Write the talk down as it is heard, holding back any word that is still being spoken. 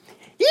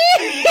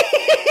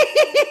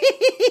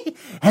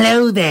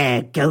Hello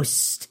there,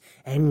 ghost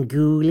and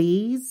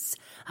ghoulies.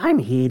 I'm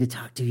here to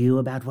talk to you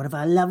about one of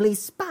our lovely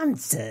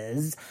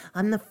sponsors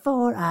on the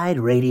Four-Eyed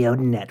Radio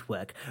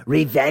Network,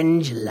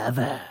 Revenge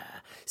Lover.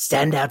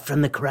 Stand out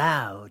from the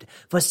crowd.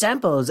 For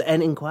samples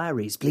and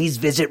inquiries, please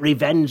visit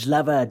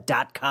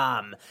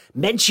RevengeLover.com.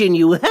 Mention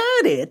you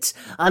heard it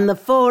on the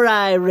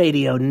Four-Eye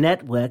Radio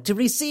Network to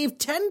receive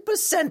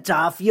 10%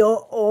 off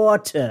your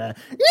order.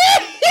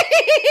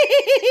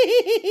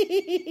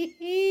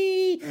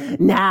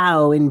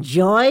 Now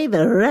enjoy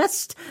the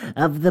rest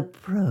of the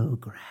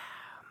program.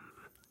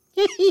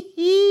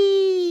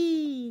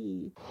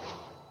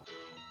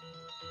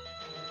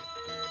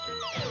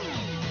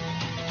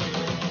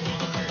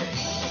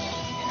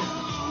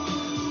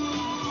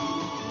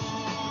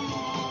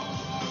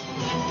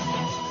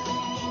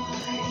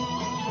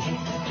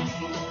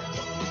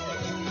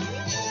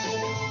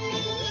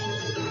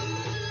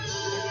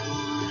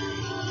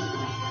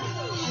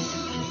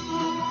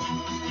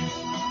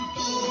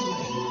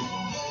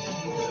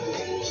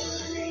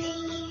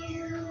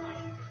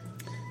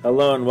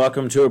 Hello and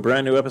welcome to a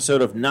brand new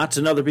episode of Not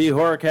Another B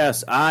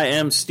Horrorcast. I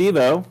am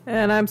Steve-O.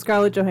 And I'm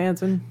Scarlett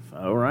Johansson.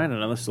 All right,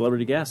 another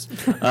celebrity guest.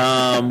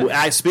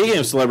 Speaking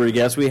of celebrity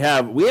guests,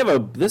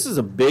 this is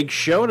a big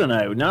show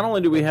tonight. Not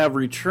only do we have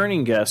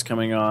returning guests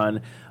coming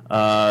on,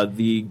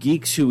 the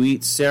Geeks Who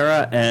Eat,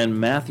 Sarah and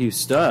Matthew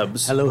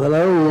Stubbs. Hello,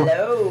 hello.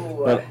 Hello.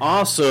 But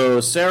also,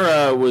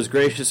 Sarah was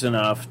gracious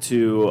enough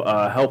to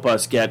help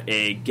us get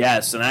a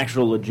guest, an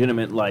actual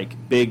legitimate,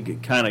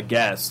 big kind of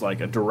guest,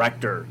 like a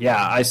director. Yeah,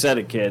 I said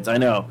it, kids. I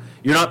know.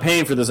 You're not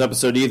paying for this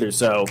episode either,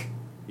 so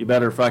you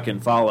better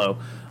fucking follow.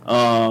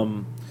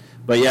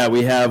 But yeah,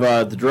 we have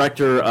the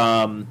director,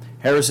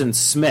 Harrison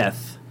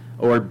Smith,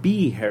 or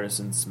B.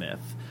 Harrison Smith.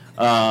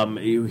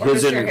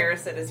 Mr.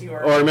 Harrison, as you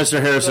are. Or Mr.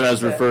 Harrison,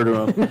 as referred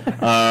to him.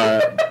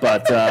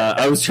 But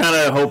I was kind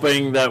of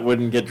hoping that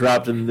wouldn't get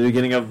dropped in the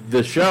beginning of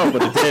the show,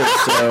 but it did.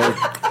 So,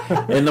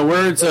 in the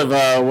words of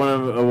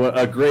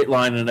a great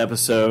line in an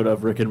episode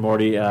of Rick and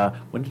Morty,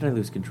 when did I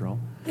lose control?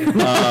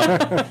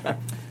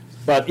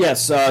 But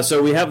yes,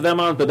 so we have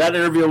them on, but that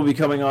interview will be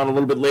coming on a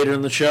little bit later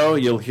in the show.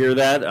 You'll hear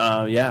that.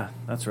 Yeah,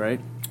 that's right.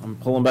 I'm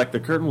pulling back the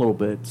curtain a little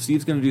bit.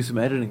 Steve's going to do some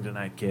editing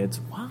tonight,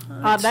 kids. What?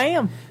 Ah,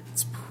 damn.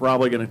 It's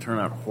probably going to turn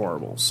out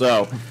horrible.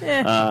 So,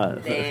 Damn.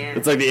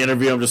 it's like the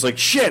interview. I'm just like,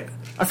 shit,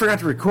 I forgot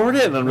to record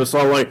it. And I'm just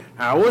all like,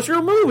 how was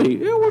your movie?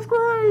 It was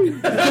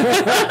great.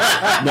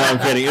 No, I'm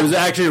kidding. It was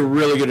actually a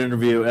really good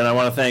interview. And I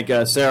want to thank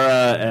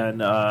Sarah and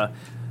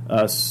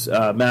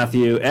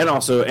Matthew. And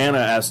also Anna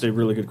asked a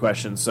really good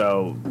question.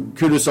 So,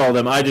 kudos to all of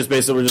them. I just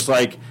basically was just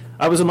like,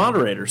 I was a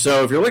moderator.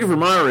 So, if you're looking for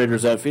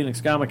moderators at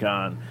Phoenix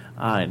Comic-Con,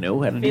 I know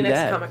how to do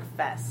that. Phoenix Comic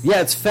Fest.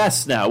 Yeah, it's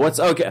Fest now. What's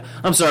okay?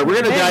 I'm sorry.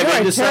 We're going to dive You're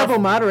into a terrible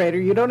stuff. moderator.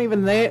 You don't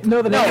even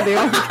know the name of the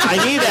author.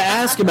 I need to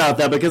ask about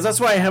that because that's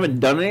why I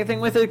haven't done anything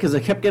with it because I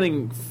kept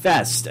getting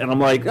Fest, and I'm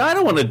like, I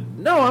don't want to.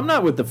 No, I'm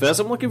not with the Fest.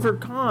 I'm looking for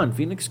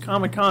Phoenix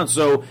Comic Con.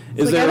 So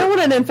is there? I don't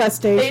want an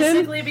infestation.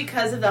 Basically,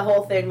 because of the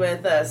whole thing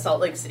with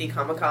Salt Lake City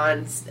Comic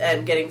Con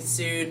and getting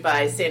sued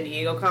by San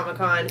Diego Comic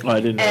Con, Oh, I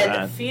didn't know and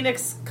that.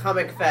 Phoenix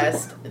Comic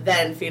Fest,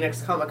 then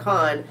Phoenix Comic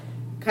Con,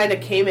 kind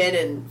of came in,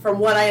 and from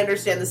what I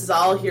understand, this is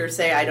all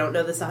hearsay. I don't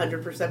know this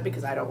 100%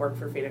 because I don't work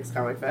for Phoenix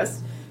Comic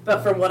Fest,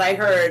 but from what I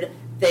heard,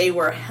 they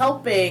were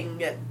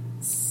helping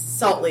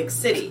Salt Lake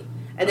City,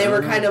 and they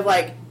were kind of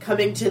like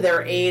coming to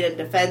their aid and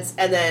defense,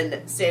 and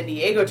then San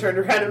Diego turned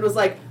around and was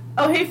like,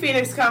 oh, hey,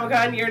 Phoenix Comic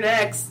Con, you're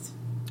next.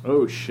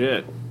 Oh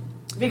shit!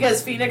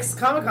 Because Phoenix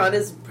Comic Con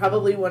is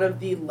probably one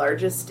of the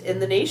largest in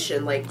the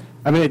nation.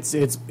 I mean,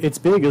 it's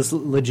big as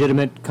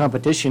legitimate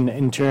competition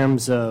in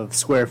terms of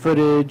square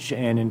footage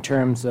and in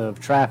terms of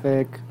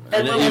traffic.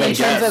 And even in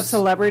location. terms of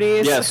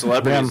celebrities. Yeah,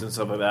 celebrities Yeah. and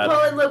stuff like that.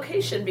 Well, and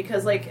location,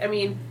 because,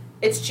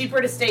 it's cheaper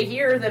to stay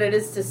here than it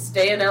is to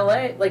stay in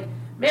L.A. When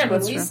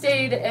That's we true.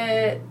 stayed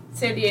at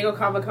San Diego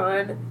Comic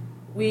Con,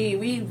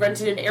 we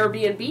rented an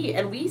Airbnb,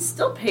 and we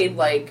still paid,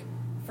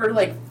 for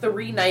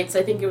 3 nights,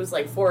 I think it was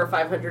 $400 or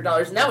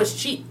 $500, and that was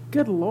cheap.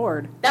 Good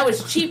Lord. That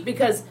was cheap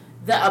because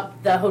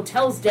the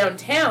hotels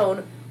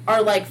downtown are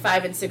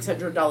 $500 and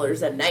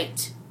 $600 a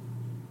night.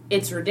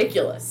 It's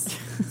ridiculous.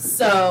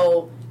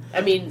 So,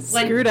 I mean,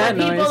 Screw that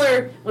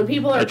noise. when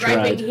people are I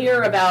griping tried.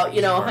 here about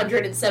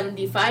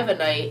 $175 a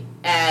night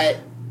at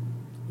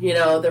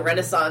the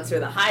Renaissance or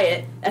the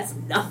Hyatt, that's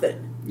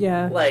nothing.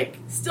 Yeah.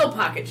 Still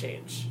pocket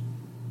change.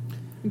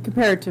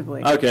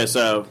 Comparatively. Okay,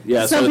 so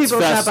yeah, Some so it's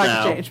people Fest not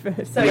now. pocket change,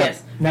 but So Yeah.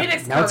 yes, Now-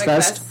 Phoenix now it's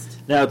Comic Fest. Fest.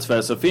 Now it's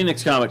Fest. So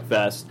Phoenix Comic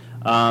Fest.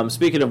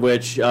 Speaking of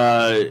which,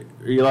 are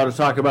you allowed to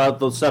talk about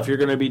the stuff you're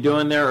going to be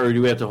doing there, or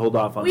do we have to hold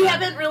off on We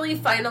that? haven't really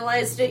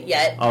finalized it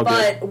yet, Oh,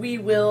 good. but we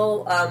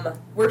will.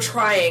 We're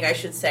trying, I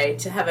should say,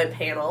 to have a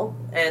panel,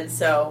 and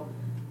so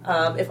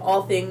if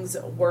all things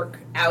work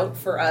out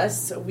for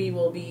us, we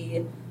will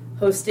be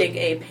hosting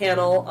a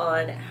panel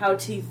on how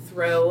to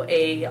throw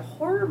a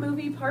horror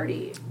movie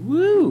party.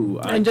 Woo!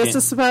 And just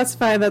to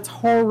specify, that's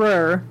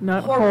horror,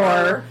 not Horror.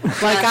 horror.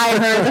 Like I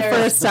heard the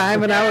first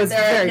time, and I was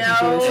very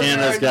confused.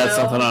 Anna's got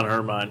something on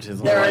her mind.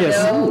 She's There are like,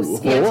 no "Ooh,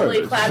 scantily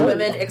horror." clad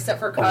women except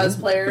for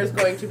cosplayers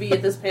going to be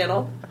at this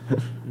panel.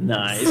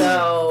 Nice.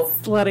 So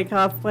Slutty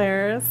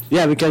cosplayers.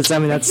 Yeah, because I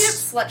mean you can't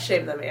that's slut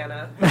shame them,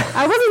 Anna.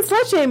 I wasn't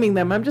slut shaming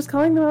them. I'm just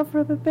calling them out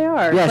for what they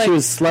are. yeah. Like, She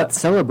was slut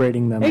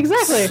celebrating them.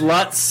 exactly.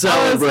 Slut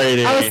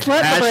celebrating. I was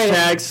slut-liberating.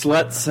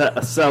 Hashtag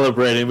slut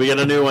celebrating. We got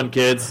a new one,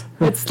 kids.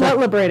 It's slut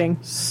liberating.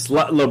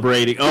 Slut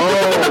liberating.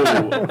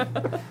 Oh.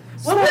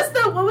 What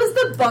was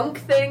the bunk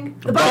thing?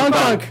 The Bunk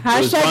bunk. It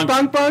was Hashtag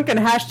bunk bunk and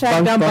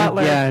hashtag dumb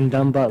butler. Yeah, and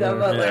dumb butler. Dumb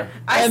Butler. Yeah.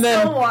 I And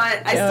still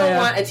then-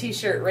 want a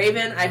t-shirt.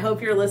 Raven, I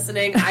hope you're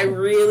listening. I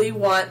really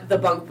want the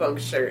bunk bunk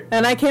shirt.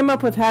 And I came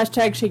up with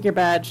hashtag shake your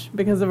badge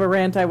because of a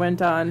rant I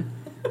went on.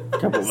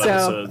 Couple of So,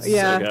 episodes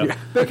yeah. ago.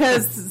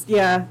 Because,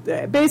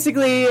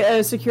 basically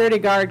a security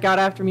guard got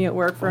after me at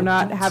work for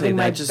not having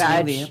my Just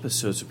name the badge.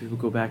 episode so people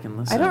go back and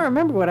listen. I don't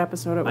remember what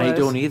episode it was. I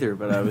don't either,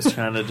 but I was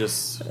trying to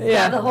just.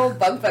 Yeah, the whole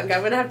bunk bunk.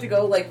 I'm gonna have to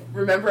go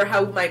remember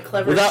how my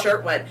clever Well, that-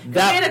 shirt went. 'Cause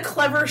that- we had a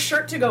clever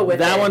shirt to go with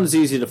That it. one's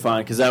easy to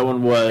find because that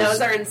one was. That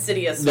was our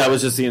Insidious. That one.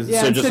 was just the.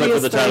 Yeah, so just like with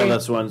Insidious the title, 3.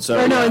 that's one. So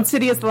Or no, yeah.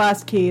 Insidious the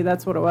Last Key.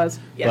 That's what it was.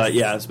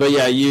 Yes. But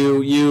yeah,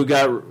 you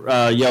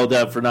got yelled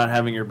at for not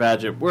having your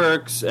badge at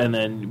works, and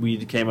then we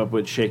came up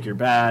with shake your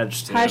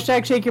badge.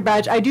 Hashtag shake your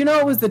badge. I do know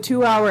it was the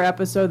 2-hour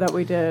episode that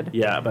we did.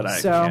 Yeah, but I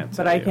So, can't.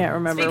 but tell I you. can't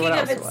remember Speaking what of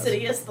else it was.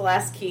 Insidious, The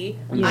Last Key,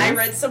 Yes. I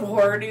read some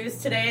horror news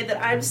today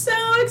that I'm so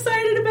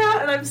excited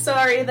about, and I'm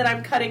sorry that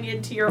I'm cutting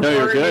into your No, you're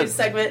horror good. news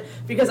segment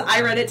because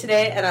I read it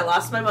today and I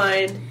lost my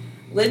mind.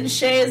 Lynn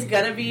Shay is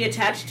gonna be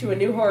attached to a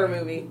new horror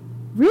movie.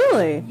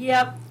 Really?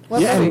 Yep,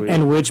 What Yeah, movie?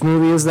 and which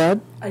movie is that?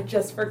 I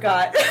just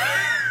forgot.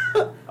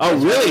 Oh,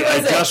 really? I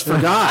was it? just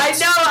forgot. I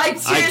know. I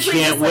seriously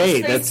can't was like,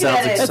 wait. Space That sounds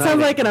Cadet. That exciting.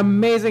 sounds like an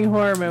amazing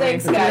horror movie.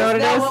 Thanks, Do you guys. know what it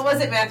No, is? what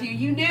was it, Matthew?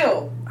 You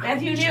knew.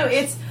 Matthew knew.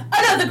 It's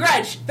The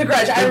Grudge. The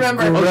Grudge. I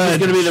remember. Oh, this is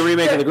going to be the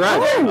remake of The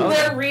Grudge.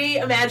 They're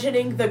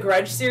reimagining the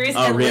Grudge series,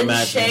 Oh, and Lynn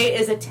reimagining. Shay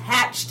is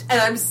attached,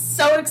 and I'm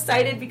so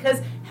excited because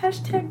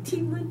hashtag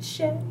Team Lynn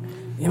Shay.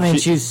 I mean,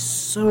 she's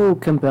so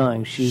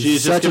compelling. She's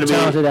She's just such a gonna be-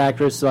 talented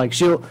actress. Like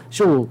she'll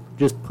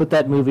just put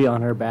that movie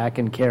on her back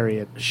and carry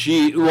it.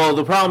 Well,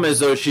 the problem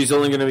is though she's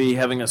only going to be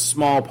having a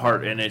small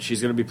part in it.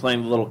 She's going to be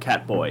playing the little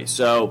cat boy.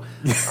 So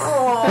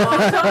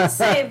Oh, don't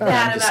say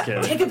that just about.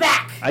 kidding. Take it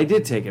back. I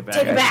did take it back.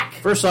 Take it back.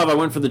 First off, I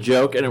went for the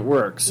joke and it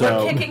worked.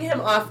 So We're kicking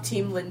him off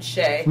Team Lynn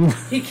Shay.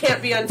 He can't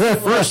be on Team Lynn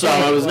first Shay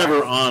off, I was anymore.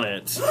 never on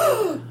it.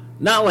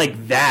 Not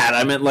like that.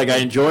 I meant like I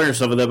enjoyed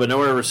herself with that, but no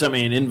one ever sent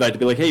me an invite to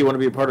be like, "Hey, you want to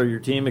be a part of your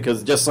team?"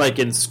 Because just like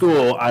in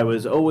school, I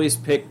was always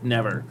picked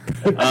never.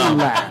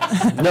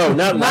 Last. No,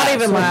 not last.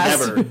 even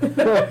last. Never.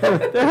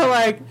 They're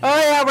like, oh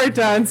yeah, we're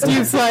done.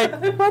 Steve's like,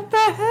 what the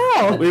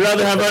hell? We'd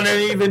rather have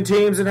uneven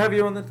teams than have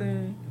you on the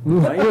thing.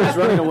 Why are you always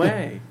running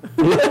away?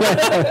 You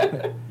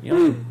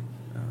know?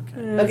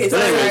 Okay, so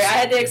But sorry.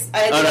 anyways. I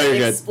had Oh, no, to you're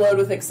good. explode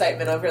with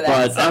excitement over that.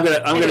 But So,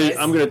 I'm anyways.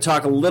 gonna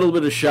talk a little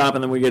bit of shop,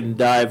 and then we can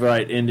dive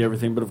right into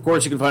everything. But of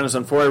course, you can find us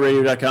on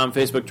 4iRadio.com,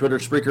 Facebook, Twitter,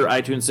 Spreaker,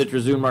 iTunes, Stitcher,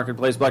 Zune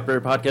Marketplace,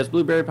 BlackBerry Podcast,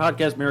 Blueberry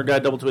Podcast, Mirror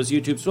Guide, Double Twist,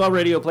 YouTube, Swell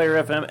Radio, Player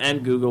FM,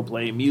 and Google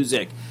Play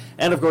Music.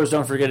 And of course,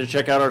 don't forget to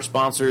check out our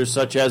sponsors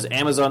such as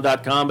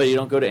Amazon.com. But you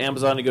don't go to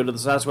Amazon, you go to the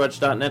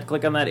Sasquatch.net,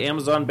 click on that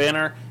Amazon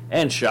banner,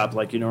 and shop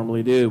like you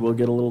normally do. We'll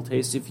get a little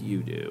taste if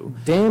you do.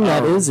 Damn,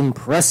 that is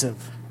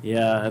impressive.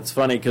 Yeah, it's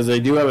funny because they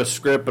do have a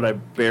script, but I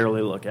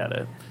barely look at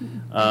it.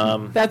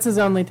 That's his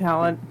only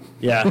talent.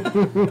 Yeah.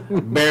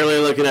 Barely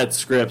looking at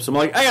scripts. I'm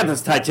like, I got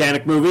this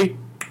Titanic movie.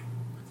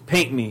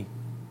 Paint me.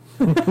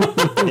 Yeah,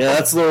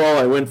 that's the role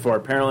I went for.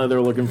 Apparently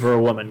they're looking for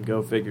a woman.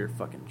 Go figure.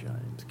 Fucking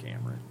Giant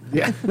Cameron.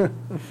 Yeah.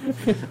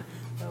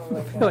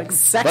 Like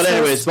sexist. But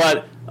anyways,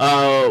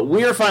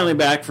 we are finally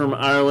back from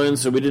Ireland,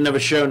 so we didn't have a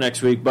show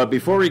next week. But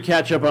before we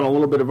catch up on a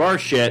little bit of our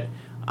shit,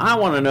 I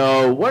want to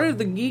know, what are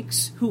the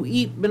geeks who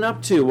eat been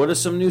up to? What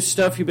is some new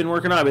stuff you've been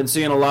working on? I've been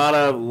seeing a lot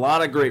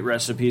of great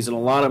recipes and a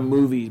lot of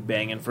movies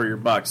banging for your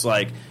bucks.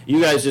 Like,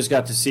 you guys just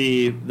got to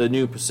see the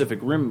new Pacific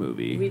Rim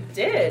movie. We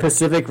did.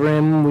 Pacific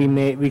Rim.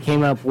 We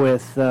came up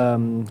with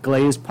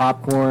glazed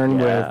popcorn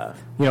Yeah.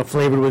 with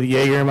flavored with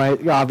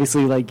Jägermeister.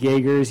 Obviously, like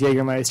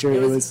Jägermeister.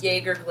 It was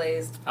Jaeger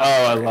glazed. Oh,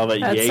 I love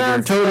it. That Jaeger.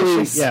 sounds totally,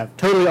 delicious. yeah,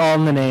 totally all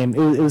in the name.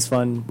 It was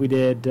fun. We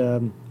did.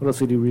 What else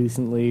we do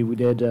recently? We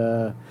did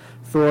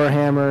Thor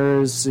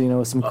hammers.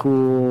 Some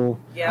cool.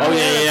 Yeah. Oh,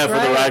 yeah, that's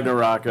for the right.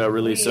 Ragnarok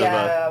release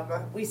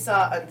of We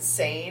saw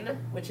Unsane,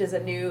 which is a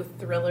new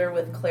thriller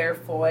with Claire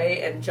Foy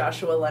and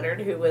Joshua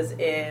Leonard, who was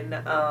in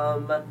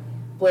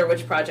Blair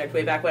Witch Project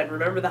way back when.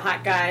 Remember the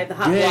hot guy, the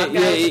hot blonde guy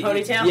with the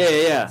ponytail?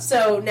 Yeah.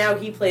 So now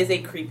he plays a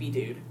creepy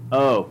dude.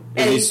 Oh,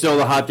 and he's still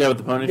the hot guy with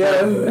the ponytail?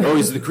 No. Oh,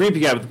 he's the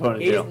creepy guy with the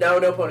He's ponytail. no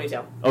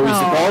ponytail. Oh, he's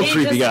the Oh. bald He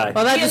creepy just- guy.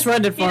 Well, that He just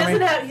ruined it he for doesn't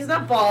me. He's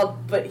not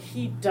bald, but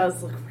he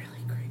does look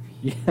really creepy.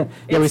 Yeah,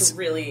 It's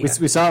really-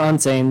 we saw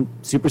Unsane,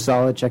 super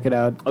solid. Check it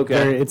out.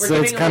 Okay. It's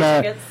We're it's giving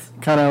away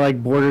kind of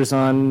like borders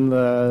on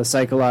the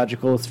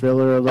psychological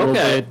thriller a little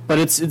Okay. bit, but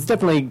it's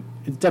definitely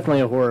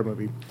a horror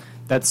movie.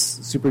 That's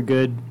super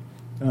good.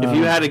 If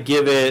you had to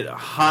give it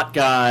Hot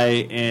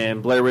Guy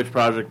and Blair Witch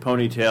Project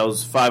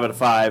ponytails 5 out of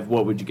 5,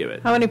 what would you give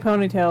it? How many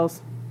ponytails?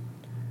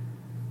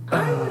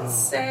 I would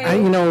say.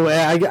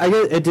 I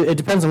get it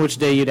depends on which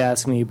day you'd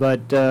ask me,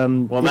 but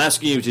Well, I'm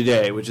asking you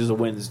today, which is a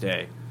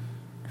Wednesday.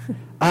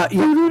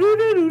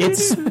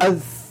 it's a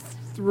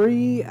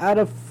 3 out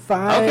of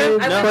 5.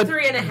 Okay. I No, went but-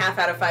 3.5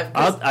 out of 5.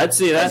 I'd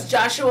see Because that.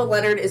 Joshua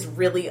Leonard is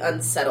really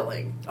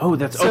unsettling. Oh,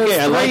 that's So okay.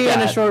 I like three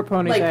and a that. short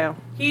Like ponytail.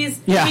 he's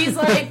Yeah.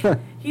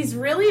 he's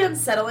really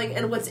unsettling.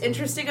 And what's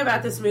interesting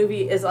about this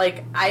movie is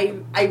like I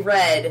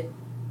read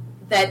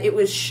that it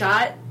was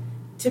shot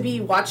to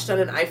be watched on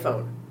an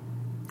iPhone.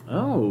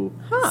 Oh,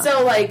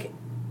 So like,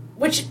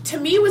 which to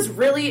me was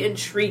really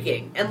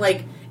intriguing. And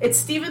like, it's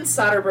Steven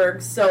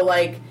Soderbergh, so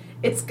like,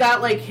 it's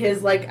got like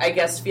his like I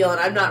guess feel. And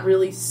I'm not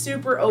really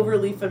super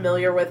overly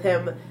familiar with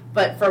him,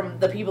 but from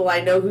the people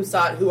I know who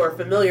saw it, who are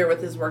familiar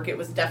with his work, it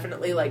was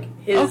definitely like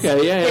his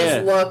Okay, yeah, his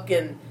yeah. look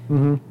and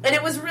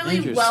it was really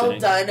well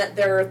Interesting. done.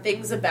 There are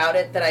things about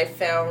it that I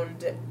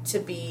found to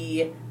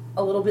be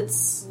a little bit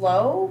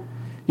slow.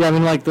 Yeah, I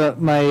mean, like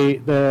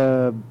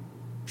the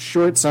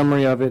short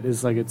summary of it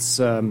is like it's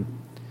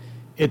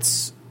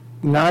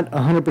not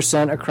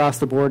 100% across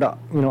the board,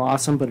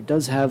 awesome, but it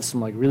does have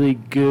some like really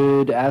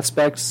good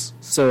aspects.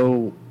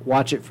 So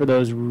watch it for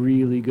those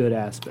really good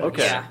aspects.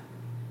 Okay. Yeah.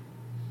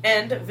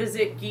 And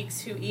visit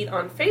Geeks Who Eat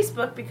on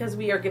Facebook because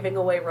we are giving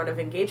away Run of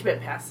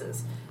Engagement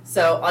passes.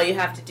 So all you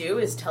have to do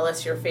is tell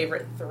us your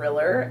favorite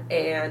thriller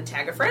and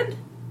tag a friend.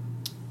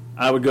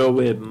 I would go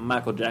with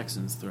Michael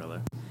Jackson's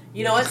Thriller.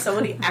 You know what?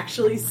 Somebody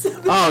actually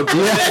said that. Oh, do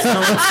you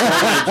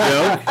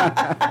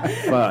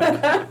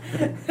Fuck.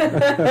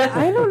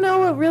 I don't know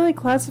what really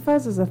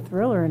classifies as a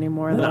thriller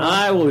anymore, Then though.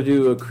 I will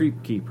do a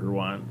Creep Keeper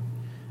one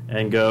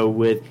and go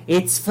with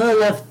It's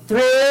full of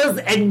thrills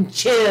and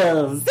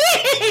chills.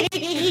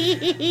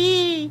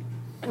 He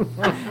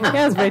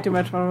has way too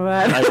much fun with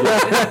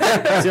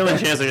that. It's the only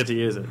chance I get to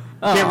use it.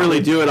 Can't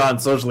really do it on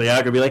socially.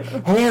 I could be like,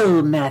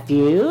 Hello,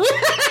 Matthew.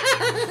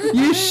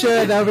 You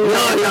should. That'd be You're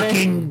really funny.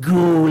 looking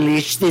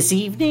ghoulish this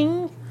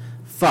evening.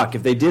 fuck,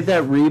 if they did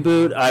that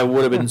reboot, I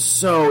would have been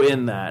so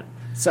in that.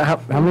 So how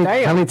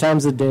many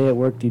times a day at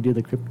work do you do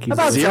the Crypt Keeper?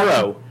 About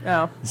Zero.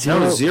 Oh.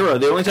 No, zero.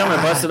 The only time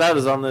I busted out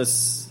is on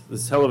this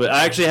television.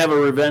 I actually have a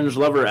Revenge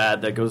Lover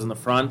ad that goes in the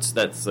front.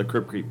 That's the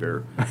Crypt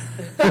Keeper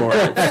for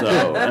it.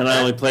 So, and I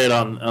only play it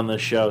on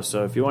this show.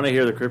 So if you want to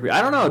hear the Crypt Keeper,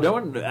 I don't know. No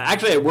one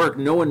actually at work.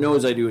 No one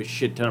knows I do a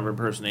shit ton of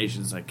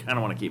impersonations. I kind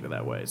of want to keep it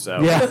that way.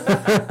 So Yeah.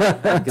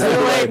 Too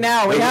late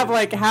now. We have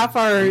like half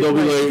our they'll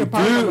be like,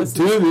 department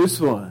do listeners. this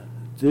one.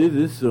 Do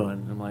this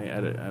one. I'm like, I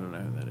don't know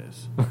who that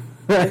is.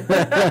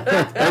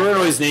 Everyone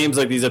always names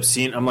like these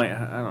obscene. I'm like,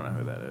 I don't know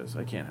who that is.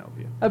 I can't help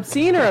you.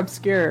 Obscene or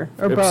obscure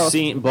or both?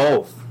 Obscene,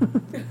 both.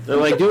 They're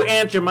like, do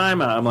Aunt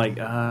Jemima. I'm like,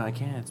 I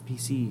can't. It's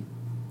PC.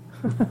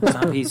 It's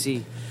not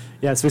PC.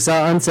 Yes, we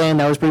saw Unsane.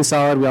 That was pretty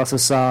solid. We also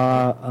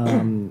saw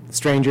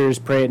Strangers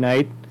Pray at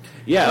Night.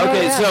 Yeah.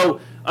 Okay. yeah. So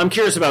I'm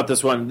curious about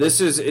this one. This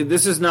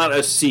is not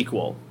a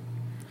sequel.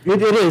 It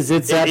is.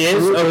 It's It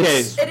is? Okay.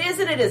 It is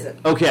and it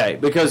isn't. Okay,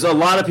 because a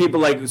lot of people,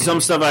 like,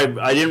 some stuff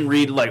I didn't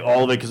read, like,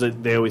 all of it, because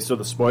they always throw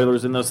the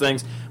spoilers in those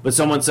things, but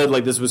someone said,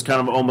 like, this was kind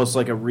of almost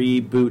like a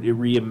reboot, a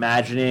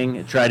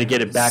reimagining, try to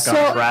get it back on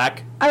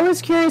track. I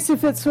was curious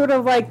if it's sort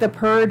of like the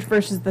Purge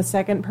versus the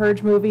second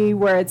Purge movie,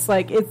 where it's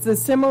like it's a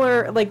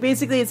similar, like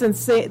basically it's in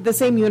the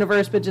same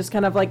universe, but just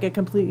kind of like a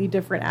completely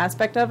different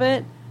aspect of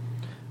it.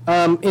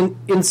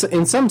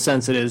 In some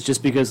sense, it is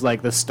just because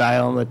like the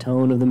style and the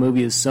tone of the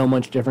movie is so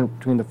much different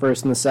between the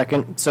first and the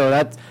second. So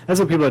that's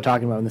what people are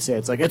talking about when they say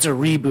it's like it's a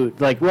reboot.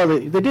 Like, well,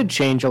 they did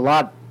change a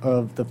lot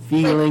of the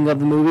feeling of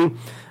the movie,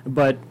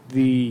 but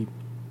the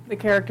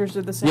characters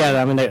are the same.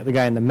 yeah, I mean the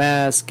guy in the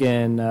mask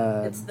and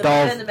It's the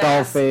man in the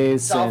mask,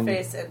 Dollface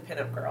Dollface and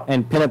Pinup Girl.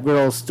 and Pinup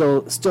Girl's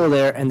still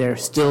there, and they're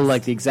still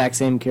like the exact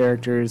same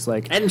characters.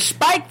 Like And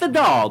Spike the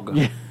dog.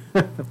 Yeah.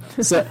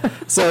 so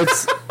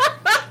it's.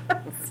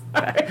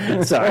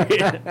 Sorry.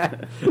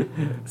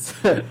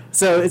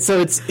 So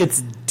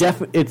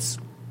it's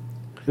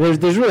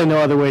there's really no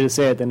other way to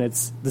say it than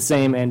it's the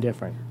same and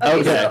different.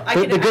 Okay, so I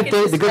can- the I good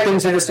can the good describe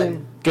things it are the better same.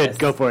 than Good, this.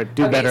 go for it.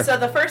 Do Okay, better. so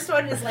the first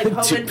one is like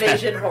home Do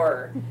invasion better.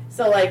 horror.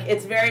 So like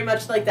it's very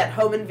much like that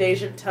home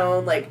invasion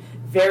tone, like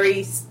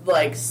very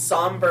like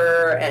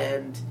somber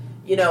and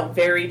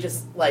very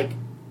just like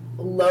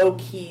low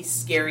key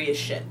scary as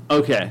shit.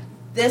 Okay.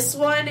 This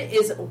one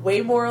is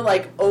way more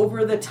like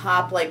over the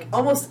top, like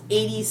almost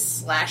 80s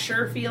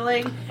slasher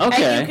feeling.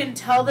 Okay. And you can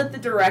tell that the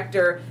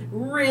director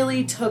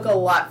really took a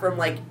lot from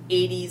like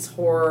 80s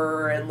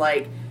horror and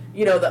like,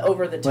 the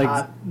over the like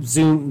top.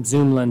 zoom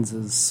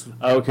lenses.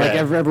 Okay. Like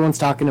everyone's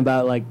talking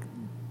about like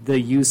the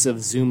use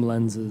of zoom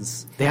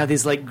lenses. They have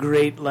these like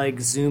great like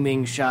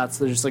zooming shots.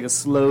 They're just like a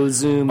slow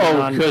zoom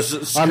on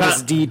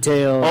this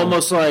detail.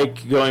 Almost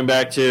like going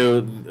back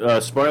to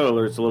spoiler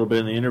alerts a little bit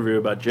in the interview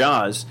about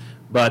Jaws.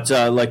 But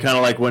like kind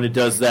of like when it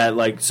does that,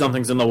 like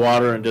something's in the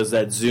water and does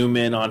that zoom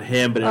in on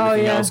him, but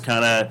everything else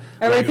kind of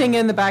everything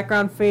in the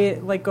background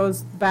like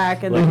goes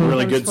back and like then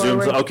really good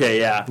forward. zooms.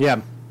 Okay,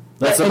 yeah.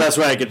 That's the best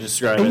way I could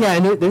describe it. Yeah,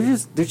 and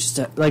they're just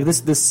like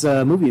this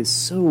movie is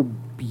so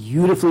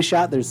beautifully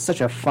shot. There's such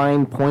a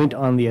fine point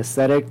on the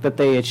aesthetic that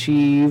they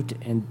achieved,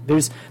 and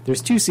there's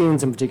two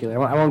scenes in particular.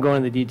 I won't go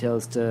into the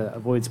details to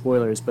avoid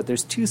spoilers, but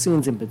there's two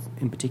scenes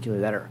in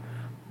particular that are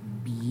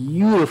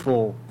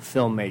beautiful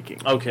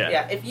filmmaking. Okay.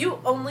 Yeah, if you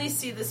only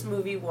see this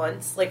movie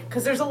once, like,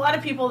 because there's a lot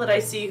of people that I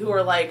see who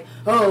are like,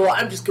 oh,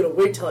 I'm just going to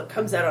wait till it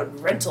comes out on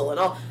rental and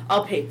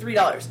I'll pay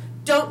 $3.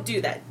 Don't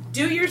do that.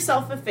 Do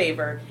yourself a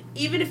favor.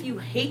 Even if you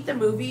hate the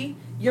movie,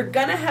 you're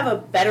going to have a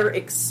better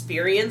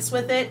experience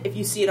with it if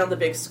you see it on the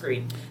big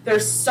screen.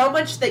 There's so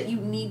much that you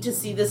need to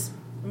see this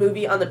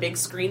movie on the big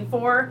screen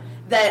for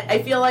that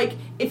I feel like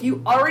if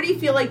you already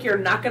feel like you're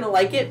not going to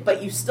like it,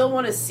 but you still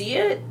want to see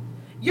it,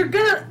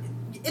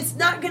 it's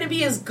not going to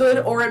be as good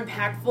or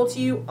impactful to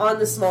you on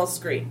the small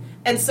screen.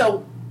 And so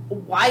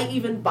why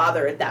even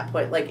bother at that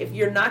point? Like, if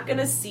you're not going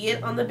to see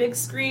it on the big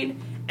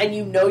screen and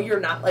you know you're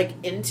not, like,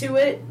 into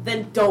it,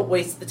 then don't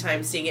waste the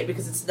time seeing it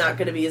because it's not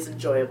going to be as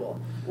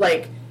enjoyable.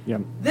 Like,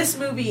 this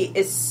movie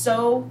is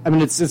so... I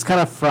mean, it's kind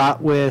of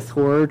fraught with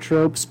horror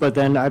tropes, but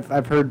then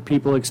I've heard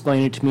people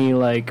explain it to me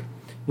like...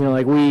 You know,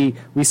 like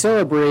we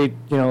celebrate,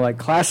 you know, like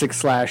classic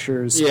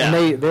slashers,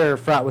 and they're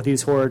fraught with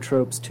these horror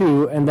tropes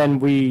too, and then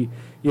we...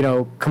 you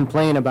know,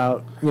 complain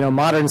about, you know,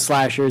 modern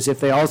slashers if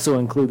they also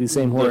include these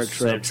same horror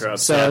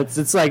tropes. So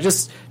it's like,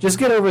 just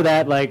get over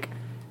that, like,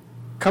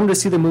 come to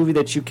see the movie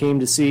that you came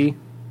to see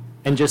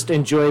and just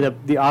enjoy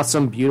the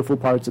awesome, beautiful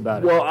parts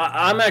about it. Well,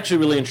 I'm actually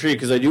really intrigued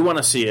because I do want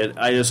to see it.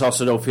 I just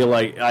also don't feel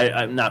like,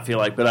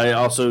 but I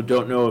also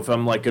don't know if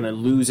I'm, like, going to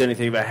lose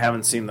anything if I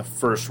haven't seen the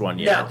first one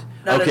yet.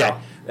 No, not at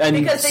all. And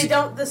because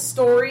the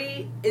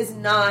story is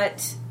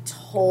not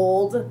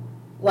told...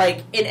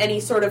 like, in any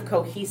sort of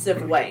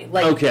cohesive way.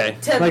 Like,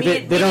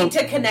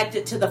 to connect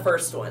it to the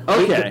first one.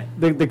 Okay.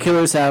 The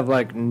killers have,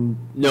 like,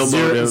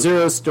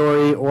 zero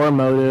story or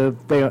motive.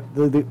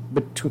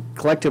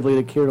 Collectively,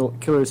 the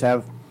killers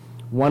have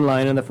one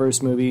line in the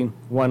first movie,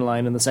 one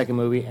line in the second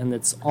movie, and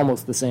it's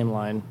almost the same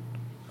line.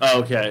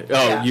 Oh, okay.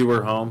 Oh, yeah. You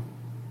were home?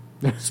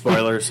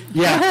 Spoilers.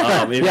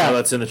 Even though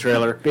that's in the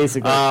trailer.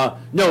 Basically.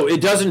 No,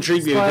 it does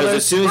intrigue me because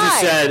as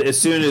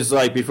soon as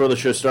like before the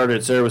show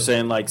started, Sarah was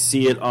saying like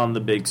see it on the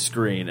big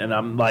screen, and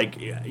I'm like,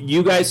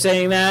 you guys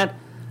saying that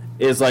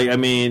is like, I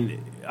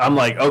mean, I'm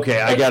like, okay,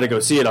 I got to go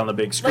see it on the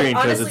big screen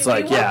because it's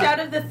like, we walked out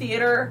of the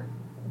theater,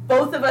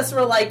 both of us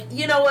were like,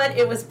 you know what,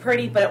 it was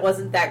pretty, but it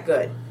wasn't that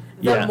good.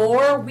 The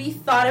more we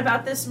thought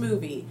about this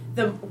movie,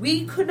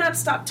 we could not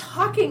stop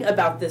talking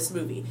about this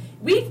movie.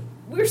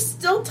 We're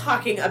still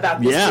talking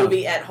about this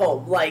movie at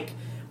home. Like,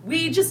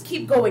 we just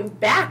keep going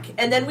back.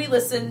 And then we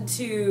listen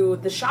to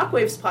the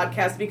Shockwaves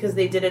podcast because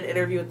they did an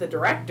interview with the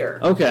director.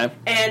 Okay.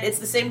 And it's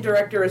the same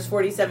director as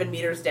 47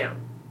 Meters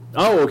Down.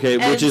 Oh, okay.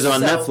 Which is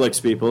on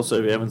Netflix, people, so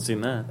if you haven't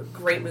seen that.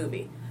 Great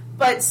movie.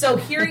 But so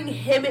hearing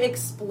him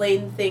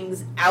explain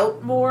things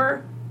out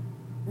more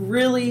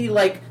really,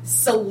 like,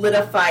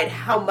 solidified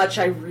how much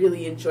I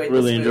really enjoyed this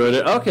movie. Really enjoyed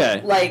it?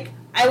 Okay. Like,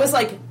 I was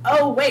like,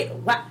 oh, wait,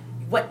 what?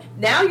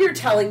 Now you're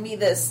telling me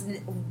this?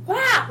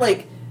 Wow!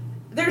 Like,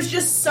 there's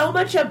just so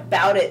much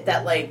about it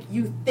that, like,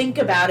 you think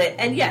about it,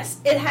 and yes,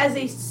 it has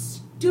a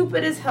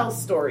stupid as hell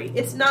story.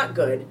 It's not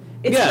good.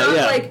 It's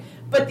like,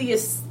 but the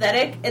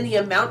aesthetic and the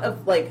amount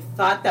of, like,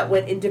 thought that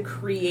went into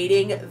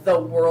creating the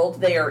world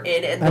they are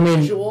in and the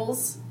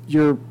visuals.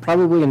 You're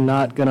probably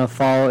not gonna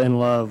fall in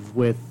love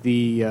with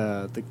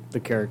the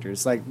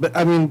characters. Like, but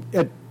I mean,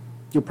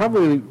 you'll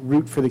probably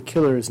root for the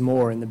killers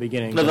more in the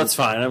beginning. No, that's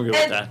fine. I'm good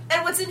with that.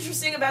 And what's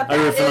interesting about that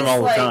I root for them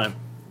all the time.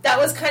 That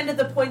was kind of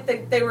the point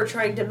that they were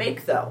trying to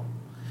make, though.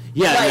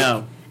 Yeah, I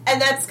know.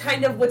 And that's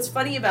kind of what's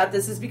funny about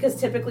this is because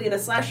typically in a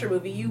slasher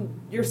movie,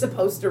 you're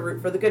supposed to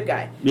root for the good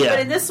guy. Yeah. But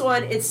in this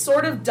one, it's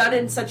sort of done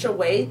in such a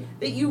way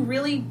that you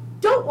really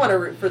don't want to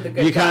root for the good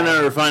guy. You kind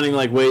of are finding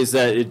like ways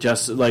that it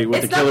just like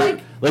what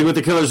what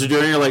the killers are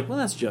doing. You're like, well,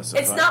 that's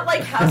justified. It's not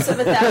like House of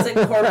a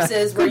Thousand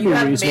Corpses where you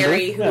have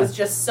Mary who is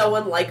just so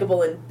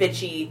unlikable and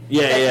bitchy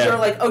that you're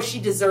like, oh, she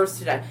deserves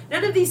to die.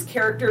 None of these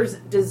characters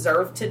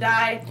deserve to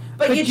die,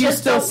 but you just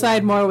still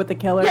side more with the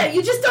killer. Yeah,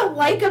 you just don't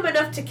like them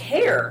enough to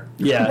care.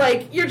 Yeah,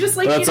 like you're just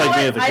like, well, you know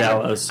like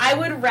what? I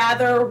would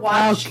rather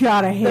watch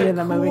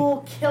the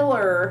cool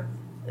killer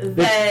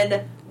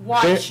than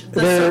watch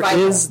the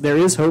survival. There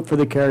is hope for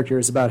the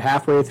characters. About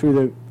halfway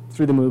through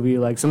the movie,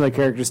 like some of the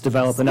characters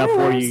develop enough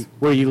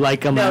where you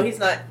like them. No, he's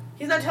not.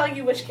 He's not telling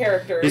you which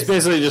characters. He's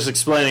basically just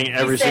explaining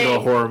every single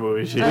horror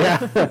movie she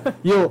did.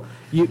 Yeah.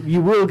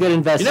 you will get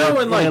invested. You know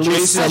when like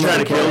Jason's trying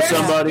to kill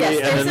somebody and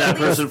then that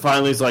person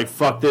finally is like,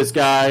 fuck this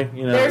guy?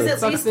 You know,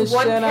 there's at least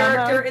one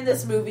character in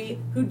this movie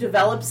who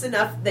develops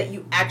enough that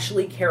you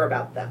actually care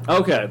about them.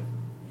 Okay.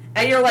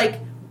 and you're like,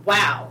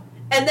 wow.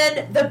 And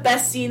then the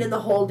best scene in the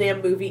whole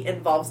damn movie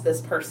involves this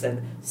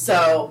person.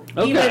 So,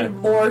 even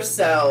more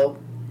so.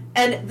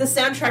 And the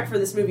soundtrack for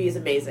this movie is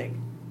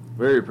amazing.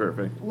 Very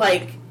perfect.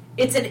 Like,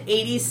 it's an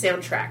 80s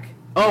soundtrack.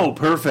 Oh,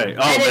 perfect.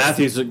 Oh,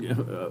 Matthew's,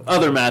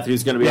 other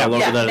Matthew's going to be all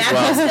over that as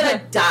well. Matthew's going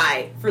to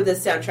die for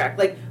this soundtrack.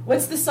 Like,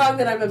 what's the song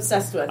that I'm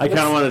obsessed with? I kind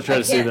of want to try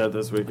to see that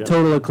this weekend.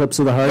 Total Eclipse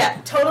of the Heart.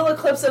 Yeah, Total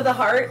Eclipse of the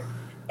Heart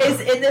is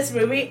in this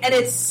movie, and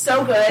it's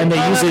so good. And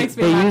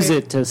they use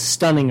it to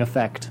stunning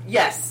effect.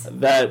 Yes.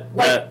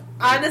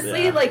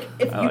 Honestly, if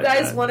you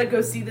guys want to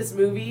go see this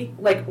movie,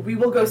 we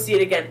will go see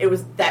it again. It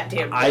was that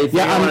damn good. I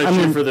think I want to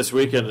shoot for this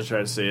weekend to try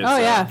to see it. Oh,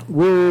 yeah.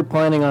 We're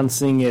planning on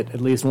seeing it at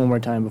least one more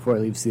time before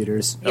it leaves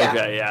theaters. Yeah.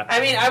 Okay, yeah.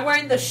 I mean, I'm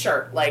wearing the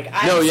shirt. I'm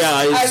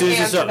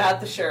amped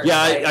about the shirt. Yeah,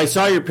 I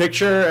saw your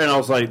picture, and I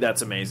was like,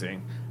 that's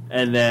amazing.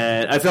 And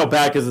then I felt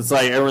bad because it's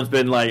like everyone's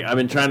been I've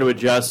been trying to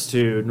adjust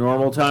to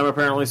normal time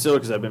apparently still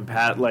because I've been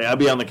I'll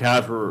be on the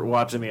couch for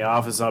watching The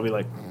Office. I'll be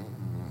like,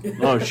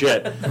 oh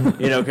shit,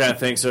 kind of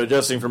thing. So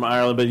adjusting from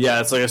Ireland, but yeah,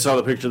 it's like I saw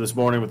the picture this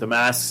morning with the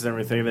masks and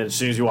everything. And then as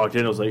soon as you walked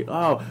in, I was like,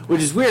 oh, which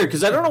is weird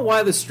because I don't know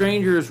why the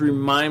Strangers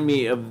remind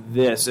me of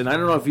this, and I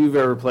don't know if you've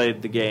ever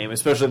played the game,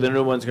 especially the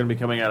new one's going to be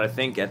coming out I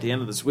think at the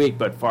end of this week.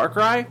 But Far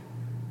Cry.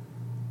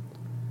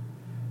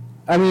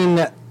 I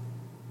mean.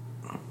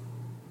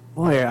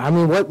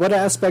 What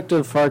aspect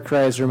of Far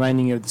Cry is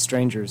reminding you of the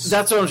Strangers?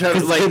 That's what I'm trying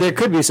to there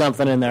could be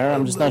something in there.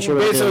 I'm just not sure.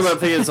 Basically, what I'm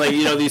thinking is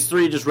these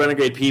three just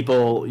renegade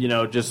people,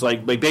 just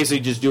basically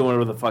just doing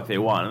whatever the fuck they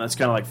want, and that's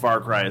kind of like Far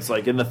Cry. It's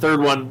like in the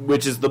third one,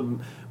 which is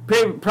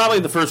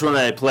probably the first one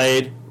that I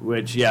played.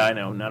 Which, yeah, I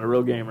know, not a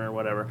real gamer or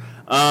whatever.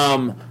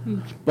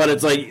 But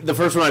it's like the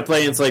first one I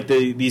play, it's like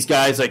these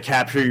guys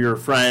capture your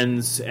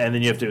friends, and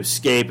then you have to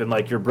escape,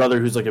 and your brother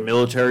who's a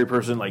military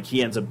person,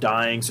 he ends up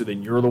dying, so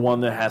then you're the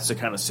one that has to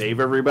kind of save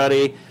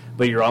everybody.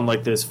 But you're on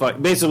this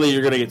basically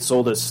you're going to get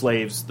sold as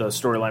slaves, the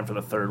storyline for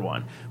the third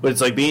one. But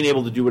it's being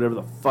able to do whatever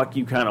the fuck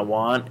you kind of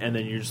want, and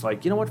then you're just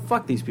you know what,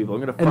 fuck these people,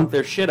 I'm going to fuck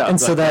their shit up. And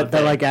so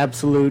that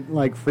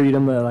absolute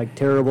freedom,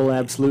 terrible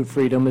absolute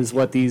freedom is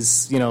what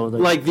these they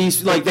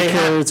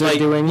have are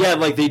doing. Yeah,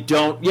 they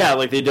don't.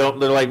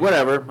 They're like,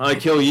 whatever. I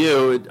kill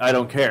you. I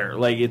don't care.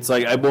 It's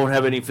I won't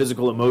have any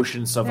physical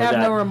emotion, stuff they like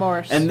that. Have no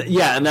remorse. And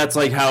and that's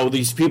how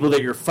these people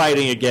that you're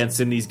fighting against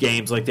in these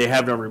games, they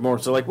have no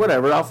remorse. They're like,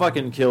 whatever. I'll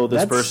fucking kill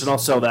this person. I'll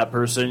sell that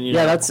person. You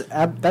know?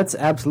 That's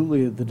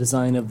absolutely the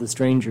design of the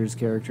Strangers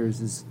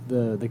characters. Is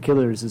the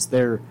killers is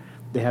they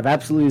have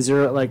absolutely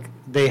zero.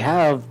 They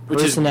have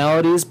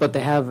personalities, but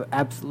they have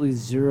absolutely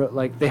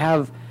zero. They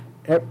have.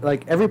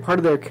 Every part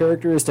of their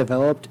character is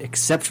developed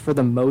except for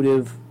the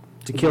motive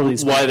to kill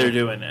these people. Why they're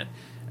doing it.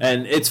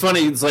 And it's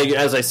funny, it's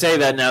as I say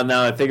that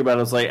now I think about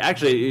it, it's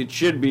actually it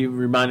should be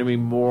reminding me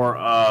more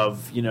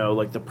of,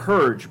 the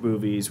Purge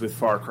movies with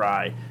Far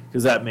Cry,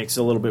 because that makes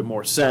a little bit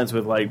more sense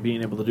with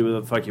being able to do what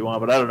the fuck you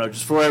want. But I don't know,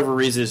 just for whatever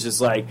reason, it's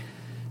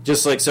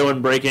just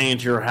someone breaking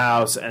into your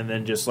house and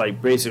then just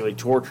basically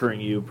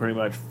torturing you pretty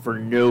much for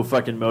no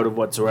fucking motive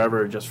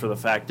whatsoever, just for the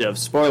fact of,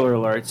 spoiler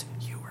alerts,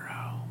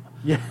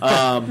 yeah,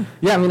 I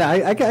mean,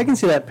 I can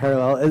see that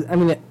parallel. I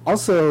mean,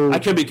 also, I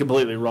could be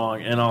completely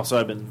wrong, and also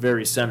I've been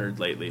very centered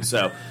lately,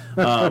 so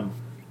I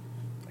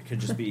could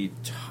just be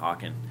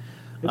talking.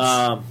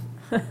 Rewatch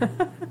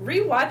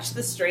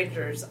The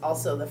Strangers,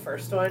 also the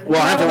first one. Well,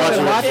 I have to watch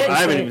it. I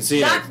haven't even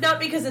seen it. Not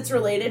because it's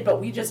related,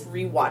 but we just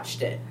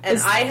rewatched it, and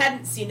I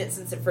hadn't seen it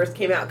since it first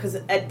came out. Because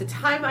at the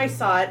time I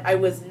saw it, I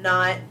was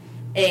not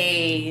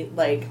a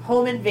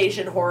home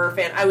invasion horror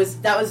fan. I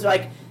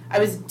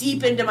was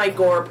deep into my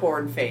gore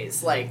porn phase.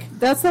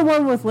 That's the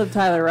one with Liv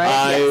Tyler, right?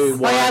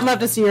 I'd love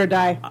to see her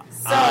die.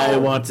 I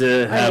want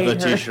to have a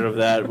T-shirt of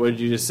that. What did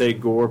you just say?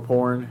 Gore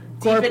porn?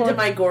 Deep into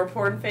my gore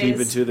porn phase. Deep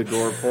into the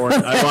gore porn.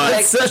 I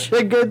want such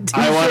a good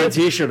T-shirt. I want a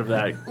T-shirt of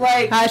that.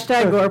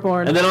 Hashtag gore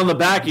porn. And then on the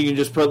back you can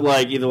just put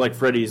either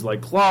Freddy's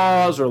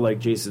claws or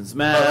Jason's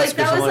mask.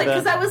 That was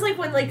because that was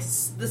when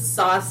the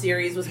Saw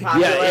series was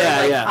popular,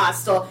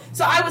 Hostel.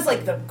 So I was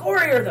the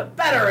gorier the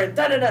better, and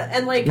da da da.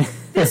 And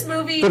this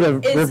movie put a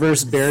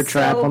reverse bear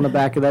trap on the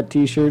back of that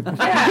T-shirt.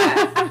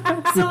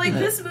 Yeah. So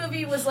this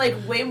movie was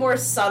way more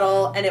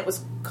subtle, and it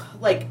was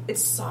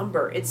it's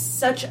somber. It's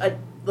such a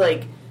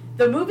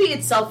the movie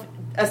itself,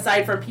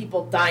 aside from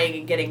people dying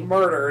and getting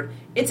murdered,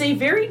 it's a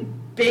very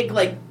big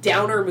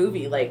downer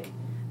movie.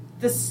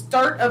 The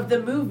start of the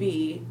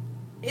movie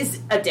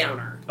is a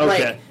downer.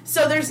 Okay.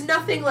 So there's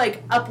nothing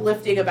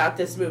uplifting about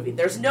this movie.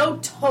 There's no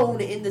tone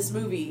in this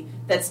movie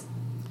that's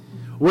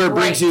where it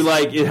brings you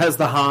it has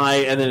the high,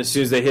 and then as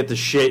soon as they hit the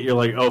shit, you're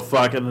like, oh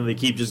fuck, and then they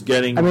keep just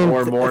getting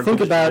more and more. Think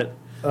about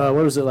what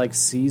was it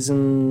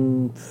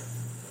season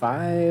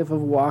 5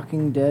 of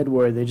Walking Dead,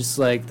 where they just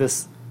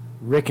this.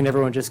 Rick and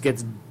everyone just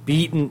gets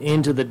beaten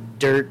into the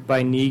dirt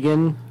by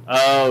Negan.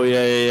 Oh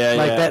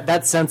yeah.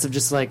 That sense of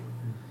just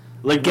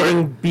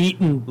getting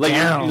beaten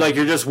down.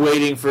 You're just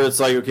waiting for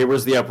okay,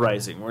 where's the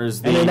uprising?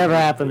 Where's the? And it never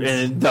happens.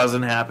 And it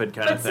doesn't happen,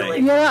 kind of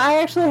thing.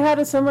 I actually had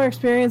a similar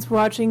experience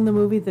watching the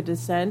movie The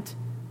Descent,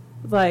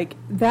 Like,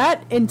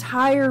 that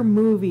entire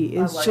movie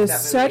is like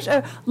just that movie. such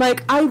a...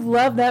 Like, I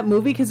love that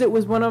movie because it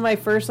was one of my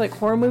first, like,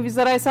 horror movies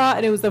that I saw,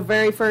 and it was the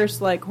very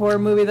first, like, horror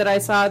movie that I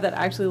saw that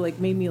actually, like,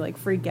 made me, like,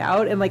 freak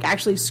out and, like,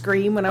 actually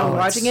scream when I was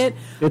watching it.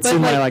 It's But,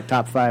 in my, like,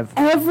 top 5.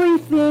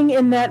 everything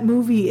in that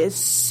movie is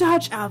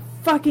such a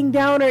fucking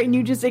downer, and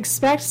you just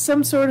expect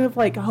some sort of,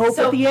 like, hope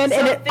at the end,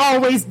 and it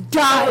always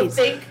dies.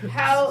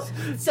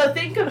 So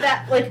think of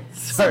that, like,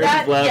 Sorry,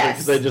 I'm laughing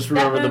because I just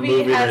remember that the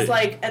movie has that-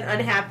 like an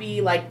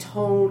unhappy like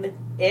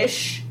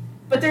tone-ish,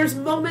 but there's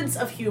moments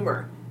of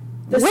humor.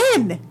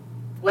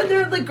 When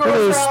they're the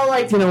girls are all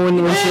like, You know, when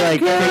she,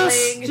 like, girls,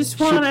 picks, just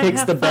she wanna picks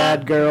have the fun.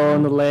 bad girl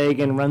in the leg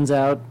and runs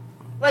out.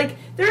 like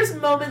there's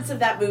moments of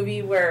that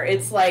movie where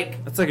it's like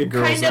It's like a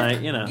girls' kind of-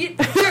 night, you know.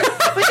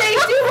 but they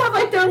do have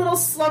like their little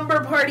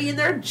slumber party and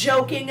they're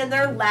joking and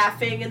they're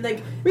laughing and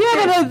like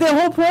Yeah, but the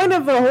whole point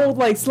of the whole,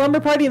 like, slumber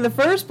party in the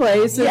first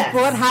place is Yes.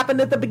 what happened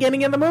at the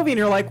beginning of the movie, and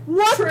you're like,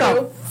 what the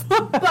True,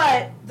 fuck?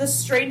 but The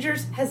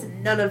Strangers has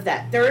none of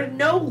that. There are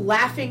no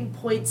laughing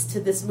points to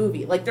this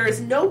movie. Like, there is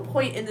no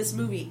point in this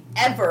movie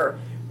ever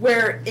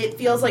where it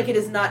feels like it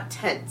is not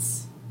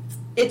tense.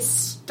 It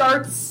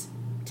starts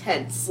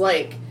tense.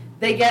 Like,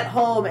 they get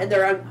home and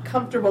they're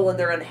uncomfortable and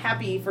they're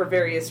unhappy for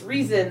various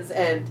reasons,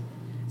 and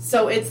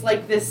so it's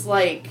like this,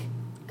 like...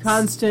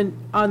 Constant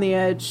on the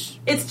edge.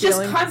 It's just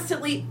feeling.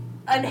 constantly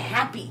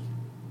unhappy.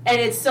 And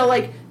it's so,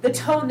 like, the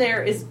tone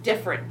there is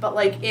different. But,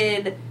 like,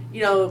 in,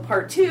 you know,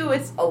 part 2,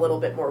 it's a little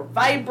bit more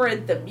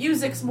vibrant. The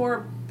music's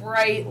more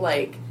bright.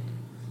 Like,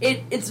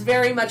 it's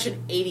very much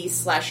an 80s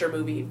slasher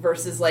movie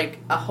versus, like,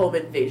 a home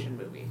invasion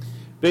movie.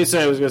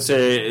 Basically, I was going to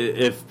say,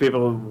 if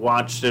people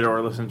watched it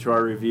or listened to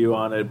our review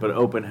on it, but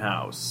Open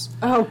House.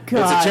 Oh,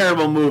 God. It's a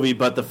terrible movie,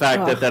 but the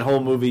fact Ugh. that that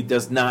whole movie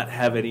does not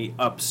have any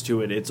ups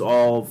to it. It's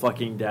all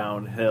fucking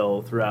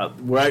downhill throughout,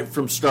 right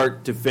from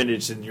start to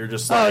finish, and you're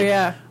just like, Oh,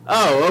 yeah.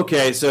 oh,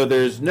 okay, so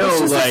there's no, It's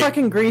just like... a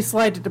fucking grease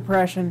slide to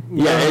depression.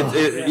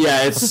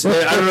 it's...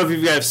 I don't know if you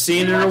guys have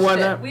seen it or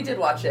whatnot. We did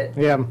watch it.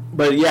 Yeah.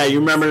 But yeah, you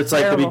remember it's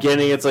like Terrible. the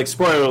beginning. It's like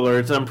spoiler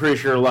alerts. I'm pretty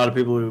sure a lot of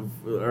people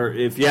or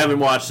if you haven't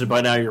watched it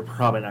by now, you're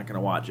probably not going to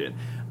watch it.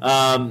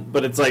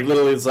 But it's like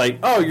literally, it's like,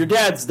 oh, your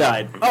dad's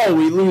died. Oh,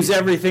 we lose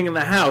everything in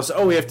the house.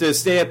 Oh, we have to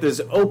stay at this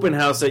open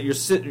house that your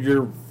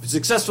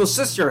successful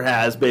sister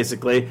has.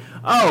 Basically,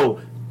 oh,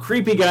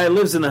 creepy guy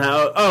lives in the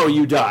house. Oh,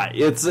 you die.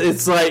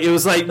 It's like it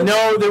was like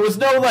no, there was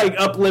no like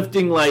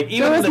uplifting like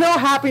even There was no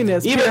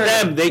happiness. even period.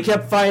 them, they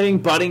kept fighting,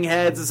 butting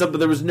heads and stuff, but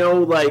there was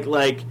no like,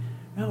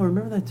 no,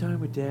 remember that time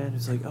with Dad?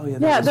 It's like, oh yeah,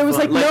 that Yeah, there was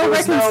fun. like no there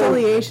was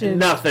reconciliation.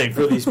 nothing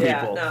for these people.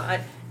 Yeah, no,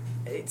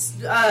 it's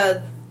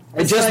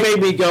It just made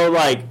me go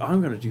like, oh,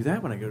 I'm going to do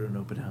that when I go to an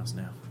open house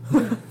now.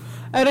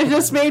 And it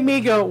just made me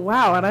go,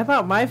 wow, and I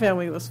thought my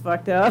family was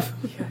fucked up.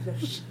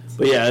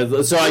 But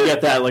yeah, so I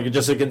get that, like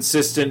just a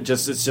consistent,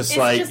 it's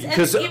like and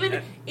because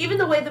even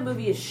the way the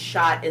movie is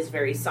shot is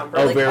very somber.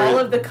 Oh, like very- all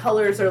of the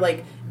colors are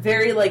like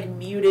very like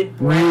muted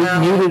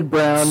brown. Muted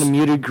brown, and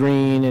muted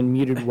green, and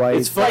muted white.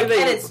 It's funny Like,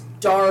 and it's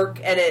dark,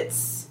 and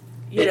it's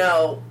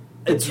the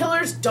it's-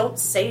 killers don't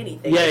say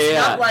anything. Yeah, It's yeah,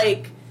 not yeah.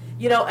 like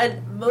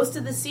and most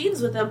of the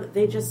scenes with them,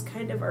 they just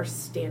kind of are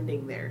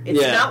standing there.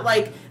 It's Yeah. not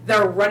like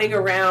they're running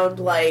around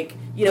like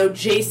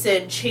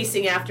Jason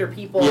chasing after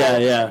people.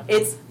 Yeah.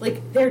 It's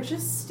like they're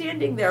just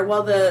standing there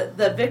while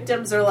the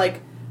victims are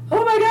like,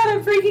 oh my god,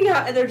 I'm freaking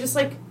out, and they're just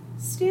like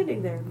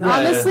standing there. Yeah.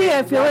 Honestly,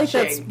 I feel like that's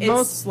watching. It's-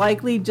 most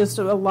likely just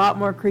a lot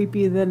more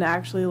creepy than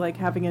actually like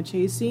having a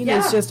chase scene. Yeah.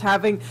 It's just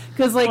having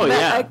because like Oh,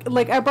 that,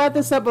 yeah. I brought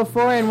this up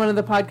before in one of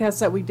the podcasts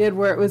that we did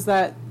where it was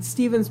that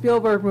Steven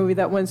Spielberg movie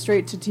that went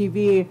straight to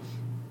TV.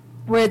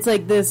 Where it's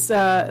like this,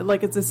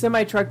 like it's a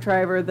semi-truck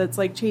driver that's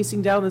like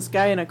chasing down this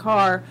guy in a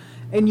car,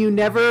 and you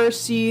never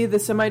see the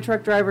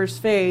semi-truck driver's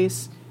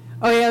face.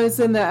 Oh yeah, it's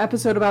in the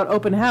episode about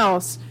Open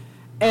House,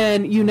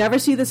 and you never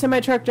see the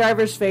semi-truck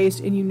driver's face,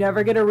 and you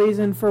never get a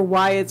reason for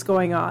why it's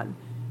going on.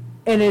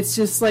 And it's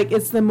just like,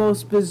 it's the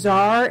most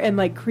bizarre and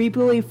like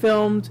creepily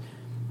filmed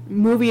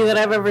movie that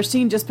I've ever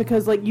seen, just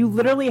because like you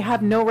literally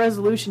have no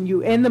resolution.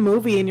 You end the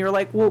movie and you're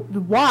like, well,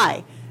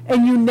 why?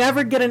 And you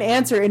never get an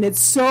answer, and it's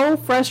so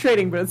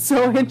frustrating, but it's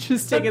so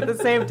interesting at the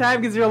same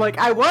time because you're like,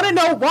 I want to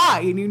know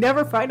why, and you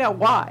never find out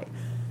why.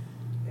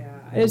 Yeah,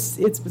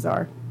 It's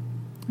bizarre.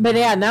 But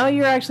yeah, now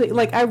you're actually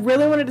like, I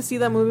really wanted to see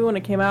that movie when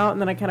it came out,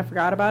 and then I kind of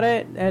forgot about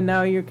it, and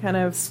now you're kind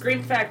of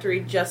Scream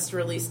Factory just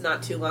released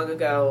not too long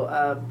ago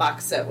a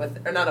box set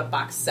or not a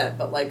box set,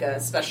 but like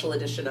a special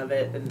edition of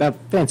it. And that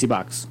fancy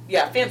box.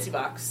 yeah, fancy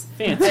box.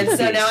 Fancy. And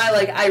so now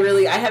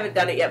I haven't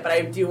done it yet, but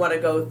I do want to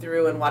go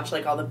through and watch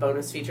like all the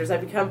bonus features.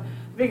 I've become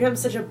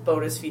such a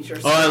bonus feature.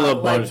 Oh, I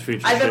love like, bonus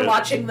feature I've been shit.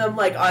 watching them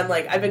like on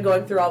like I've been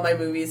going through all my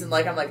movies and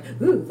like I'm like,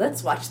 ooh,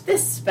 let's watch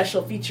this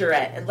special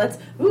featurette and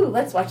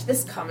let's watch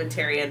this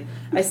commentary, and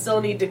I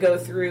still need to go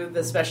through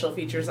the special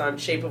features on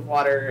Shape of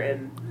Water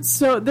and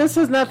So this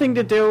has nothing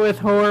to do with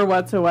horror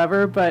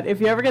whatsoever, but if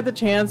you ever get the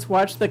chance,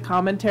 watch the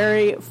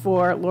commentary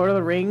for Lord of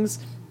the Rings,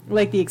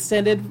 like the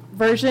extended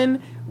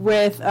version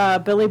with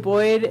Billy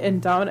Boyd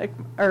and Dominic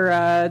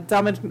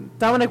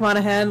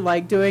Monaghan,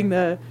 like doing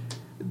the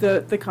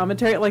the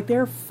commentary, like,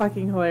 they're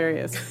fucking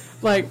hilarious.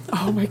 Like,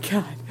 oh my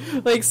god.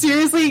 Like,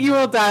 seriously, you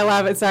will die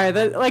laughing. Sorry,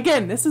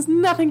 again, this has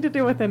nothing to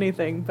do with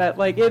anything, but,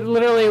 like, it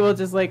literally will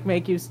just, like,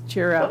 make you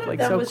cheer up, like,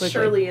 so quickly. One of them was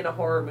surely in a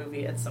horror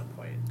movie at some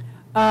point.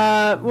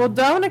 Well,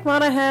 Dominic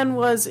Monaghan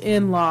was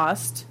in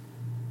Lost.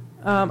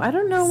 I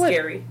don't know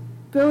Scary.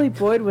 what Billy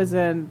Boyd was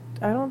in.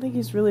 I don't think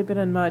he's really been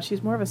in much.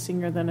 He's more of a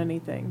singer than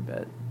anything,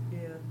 but...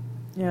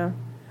 Yeah.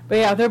 But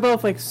yeah, they're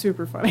both, like,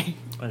 super funny.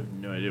 I have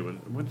no idea.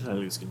 When did I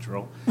lose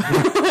control?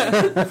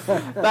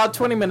 About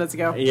 20 minutes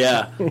ago.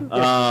 Yeah.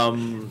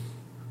 I'm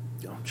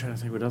trying to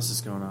think what else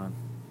is going on.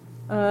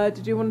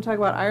 Did you want to talk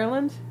about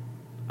Ireland?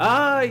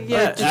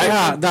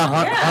 Yeah, the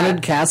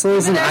haunted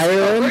castles in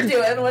Ireland. What we're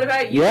doing. What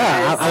about you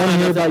guys? I want to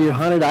hear about your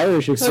haunted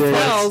Irish experience.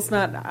 Hotels,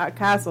 not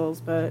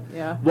castles, but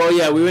yeah. Well,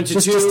 yeah, we went to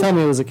Just tell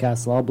me it was a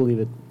castle. I'll believe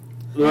it.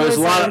 There was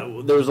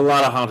a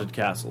lot of haunted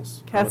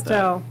castles.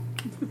 Castel.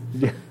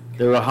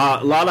 There were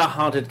a lot of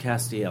haunted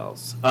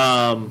castells.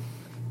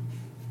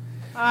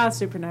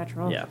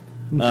 Supernatural. Yeah.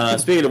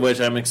 Speaking of which,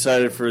 I'm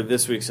excited for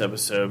this week's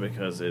episode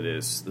because it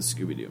is the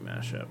Scooby-Doo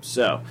mashup.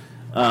 So,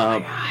 oh my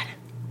god.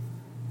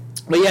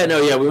 But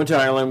yeah, we went to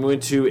Ireland. We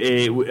went to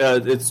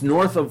it's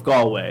north of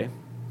Galway.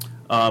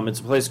 It's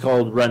a place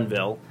called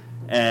Renville,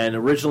 and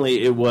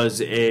originally it was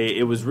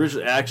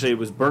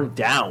burned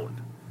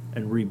down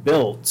and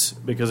rebuilt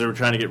because they were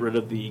trying to get rid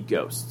of the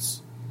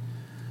ghosts.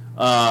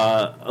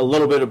 A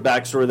little bit of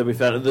backstory that we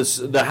found.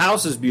 The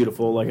house is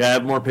beautiful. Like, I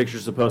have more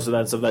pictures to post of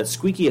that stuff. That's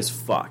squeaky as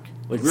fuck.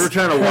 Like, we were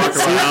trying to walk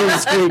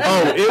around.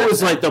 Oh, it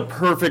was like the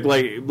perfect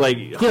haunted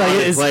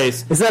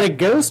place. Is that a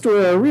ghost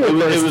or a real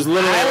person? It was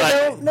literally I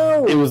don't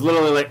know. It was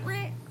literally like,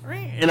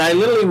 and I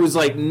literally was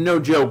like, no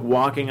joke,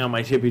 walking on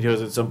my tippy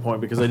toes at some point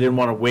because I didn't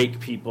want to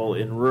wake people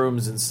in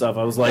rooms and stuff.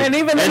 I was like, and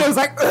even then it was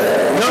like,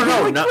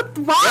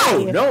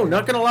 no,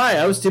 not gonna lie,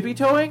 I was tippy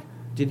toeing,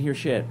 didn't hear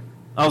shit.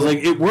 I was like,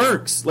 it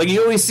works. Like,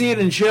 you always see it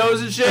in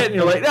shows and shit, and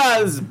you're like,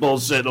 this is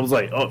bullshit. And I was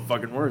like, oh, it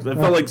fucking works. I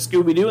felt like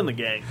Scooby-Doo in the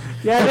gang.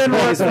 Yeah, it didn't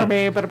work for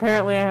me, but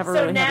apparently I have a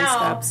really heavy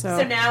step.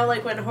 So now,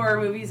 like, when horror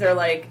movies are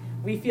like,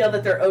 we feel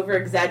that they're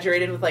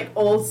over-exaggerated with, like,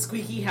 old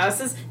squeaky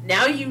houses,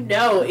 now you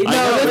know. It's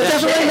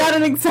definitely not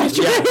an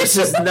exaggeration. Yeah, it's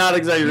just not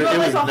exaggerated. You have,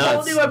 like, it was a nuts.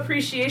 whole new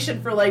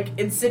appreciation for, like,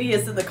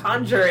 Insidious and The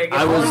Conjuring and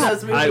all of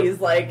those movies.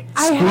 I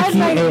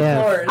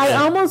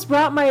almost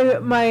brought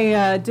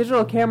my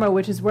digital camera,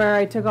 which is where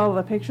I took all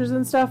the pictures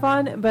and stuff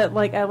on, but,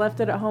 like, I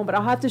left it at home. But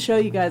I'll have to show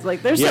you guys.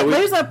 Like, there's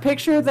a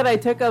picture that I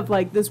took of,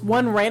 like, this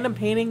one random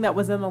painting that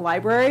was in the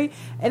library,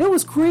 and it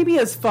was creepy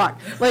as fuck.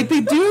 Like,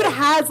 the dude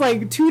has,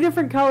 like, 2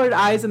 different colored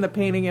eyes in the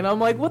painting, and I'm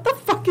like, what the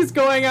fuck is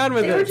going on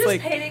with this? They were just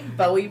like, painting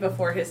Bowie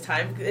before his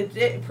time.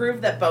 It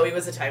proved that Bowie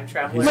was a time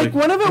traveler. Like,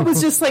 one of it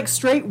was just, like,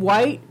 straight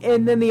white,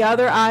 and then the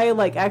other eye,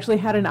 like, actually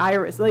had an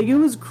iris. Like, it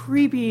was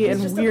creepy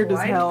and just weird a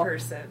as hell.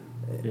 Person.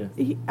 Yeah.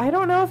 I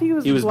don't know if he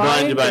was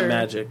blinded by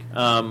magic.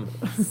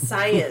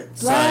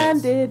 Science.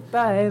 Blinded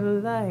by the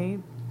light.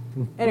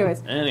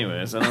 Anyways,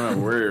 I don't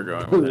know where you're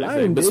going with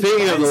anything. But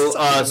speaking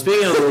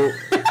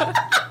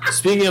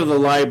of the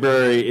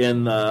library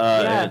in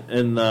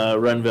the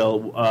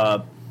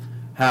Renville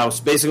house,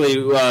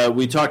 basically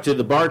we talked to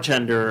the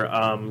bartender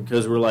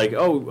because we're like,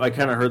 oh, I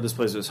kind of heard this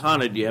place was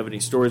haunted. Do you have any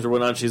stories or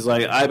whatnot? She's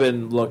like, I've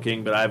been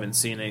looking, but I haven't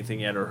seen anything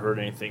yet or heard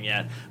anything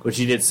yet. But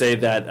she did say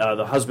that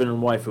the husband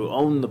and wife who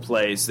owned the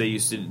place,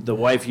 the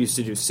wife used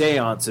to do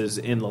seances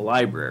in the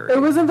library.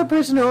 It wasn't the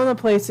person who owned the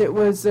place. It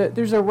was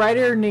there's a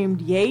writer named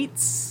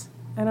Yates.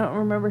 I don't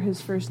remember his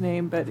first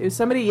name, but it was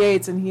somebody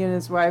Yates, and he and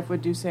his wife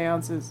would do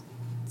seances.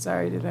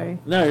 Sorry, did I?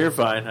 No, you're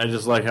fine. I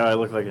just like how I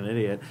look like an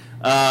idiot.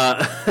 I'm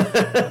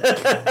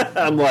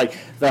like,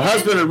 the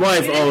husband and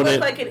wife own it. You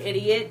look like an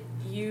idiot.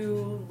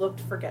 You looked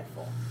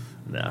forgetful.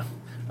 No.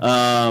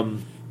 I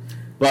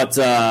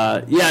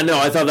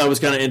thought that was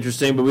kind of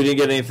interesting, but we didn't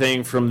get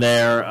anything from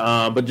there.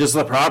 But just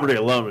the property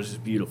alone was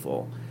just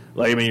beautiful.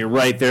 Like, I mean, you're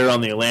right there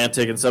on the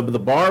Atlantic and stuff. But the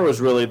pub was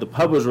really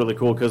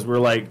cool because we're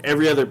like,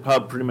 every other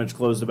pub pretty much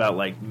closed about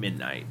like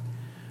midnight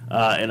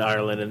in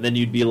Ireland. And then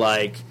you'd be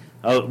like,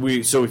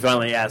 we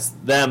finally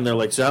asked them. They're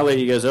like, so how late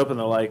do you guys open?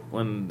 They're like,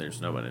 when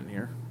there's no one in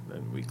here,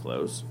 then we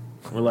close.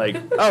 We're like,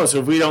 oh, so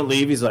if we don't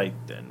leave, he's like,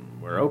 then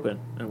we're open.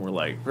 And we're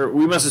like,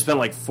 we must have spent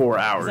like 4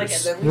 hours.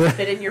 He's like, and then we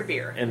spit in your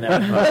beer. In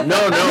that pub. No,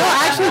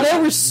 actually, they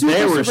were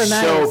super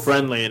so nice.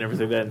 friendly and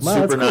everything. Then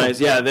super nice.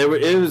 Cool. Yeah, they were.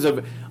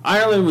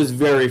 Ireland was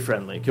very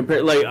friendly.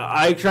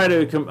 I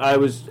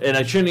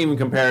shouldn't even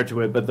compare it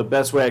to it, but the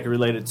best way I could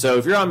relate it. So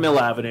if you're on Mill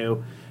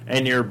Avenue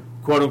and you're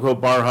quote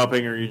unquote bar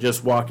hopping, or you're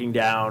just walking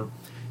down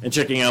and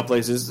checking out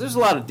places, there's a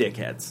lot of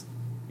dickheads.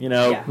 You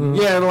know, and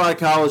a lot of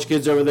college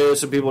kids over there.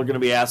 Some people are going to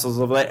be assholes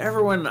over there.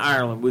 Everyone in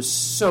Ireland was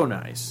so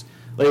nice.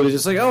 Like, it was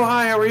just like, oh,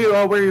 hi, how are you?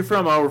 Oh, where are you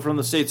from? Oh, we're from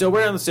the States. Oh,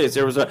 where in the States?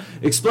 There was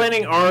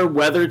explaining our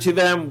weather to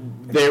them.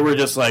 They were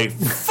just like,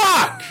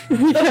 fuck! It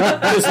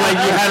was like,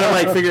 you had to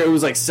like figure, it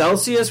was like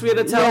Celsius we had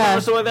to tell them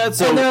or something like that.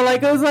 So, and they're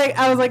like, it was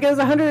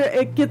 100,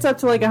 it gets up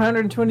to like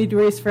 120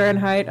 degrees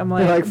Fahrenheit. I'm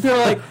like,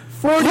 they're like,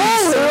 40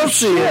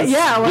 Celsius.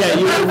 Yeah, like,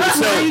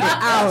 Yeah,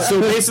 out.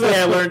 so basically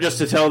I learned just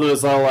to tell them,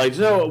 it's all like,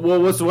 so,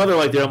 well, what's the weather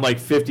like there? I'm like,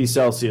 50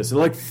 Celsius. They're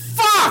like,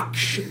 fuck!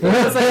 It's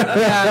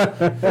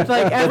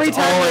like every That's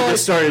time all I they're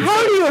just like, started how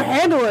saying. do you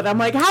handle it? I'm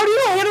like, how do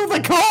you handle the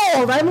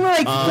cold? I'm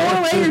like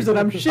 4 layers and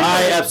I'm shivering.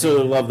 I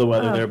absolutely love the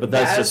weather there, but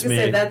that's I was just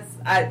gonna me.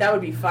 say, that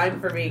would be fine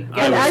for me.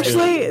 I And would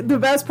actually, the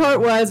best part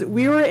was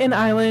we were in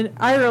Ireland,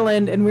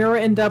 and we were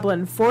in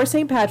Dublin for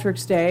St.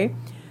 Patrick's Day.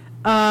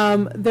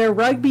 Their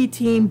rugby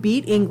team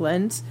beat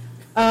England,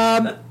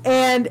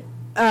 and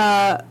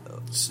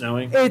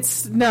Snowing? it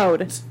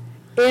snowed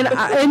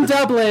in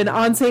Dublin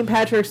on St.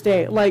 Patrick's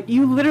Day. Like,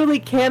 you literally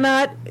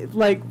cannot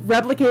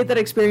replicate that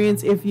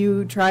experience if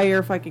you try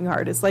your fucking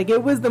hardest. Like,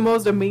 it was the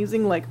most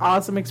amazing,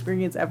 awesome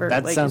experience ever.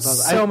 That like, sounds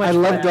awesome. so much I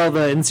loved fun. all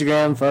the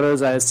Instagram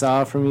photos I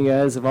saw from you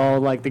guys of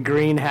all the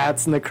green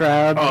hats in the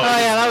crowd. Oh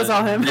yeah, that was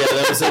all him. Yeah,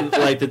 that was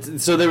in,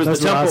 so there was Those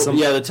the were Temple, awesome.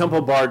 the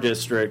Temple Bar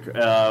District,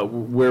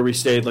 where we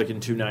stayed in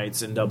 2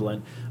 nights in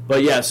Dublin.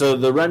 But yeah, so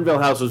the Renville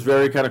House was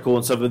very kind of cool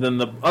and stuff. But then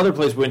the other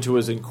place we went to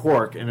was in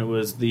Cork, and it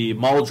was the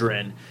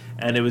Maldron,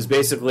 and it was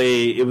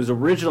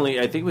originally,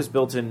 I think it was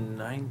built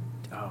in I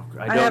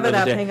don't have know it the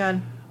up. day. Hang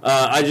on.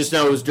 I just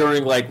know it was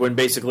during when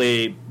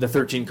basically the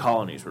 13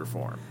 colonies were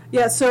formed.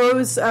 Yeah, so it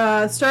was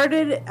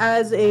started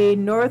as a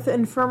North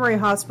Infirmary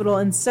Hospital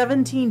in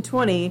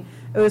 1720.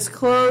 It was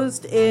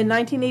closed in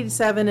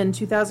 1987. In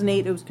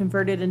 2008, it was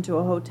converted into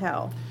a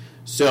hotel.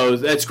 So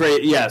that's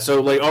great. Yeah.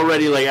 So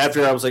already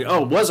after I was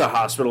oh, it was a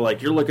hospital.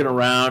 You're looking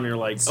around, and you're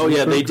like, oh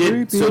yeah, they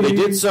did. Creepy. So they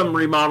did some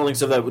remodeling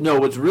stuff. That no,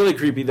 what's really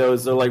creepy though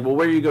is they're like, well,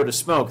 where do you go to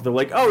smoke? They're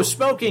like, oh,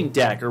 smoking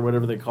deck or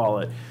whatever they call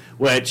it.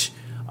 Which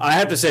I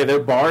have to say, their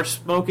bar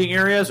smoking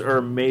areas are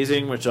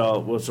amazing. Which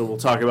we'll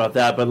talk about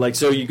that. But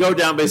so you go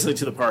down basically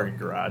to the parking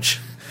garage.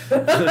 So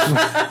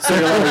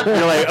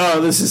you're like, oh,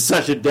 this is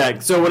such a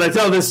deck. So when I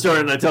tell this story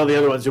and I tell the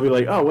other ones, you'll be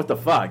like, oh, what the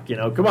fuck?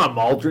 Come on,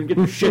 Maldron, get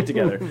your shit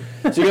together.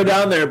 So you go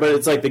down there, but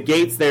it's the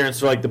gates there, and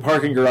so the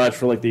parking garage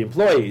for the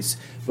employees,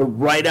 but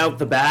right out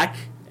the back,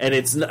 and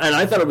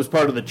I thought it was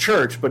part of the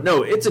church, but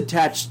no, it's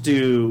attached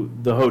to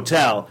the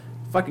hotel,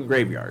 fucking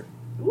graveyard.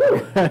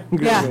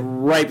 Yeah.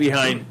 Right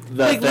behind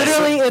the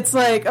Literally, it's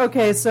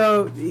okay,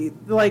 so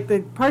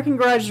the parking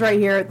garage is right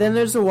here, then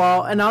there's a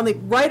wall, and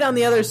right on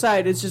the other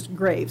side is just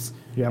graves.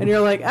 Yep. And you're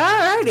like,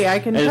 alrighty, I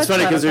can. And it's touch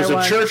funny that because if there's I a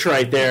want. church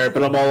right there,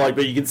 but I'm all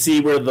but you can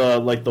see where the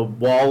the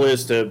wall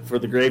is for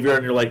the graveyard,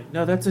 and you're like,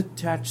 no, that's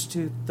attached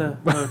to the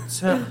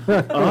hotel.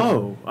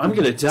 Oh, I'm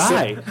gonna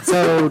die.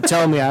 So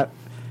tell me,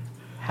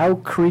 how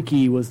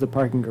creaky was the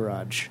parking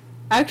garage?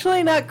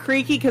 Actually, not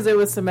creaky because it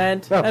was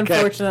cement. Okay.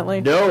 Unfortunately,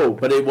 No,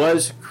 but it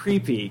was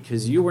creepy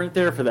because you weren't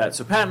there for that.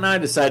 So Pat and I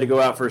decided to go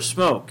out for a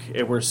smoke,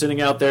 and we're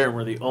sitting out there, and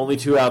we're the only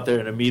 2 out there,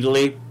 and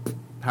immediately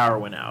power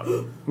went out.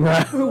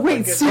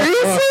 Wait,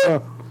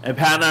 seriously? And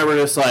Pat and I were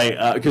just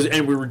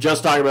and we were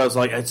just talking about,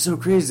 it's so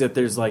crazy that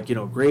there's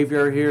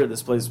graveyard here.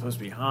 This place is supposed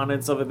to be haunted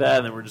and stuff like that.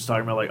 And then we're just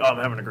talking about oh, I'm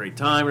having a great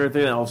time and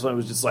everything. And all of a sudden it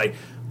was just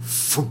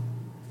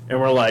and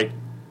we're like,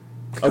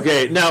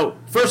 okay. Now,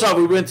 first off,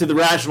 we went to the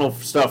rational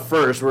stuff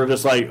first. We're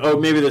just oh,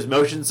 maybe there's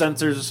motion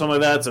sensors or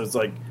something like that. So it's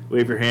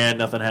wave your hand,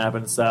 nothing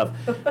happened, stuff.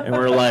 And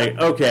we're like,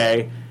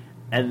 okay.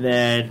 And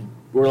then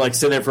we're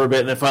sitting there for a bit,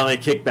 and then finally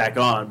it kicked back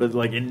on. But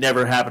it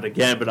never happened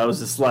again. But I was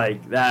just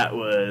that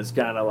was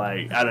kind of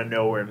out of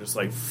nowhere, just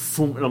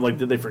boom. And I'm like,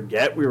 did they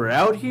forget we were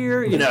out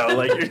here? You're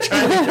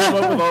trying to come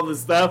up with all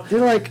this stuff.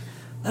 You're like,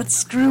 let's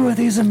screw with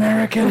these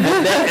Americans.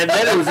 And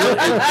then it was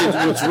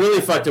what's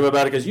really fucked up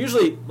about it, because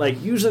usually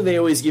they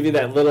always give you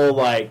that little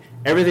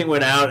everything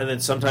went out, and then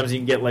sometimes you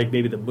can get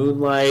maybe the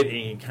moonlight and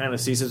you can kind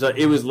of see some stuff.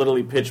 It was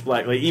literally pitch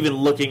black. Even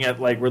looking at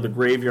where the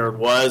graveyard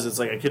was,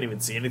 it's I couldn't even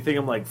see anything.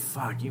 I'm like,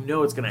 fuck,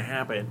 it's gonna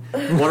happen.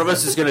 One of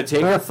us is gonna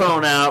take our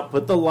phone out,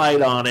 put the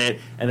light on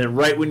it, and then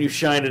right when you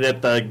shine it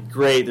at the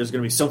grate, there's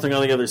gonna be something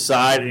on the other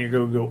side, and you're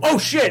gonna go, oh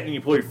shit, and you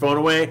pull your phone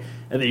away,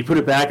 and then you put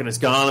it back and it's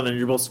gone, and then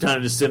you're both kind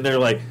of just sitting there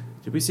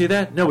did we see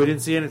that? No, we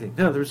didn't see anything.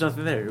 No, there was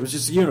nothing there. It was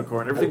just a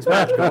unicorn. Everything's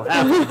magical.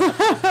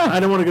 I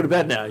don't want to go to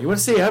bed now. You want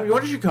to stay up? You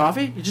wanted your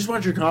coffee? You just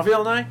wanted your coffee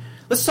all night?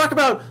 Let's talk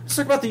about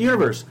the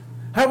universe.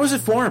 How was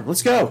it formed?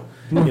 Let's go.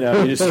 You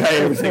just try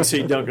everything so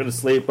you don't go to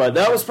sleep. But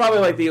that was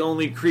probably the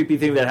only creepy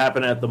thing that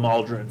happened at the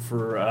Maldron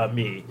for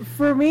me.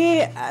 For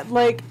me,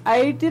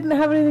 I didn't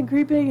have anything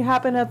creepy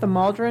happen at the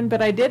Maldron,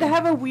 but I did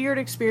have a weird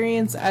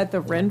experience at the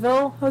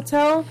Renville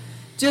Hotel.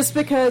 Just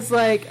because,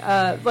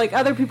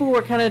 other people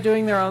were kind of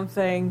doing their own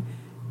thing,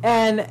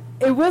 and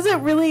it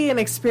wasn't really an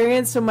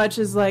experience so much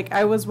as,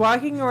 I was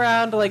walking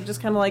around,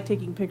 just kind of,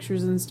 taking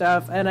pictures and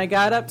stuff, and I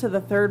got up to the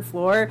 3rd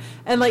floor,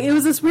 and, it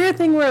was this weird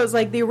thing where it was,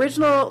 the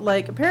original,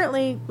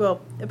 apparently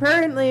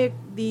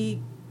the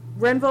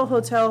Renville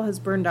Hotel has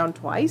burned down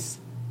twice,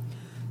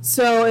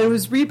 so it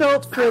was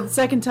rebuilt for the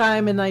second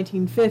time in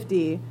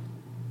 1950.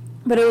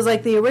 But it was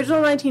the original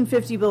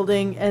 1950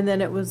 building, and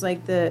then it was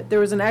there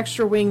was an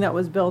extra wing that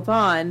was built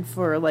on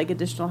for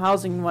additional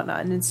housing and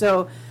whatnot. And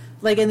so,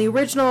 in the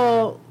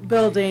original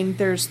building,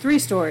 there's 3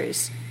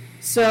 stories,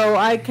 So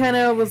I kind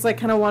of was like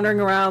kind of wandering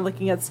around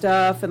looking at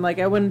stuff, and like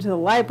I went into the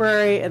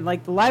library, and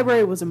like the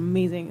library was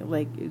amazing,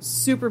 like it's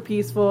super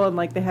peaceful, and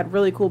like they had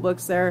really cool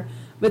books there.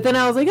 But then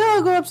I was like, oh,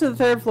 I'll go up to the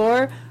third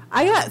floor.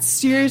 I got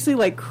seriously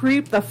like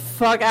creeped the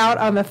fuck out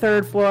on the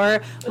third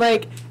floor,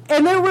 like,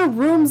 and there were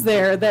rooms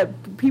there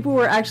that people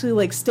were actually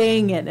like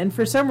staying in, and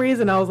for some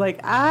reason I was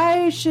like,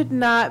 I should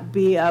not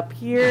be up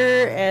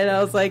here, and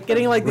I was like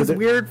getting like this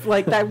weird,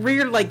 like that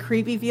weird, like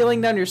creepy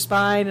feeling down your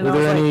spine. And were I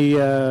was there like,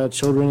 any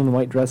children in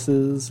white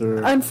dresses? Or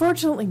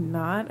unfortunately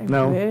not.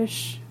 I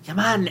wish. Come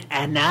on,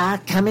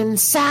 Anna, come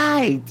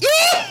inside.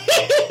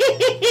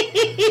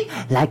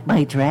 Like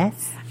my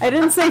dress? I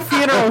didn't say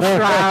funeral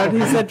shroud. He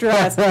said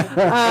dress.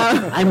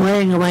 I'm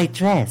wearing a white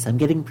dress. I'm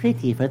getting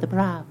pretty for the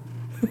prom.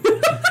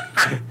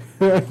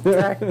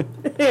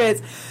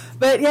 Anyways,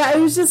 but yeah, it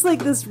was just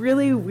like this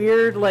really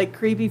weird, like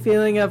creepy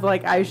feeling of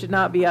like I should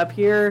not be up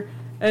here,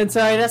 and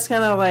so I just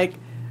kind of like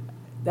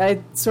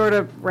I sort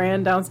of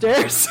ran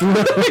downstairs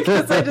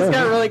because I just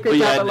got really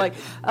creeped out. But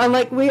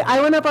I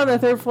went up on the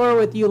third floor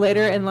with you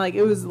later, and like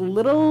it was a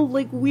little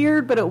like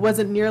weird, but it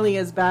wasn't nearly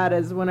as bad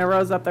as whenever I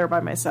was up there by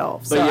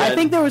myself. So I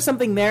think there was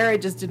something there. I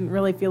just didn't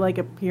really feel like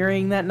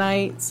appearing that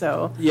night.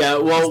 So yeah,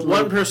 well,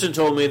 one person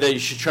told me that you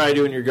should try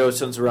doing your ghost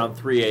hunts around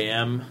 3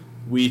 a.m.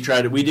 We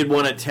did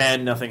one at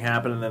 10, nothing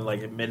happened, and then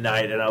like at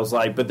midnight, and I was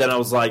like,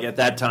 at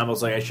that time I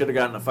was like, I should have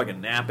gotten a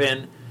fucking nap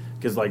in.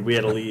 Because, like, we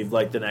had to leave,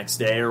 like, the next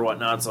day or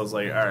whatnot. So I was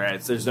like, all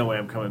right, so there's no way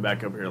I'm coming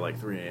back up here, like,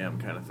 3 a.m.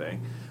 kind of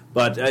thing.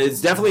 But it's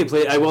definitely a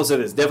place, I will say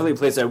this, definitely a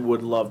place I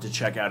would love to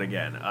check out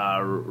again.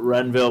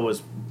 Renville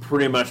was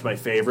pretty much my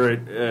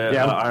favorite.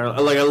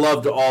 Ireland. Like, I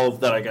loved all of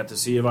that I got to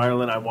see of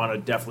Ireland. I want to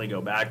definitely go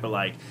back. But,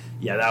 like,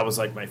 yeah, that was,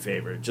 like, my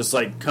favorite. Just,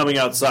 like, coming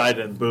outside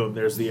and, boom,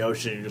 there's the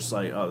ocean. You're just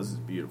like, oh, this is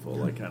beautiful,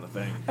 like, kind of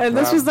thing. And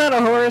this was not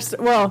a horror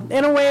well,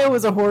 in a way it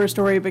was a horror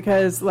story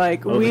because,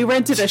 like, we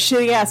rented a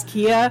shitty-ass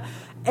Kia.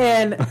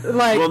 And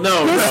like, well,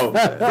 no.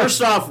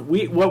 First off,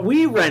 what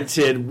we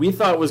rented, we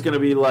thought was going to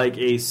be like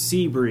a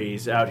Sea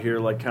Breeze out here,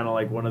 like kind of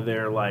like one of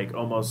their like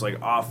almost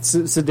like off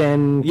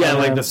sedan. Yeah,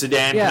 like the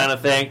sedan kind of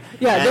thing.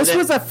 Yeah, and this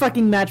was a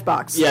fucking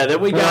Matchbox. Yeah, then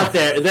we got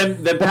there.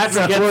 Then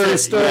Patrick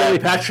gets there. Yeah,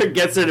 Patrick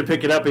gets there to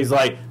pick it up. He's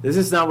like, "This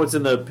is not what's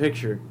in the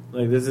picture.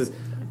 Like this is."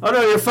 Oh no,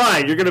 you're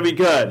fine. You're gonna be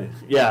good.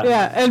 Yeah.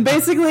 Yeah, and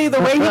basically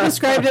the way he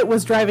described it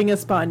was driving a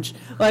sponge.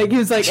 Like he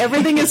was like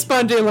everything is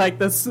spongy. Like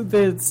the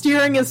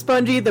steering is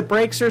spongy, the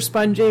brakes are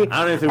spongy.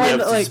 I don't even think we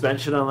have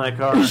suspension on that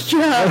car.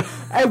 Yeah,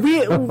 and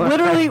we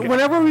literally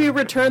whenever we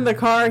returned the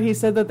car, he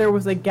said that there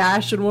was a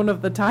gash in one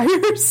of the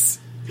tires.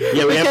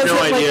 Yeah, we have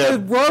no idea. The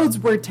roads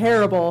were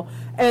terrible.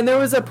 And there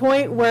was a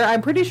point where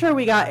I'm pretty sure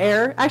we got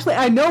air. Actually,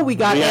 I know we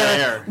got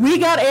air. We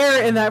got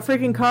air in that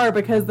freaking car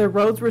because the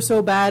roads were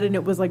so bad and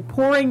it was like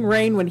pouring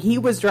rain when he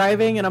was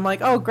driving. And I'm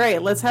like, oh, great.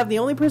 Let's have the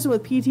only person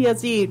with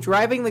PTSD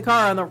driving the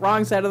car on the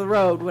wrong side of the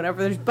road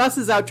whenever there's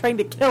buses out trying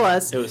to kill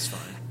us. It was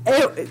fine.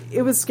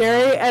 It was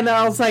scary. And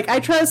I was like, I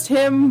trust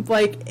him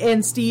like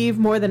and Steve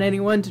more than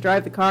anyone to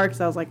drive the car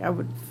because I was like, I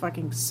would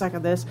fucking suck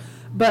at this.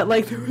 But,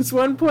 like, there was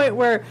one point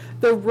where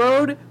the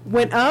road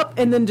went up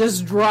and then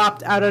just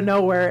dropped out of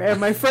nowhere. And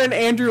my friend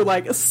Andrew,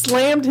 like,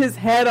 slammed his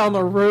head on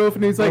the roof.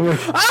 And he was like,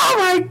 oh,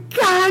 my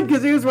God!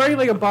 Because he was wearing,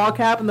 like, a ball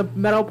cap and the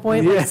metal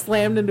point, like,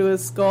 slammed into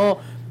his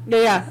skull.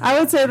 Yeah, I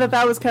would say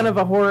that was kind of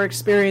a horror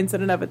experience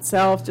in and of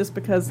itself. Just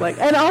because, like...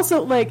 And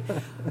also, like,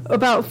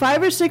 about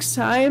 5 or 6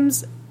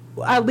 times...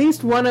 At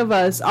least one of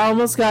us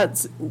almost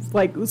got,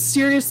 like,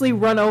 seriously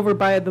run over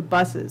by the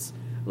buses.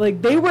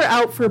 Like, they were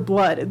out for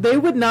blood. They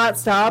would not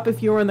stop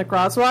if you were in the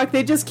crosswalk.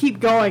 They just keep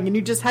going, and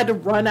you just had to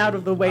run out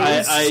of the way. It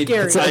was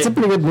scary. It's a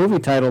pretty good movie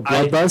title,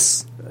 Blood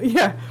Bus.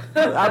 Yeah.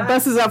 Our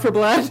bus is out for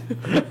blood.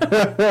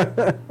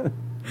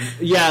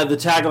 Yeah, the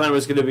tagline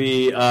was going to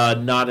be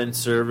not in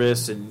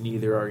service, and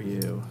neither are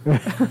you.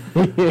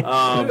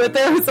 But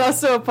there was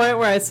also a point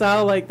where I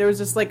saw, like, there was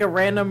just, like, a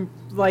random,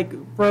 like,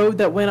 road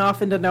that went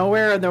off into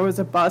nowhere, and there was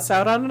a bus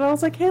out on it. I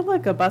was like, hey,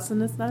 look, a bus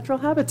in its natural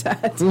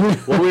habitat.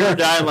 Well, we were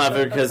dying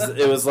laughing because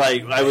it was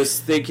like, I was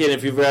thinking,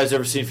 if you guys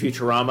ever seen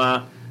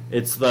Futurama,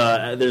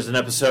 there's an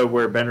episode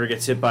where Bender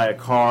gets hit by a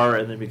car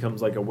and then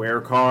becomes like a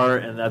were-car,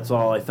 and that's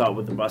all I thought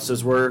what the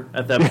buses were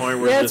at that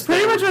point. Yeah, it's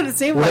pretty much what it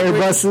seemed like.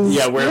 Were-buses?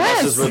 Yeah,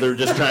 were-buses where they're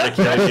just trying to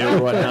kill you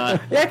or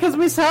whatnot. Yeah, because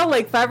we saw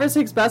like 5 or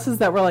 6 buses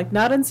that were like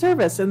not in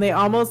service, and they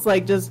almost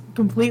like just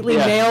completely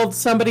nailed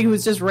somebody who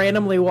was just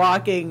randomly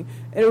walking.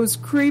 And it was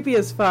creepy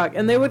as fuck.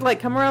 And they would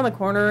like come around the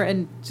corner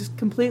and just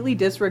completely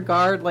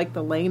disregard like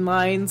the lane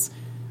lines.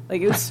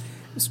 Like it was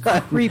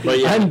creepy. But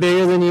yeah. I'm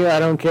bigger than you, I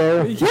don't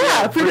care.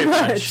 Yeah, pretty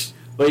much.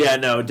 But yeah,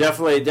 no,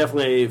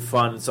 definitely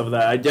fun and some of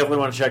that. I definitely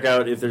want to check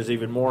out if there's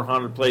even more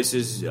haunted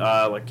places,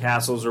 like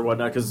castles or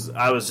whatnot. Because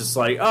I was just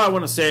like, oh, I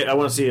want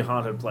to see a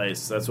haunted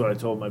place. That's what I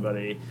told my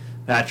buddy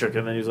Patrick,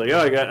 and then he was like,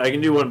 oh, I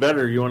can do one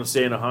better. You want to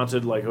stay in a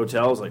haunted like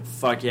hotel? I was like,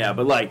 fuck yeah.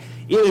 But like,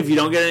 even if you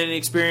don't get any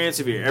experience,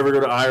 if you ever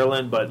go to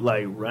Ireland, but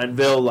like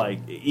Renville,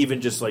 like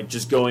even just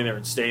going there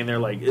and staying there,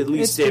 like at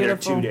least stay there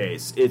 2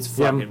 days. It's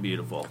fucking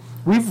beautiful.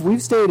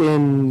 We've stayed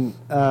in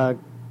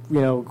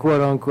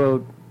quote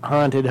unquote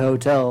haunted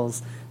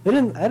hotels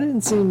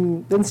didn't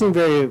seem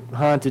very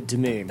haunted to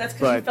me. That's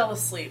because you but fell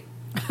asleep.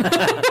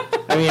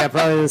 I mean, yeah,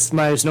 probably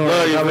my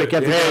snoring probably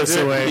kept the ghosts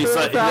away.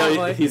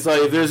 He's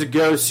like, if there's a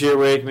ghost here,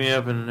 wake me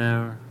up in an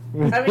hour.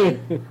 I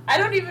mean, I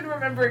don't even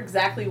remember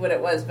exactly what it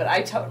was, but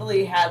I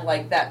totally had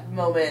like that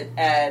moment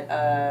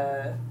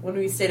at when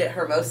we stayed at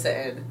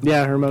Hermosa Inn.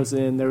 Yeah,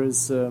 Hermosa Inn. There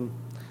was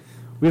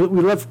we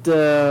left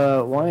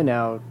wine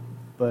out,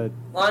 but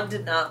Lon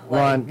did not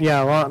like.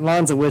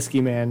 Lon's a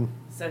whiskey man.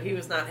 So he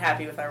was not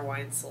happy with our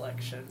wine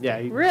selection. Yeah,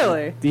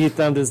 Really? He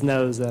thumbed his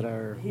nose at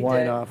our He wine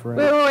did. offering.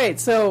 Wait.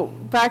 So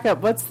back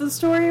up. What's the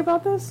story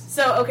about this?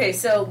 So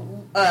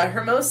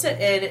Hermosa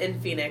Inn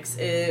in Phoenix,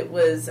 it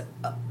was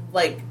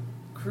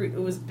it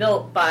was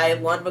built by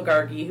Lon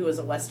McGargy, who was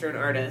a Western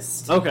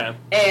artist. Okay.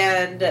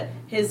 And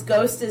his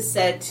ghost is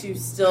said to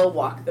still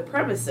walk the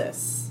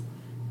premises.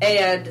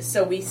 And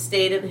so we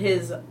stayed in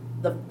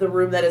the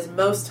room that is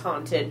most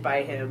haunted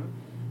by him.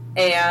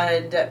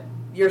 And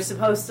you're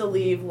supposed to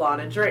leave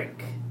Lon a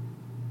drink.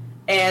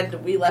 And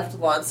we left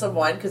Lon some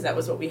wine because that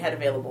was what we had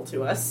available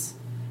to us.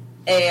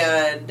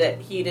 And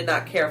he did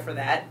not care for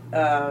that.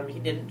 He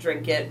didn't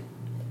drink it.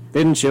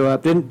 Didn't show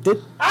up.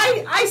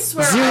 I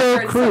swear I Zero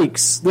heard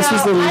creaks. This No,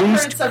 was the I heard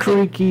least something.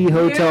 creaky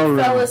hotel You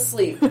room. fell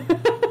asleep.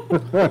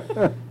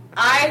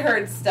 I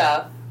heard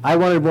stuff. I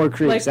wanted more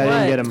creaks. Like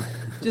I didn't what?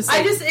 get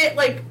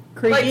them.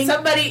 Creaking? Like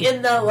somebody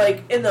in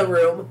the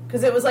room,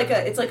 because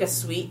it's like a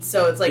suite,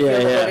 so it's like you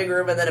have a living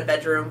room and then a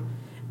bedroom,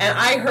 and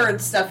I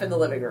heard stuff in the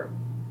living room.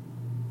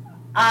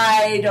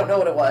 I don't know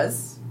what it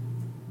was.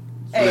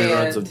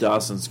 Reruns of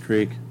Dawson's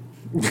Creek.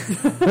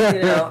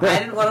 I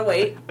didn't want to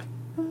wait.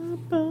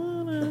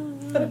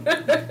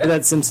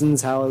 That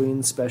Simpsons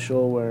Halloween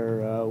special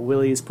where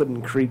Willie's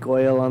putting creek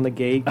oil on the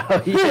gate.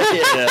 Oh,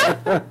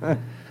 yeah.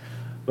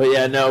 But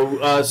yeah,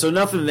 no. So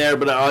nothing there.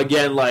 But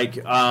again,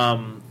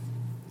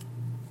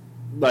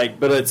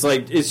 but it's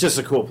just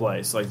a cool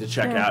place, to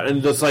check out,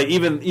 and just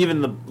even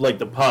the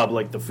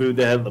pub, the food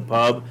they had in the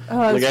pub.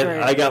 Oh, that's great.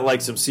 I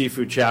got some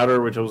seafood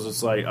chowder, which I was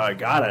just like, oh, I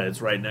got it.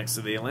 It's right next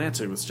to the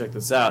Atlantic. Let's check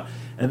this out.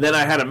 And then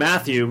I had a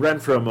Matthew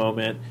rent for a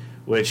moment,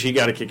 which he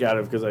got a kick out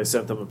of because I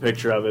sent them a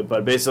picture of it.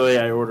 But basically,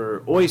 I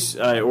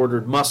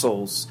ordered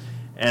mussels.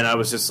 And I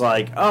was just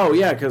like, oh,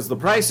 yeah, because the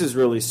price is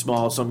really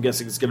small, so I'm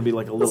guessing it's going to be a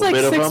little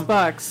bit of them.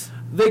 $6.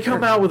 They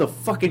come out with a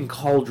fucking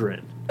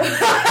cauldron.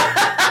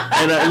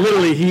 And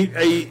literally,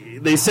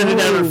 they set it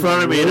down in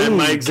front of me, and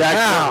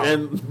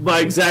my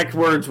exact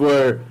words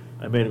were,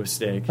 I made a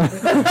mistake. But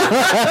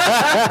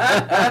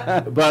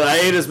I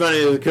ate as many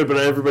as I could, but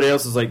everybody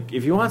else was like,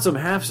 if you want some,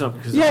 have some.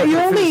 Yeah,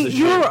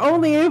 you were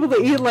only able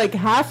to eat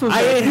half of it.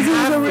 I ate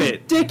half it of was a it.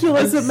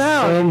 ridiculous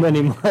amount. So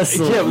many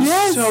mussels. Yeah, it was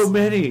Yes. so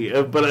many.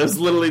 But I was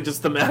literally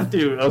just the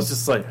Matthew. I was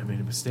just like, I made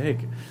a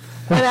mistake.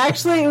 And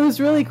actually, it was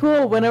really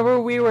cool.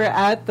 Whenever we were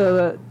at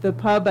the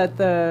pub at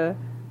the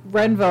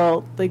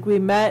Renville, we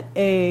met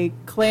a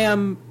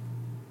clam.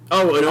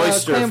 Oh, an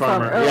oyster clam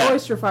farmer. Or Yeah.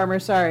 oyster farmer.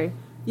 Sorry.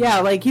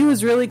 Yeah, he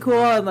was really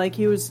cool, and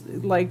he was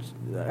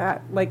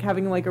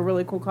having a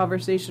really cool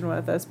conversation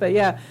with us. But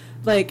yeah,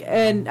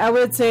 and I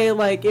would say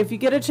if you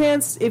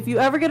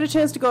ever get a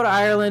chance to go to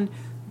Ireland,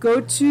 go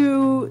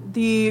to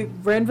the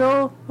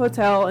Renville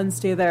Hotel and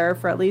stay there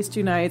for at least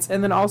 2 nights,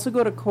 and then also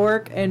go to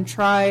Cork and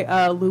try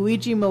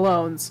Luigi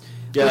Malone's,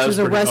 Yeah, which that is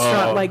a was pretty-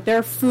 restaurant. oh.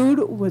 Their food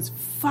was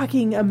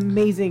fucking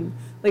amazing.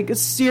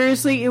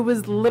 Seriously, it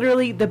was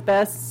literally the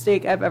best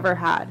steak I've ever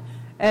had.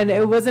 And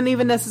it wasn't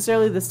even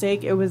necessarily the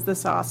steak, it was the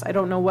sauce. I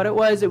don't know what it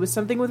was. It was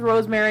something with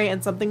rosemary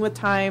and something with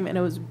thyme, and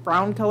it was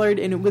brown colored,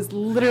 and it was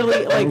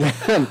literally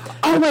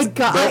oh my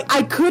god,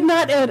 I could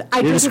not.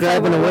 You're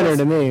describing a winner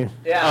to me.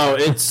 Yeah. Oh,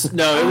 it was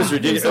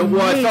ridiculous. It was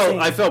Well, amazing.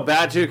 I felt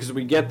bad too because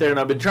we get there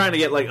and I've been trying to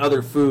get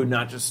other food,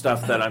 not just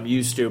stuff that I'm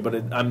used to. But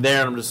I'm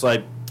there and I'm just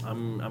like,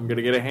 I'm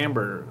gonna get a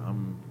hamburger.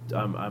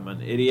 I'm an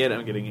idiot.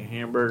 I'm getting a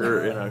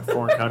hamburger in a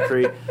foreign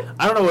country.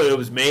 I don't know what it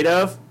was made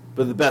of,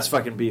 but the best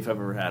fucking beef I've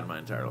ever had in my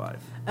entire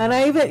life.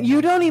 And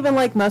you don't even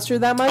like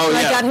mustard that much. Oh, and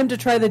I yeah. got him to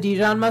try the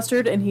Dijon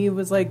mustard, and he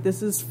was like,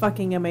 "This is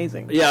fucking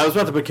amazing." Yeah, I was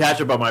about to put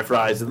ketchup on my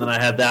fries, and then I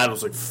had that. I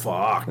was like,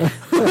 fuck.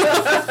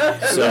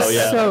 So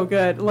yeah. So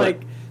good.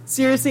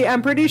 Seriously,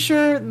 I'm pretty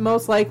sure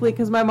most likely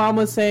because my mom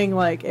was saying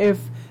if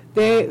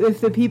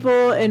the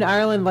people in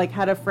Ireland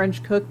had a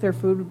French cook, their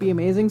food would be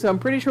amazing. So I'm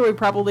pretty sure we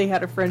probably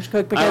had a French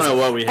cook because know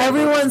what we had, but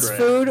it was everyone's great.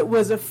 food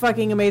was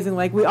fucking amazing.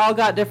 We all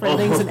got different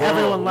things, and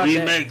everyone loved we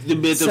it. make the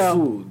better So-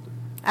 food.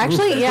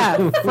 Actually,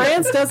 yeah,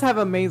 France does have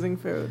amazing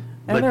food.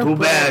 And But they're too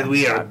bad brown.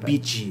 we are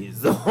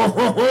bitches.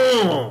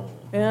 Yeah,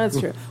 that's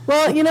true.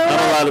 Well, you know I'm what?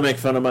 allowed to make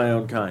fun of my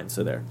own kind,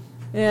 so there.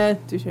 Yeah,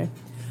 touche.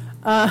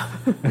 But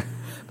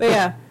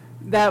yeah,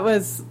 that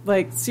was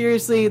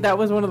seriously, that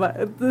was one of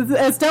the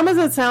as dumb as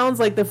it sounds.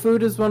 The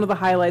food is one of the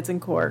highlights in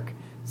Cork.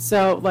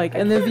 So, like,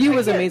 and the view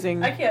was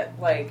amazing. I can't,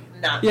 like,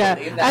 not Yeah.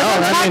 believe As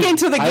that. I'm talking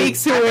to the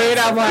geeks who ate,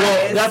 I'm like,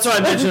 Well, that's why I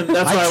mentioned.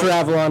 That's I why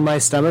travel on my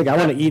stomach. I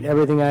want to eat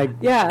everything I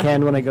Yeah.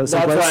 can when I go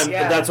someplace.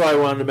 That's why I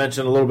wanted to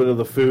mention a little bit of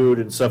the food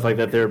and stuff like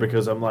that there,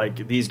 because I'm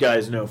like, these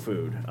guys know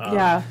food.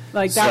 yeah,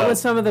 like that so-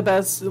 was some of the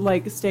best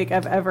like steak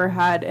I've ever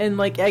had, and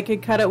like I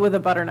could cut it with a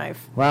butter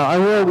knife. Wow, I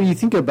mean, when you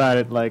think about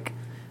it, like,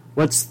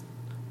 what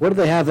do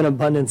they have in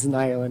abundance in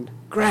Ireland?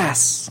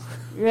 Grass.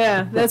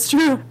 Yeah, that's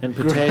true. And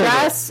potatoes.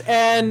 Grass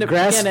and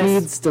Grass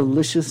Guinness. feeds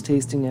delicious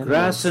tasting animals.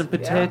 Grass and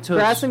potatoes.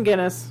 Grass and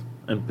Guinness.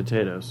 and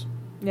potatoes.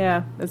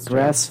 Yeah, that's true.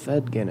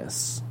 Grass-fed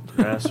Guinness.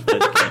 Grass-fed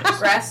Guinness.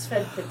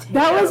 Grass-fed potatoes.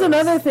 That was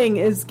another thing.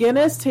 Is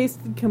Guinness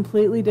tasted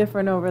completely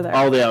different over there?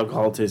 All the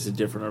alcohol tasted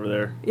different over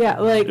there. Yeah,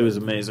 like It was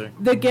amazing.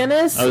 the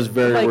Guinness. I was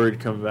very like, worried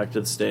coming back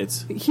to the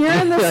States. Here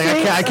in the Like,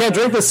 States, I can't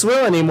drink the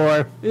swill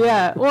anymore.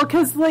 yeah, well,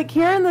 because like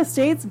here in the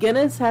States,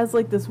 Guinness has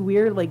like this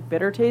weird like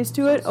bitter taste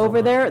to it.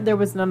 Over there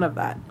was none of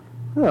that.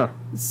 Huh.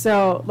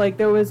 So like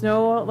there was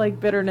no like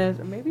bitterness.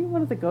 Maybe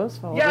one of the ghosts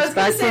followed Yeah, I us was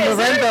going back to say, from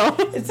the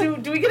Renville. so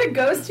do we get a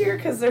ghost here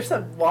because there's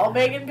some wall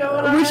banging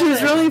going on? Which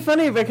is really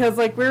funny because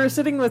like we were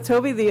sitting with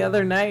Toby the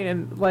other night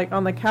and like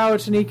on the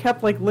couch and he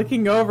kept like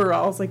looking over.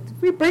 I was like,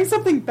 did we bring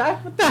something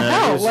back? What the He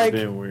hell? was Like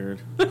being weird.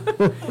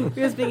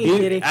 he was being a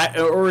kitty.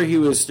 Or he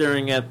was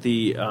staring at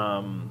the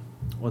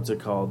what's it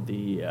called,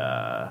 the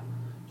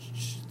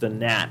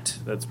gnat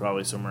that's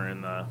probably somewhere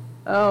in the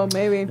Oh,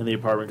 maybe. in the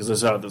apartment, because I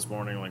saw it this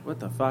morning. Like, what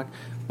the fuck?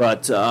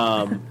 But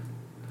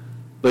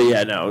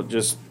yeah, no,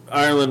 just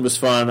Ireland was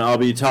fun. I'll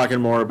be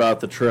talking more about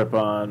the trip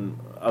on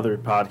other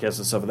podcasts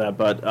and stuff like that.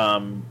 But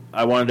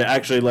I wanted to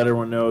actually let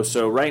everyone know.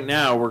 So right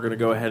now we're going to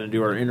go ahead and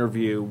do our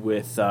interview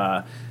with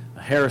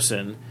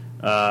Harrison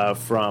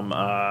from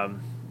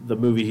the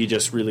movie he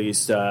just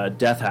released,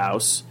 Death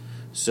House.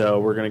 So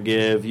we're going to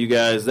give you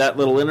guys that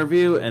little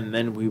interview, and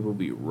then we will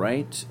be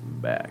right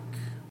back.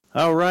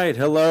 All right,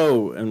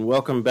 hello, and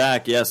welcome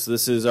back. Yes,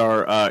 this is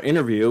our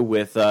interview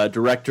with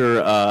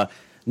director.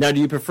 Now, do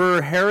you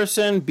prefer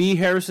Harrison, B.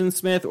 Harrison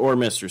Smith, or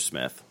Mr.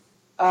 Smith?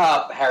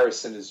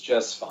 Harrison is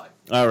just fine.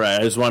 All right,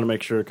 I just want to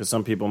make sure, because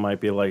some people might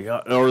be like,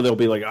 or they'll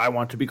be like, I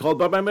want to be called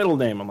by my middle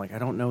name. I'm like, I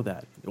don't know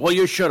that. Well,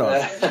 you should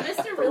have.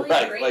 Missed a really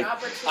Right, great like,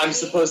 opportunity. I'm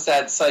supposed to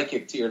add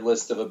psychic to your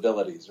list of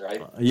abilities,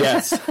 right?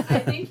 Yes. I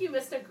think you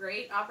missed a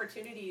great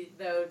opportunity,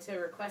 though, to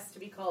request to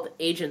be called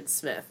Agent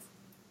Smith.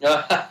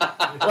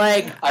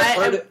 Like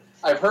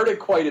I've heard it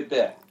quite a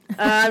bit.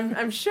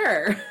 I'm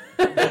sure.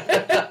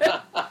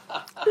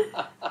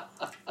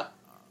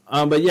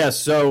 But yes,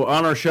 so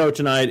on our show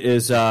tonight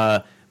is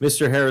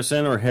Mr.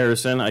 Harrison, or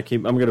Harrison. I'm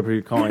going to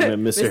be calling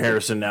him Mr.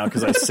 Harrison now,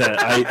 because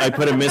I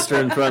put a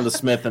Mr. in front of the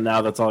Smith, and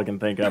now that's all I can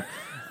think of.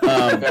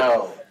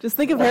 No. Just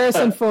think of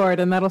Harrison Ford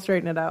and that'll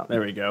straighten it out.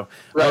 There we go.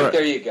 Right, All right.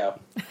 there you go.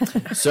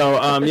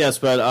 So yes,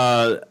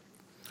 but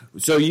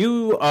so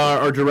you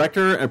are a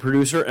director, a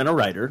producer, and a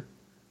writer.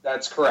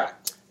 That's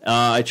correct.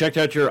 I checked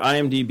out your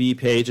IMDb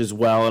page as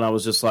well, and I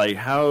was just like,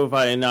 how have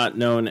I not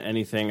known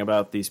anything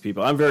about these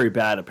people? I'm very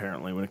bad,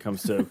 apparently, when it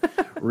comes to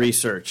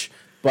research.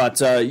 But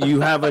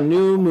you have a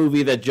new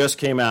movie that just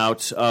came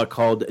out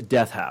called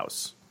Death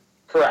House.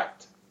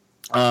 Correct.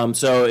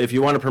 So if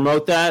you want to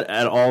promote that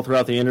at all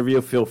throughout the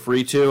interview, feel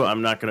free to.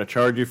 I'm not going to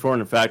charge you for it.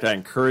 In fact, I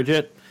encourage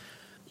it.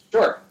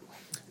 Sure.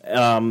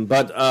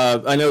 But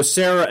I know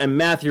Sarah and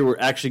Matthew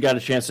actually got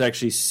a chance to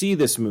actually see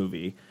this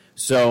movie.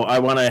 So I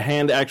want to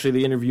hand actually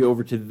the interview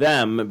over to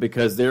them,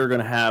 because they're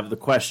going to have the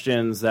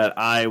questions that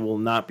I will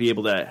not be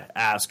able to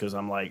ask, because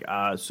I'm like,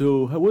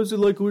 so how was it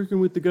like working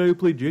with the guy who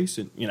played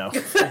Jason? You know?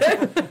 Hey,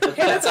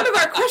 that's one of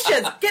our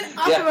questions. Get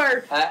off of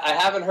our... I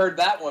haven't heard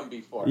that one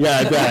before. Yeah,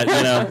 I bet,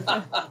 you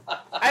know.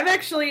 I'm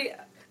actually,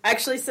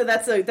 so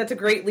that's a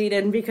great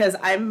lead-in, because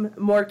I'm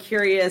more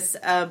curious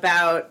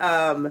about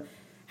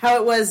how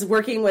it was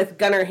working with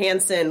Gunnar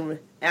Hansen.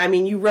 I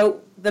mean, you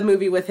wrote the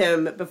movie with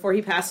him before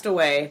he passed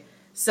away.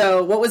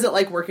 So what was it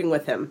like working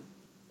with him?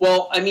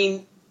 Well, I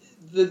mean,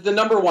 the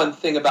number one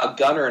thing about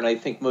Gunnar, and I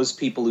think most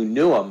people who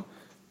knew him,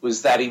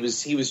 was that he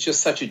was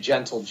just such a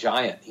gentle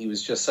giant. He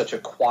was just such a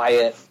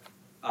quiet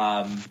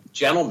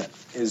gentleman,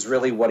 is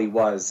really what he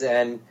was.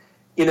 And,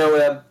 you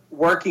know,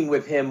 working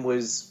with him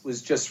was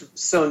just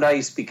so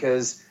nice,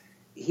 because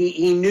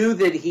he knew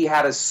that he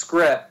had a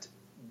script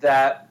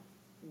that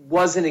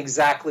wasn't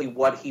exactly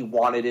what he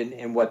wanted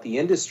and what the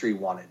industry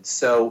wanted.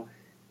 So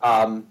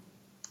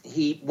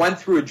he went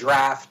through a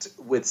draft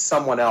with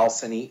someone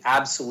else, and he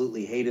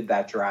absolutely hated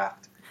that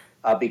draft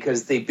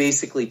because they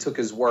basically took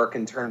his work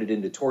and turned it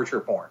into torture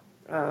porn.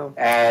 Oh.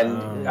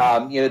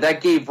 And, you know,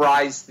 that gave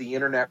rise to the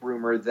internet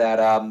rumor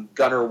that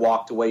Gunnar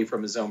walked away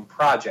from his own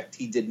project.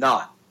 He did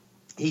not.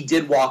 He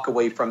did walk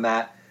away from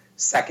that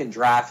second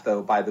draft,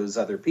 though, by those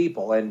other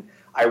people. And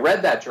I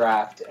read that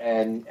draft,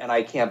 and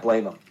I can't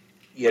blame him.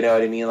 You know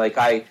what I mean? Like,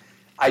 I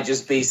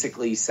just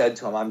basically said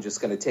to him, I'm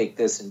just going to take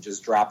this and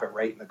just drop it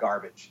right in the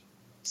garbage.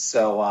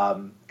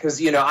 So, because,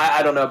 you know,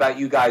 I don't know about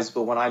you guys,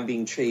 but when I'm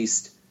being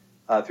chased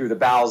through the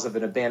bowels of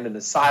an abandoned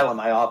asylum,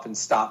 I often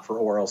stop for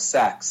oral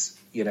sex.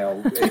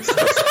 It's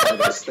just one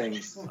of those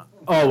things.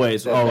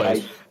 Always.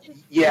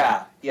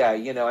 Yeah.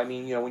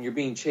 When you're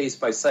being chased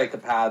by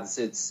psychopaths,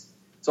 it's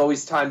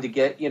always time to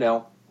get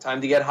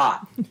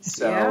hot.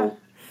 So Yeah.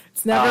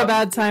 It's never a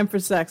bad time for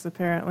sex,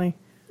 apparently.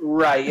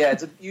 Right, yeah,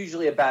 it's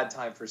usually a bad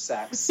time for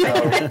sex. So.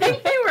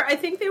 I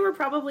think they were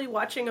probably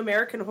watching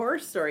American Horror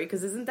Story,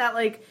 because isn't that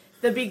like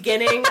the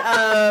beginning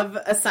of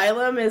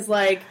Asylum is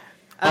like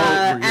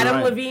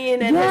Adam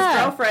Levine and his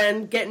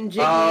girlfriend getting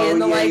jiggy in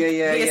the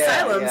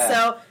asylum. Yeah.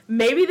 So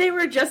maybe they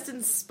were just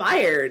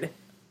inspired.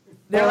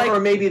 Or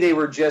maybe they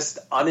were just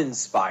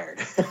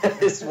uninspired.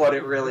 Is what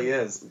it really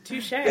is.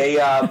 Touche.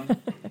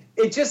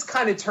 It just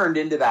kind of turned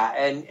into that,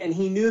 and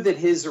he knew that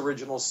his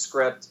original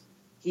script,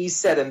 he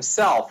said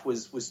himself,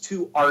 was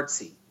too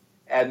artsy,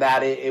 and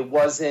that it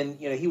wasn't.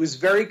 He was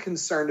very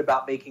concerned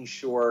about making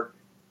sure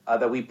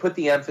that we put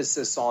the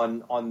emphasis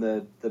on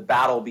the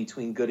battle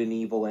between good and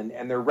evil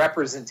and their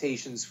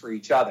representations for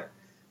each other.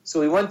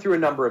 So he went through a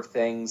number of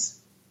things.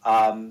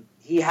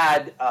 He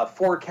had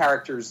 4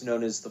 characters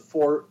known as the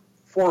four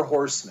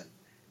horsemen,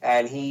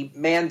 and he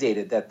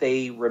mandated that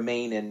they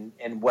remain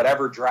in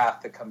whatever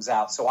draft that comes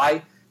out. So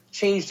I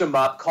changed them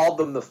up, called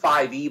them the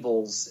 5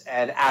 evils,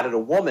 and added a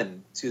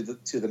woman to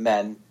the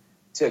men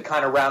to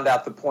kind of round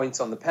out the points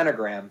on the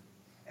pentagram,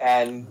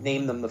 and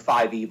named them the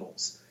 5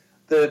 evils.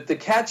 The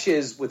catch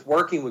is with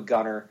working with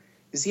Gunnar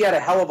is he had a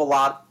hell of a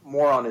lot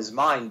more on his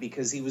mind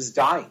because he was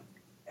dying,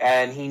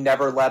 and he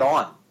never let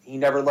on. He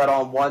never let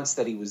on once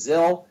that he was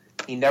ill.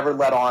 He never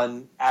let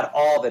on at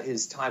all that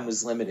his time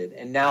was limited.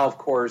 And now, of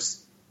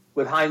course,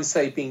 with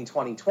hindsight being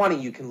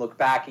 20/20, you can look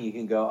back and you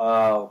can go,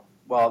 oh,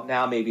 well,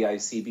 now maybe I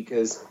see,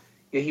 because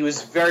he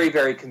was very,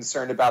 very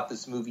concerned about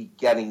this movie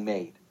getting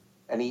made.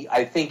 And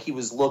I think he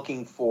was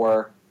looking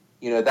for,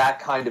 that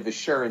kind of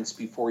assurance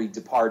before he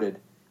departed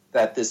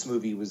that this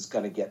movie was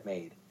going to get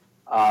made.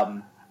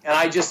 And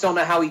I just don't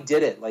know how he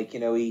did it.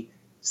 He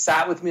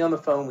sat with me on the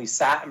phone, we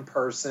sat in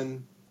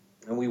person,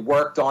 and we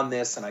worked on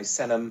this, and I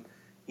sent him,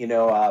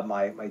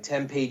 my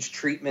 10-page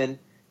treatment.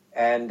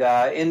 And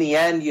in the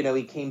end,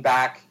 he came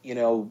back,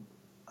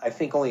 I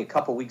think only a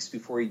couple weeks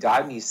before he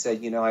died, and he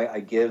said, I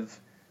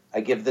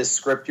give this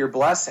script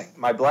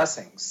my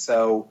blessings.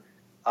 So,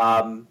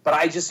 but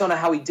I just don't know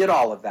how he did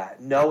all of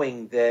that,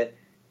 knowing that,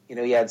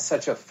 he had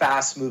such a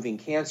fast-moving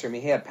cancer. I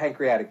mean, he had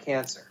pancreatic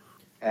cancer.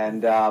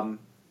 And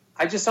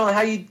I just don't know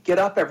how you get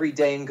up every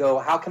day and go,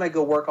 how can I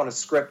go work on a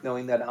script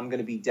knowing that I'm going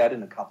to be dead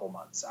in a couple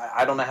months?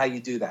 I don't know how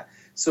you do that.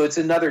 So it's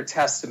another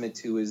testament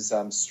to his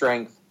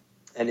strength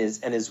and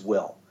his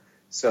will.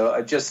 So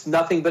just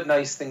nothing but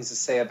nice things to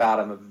say about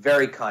him. A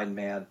very kind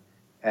man.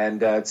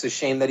 And it's a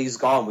shame that he's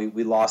gone.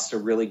 We lost a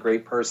really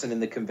great person,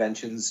 and the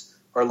conventions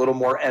are a little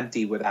more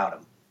empty without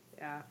him.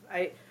 Yeah,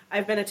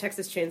 I've been a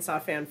Texas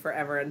Chainsaw fan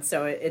forever, and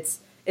so it's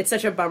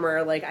such a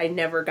bummer. Like, I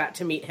never got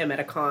to meet him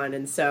at a con,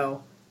 and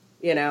so,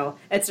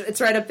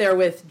 it's right up there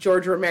with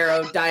George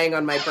Romero dying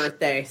on my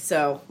birthday.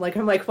 So,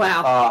 I'm like,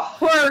 wow,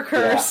 horror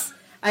curse. Yeah.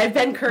 I've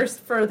been cursed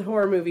for the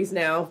horror movies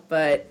now,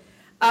 but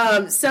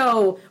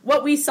so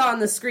what we saw on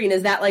the screen,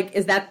 is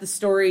that the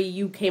story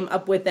you came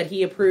up with that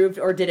he approved,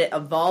 or did it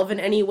evolve in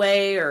any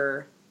way,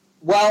 or?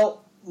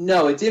 Well,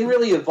 no, it didn't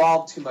really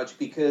evolve too much,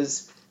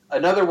 because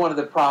another one of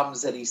the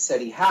problems that he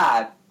said he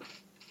had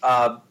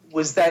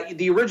was that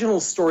the original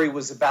story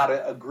was about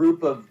a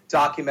group of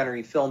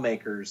documentary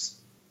filmmakers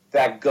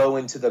that go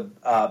into the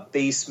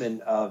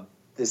basement of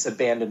this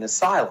abandoned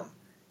asylum.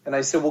 And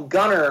I said, well,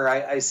 Gunnar,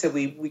 I said,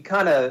 we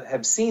kind of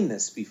have seen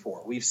this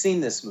before. We've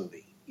seen this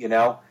movie,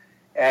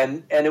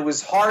 And it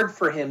was hard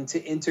for him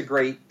to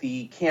integrate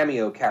the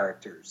cameo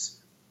characters,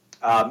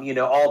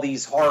 all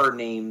these horror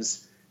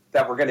names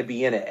that were going to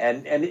be in it.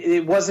 And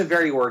it wasn't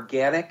very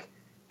organic.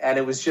 And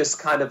it was just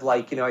kind of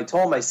like, I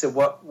told him, I said,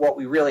 what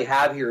we really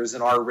have here is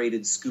an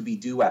R-rated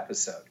Scooby-Doo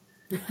episode,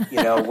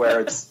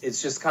 where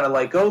it's just kind of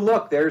like, oh,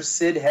 look, there's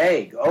Sid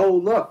Haig. Oh,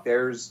 look,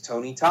 there's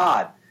Tony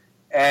Todd.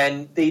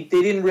 And they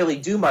didn't really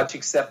do much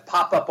except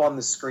pop up on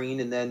the screen,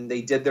 and then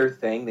they did their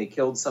thing. They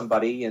killed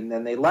somebody, and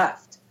then they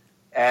left.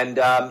 And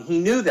he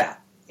knew that.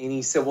 And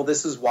he said, well,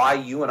 this is why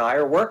you and I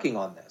are working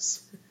on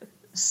this.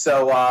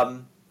 So,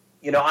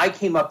 I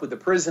came up with the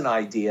prison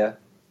idea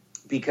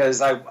because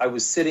I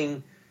was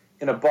sitting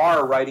in a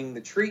bar writing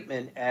the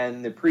treatment,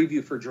 and the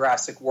preview for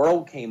Jurassic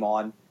World came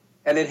on,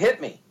 and it hit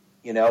me.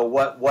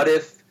 What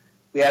if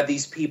we had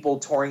these people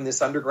touring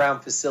this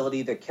underground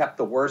facility that kept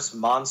the worst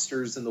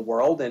monsters in the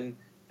world, and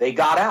they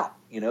got out?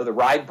 The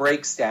ride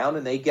breaks down,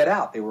 and they get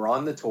out. They were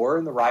on the tour,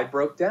 and the ride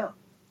broke down.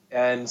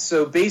 And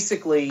so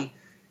basically,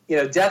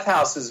 Death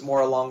House is more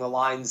along the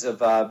lines of,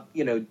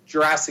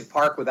 Jurassic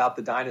Park without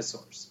the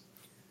dinosaurs.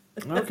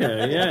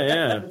 Okay,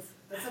 yeah.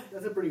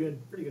 That's a pretty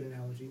good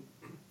analogy.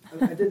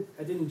 I did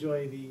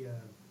enjoy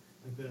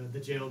the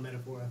jail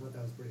metaphor. I thought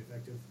that was pretty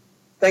effective.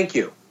 Thank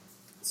you.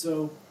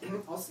 So,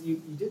 also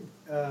you did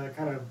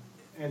kind of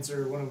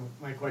answer one of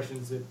my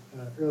questions that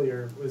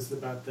earlier was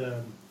about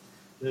the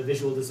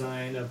visual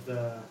design of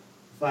the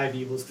Five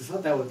Evils because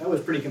I thought that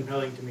was pretty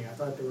compelling to me. I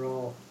thought they were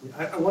all.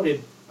 I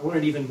wanted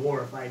even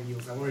more Five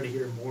Evils. I wanted to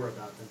hear more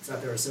about them because I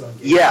thought they were so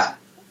engaging.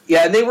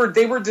 Yeah, and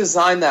they were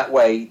designed that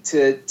way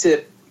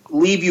to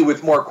leave you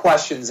with more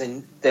questions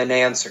than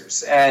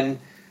answers. And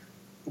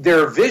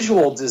their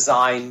visual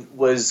design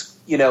was,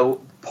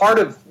 part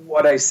of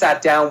what I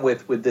sat down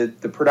with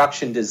the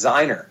production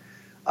designer,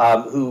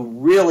 who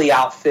really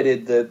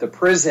outfitted the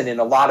prison in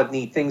a lot of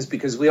neat things,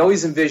 because we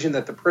always envisioned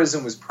that the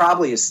prison was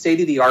probably a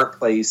state-of-the-art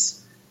place.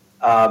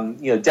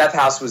 Death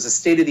House was a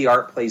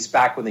state-of-the-art place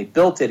back when they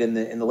built it in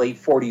the late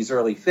 40s,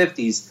 early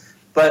 50s.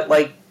 But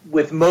like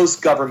with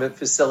most government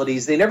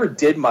facilities, they never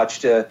did much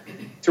to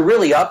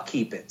really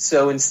upkeep it.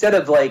 So instead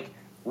of like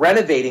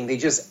renovating, they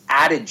just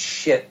added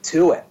shit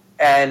to it.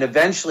 And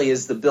eventually,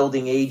 as the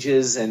building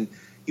ages and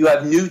you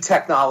have new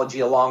technology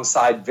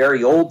alongside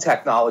very old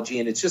technology,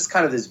 and it's just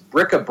kind of this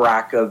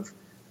bric-a-brac of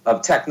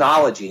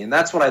technology. And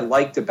that's what I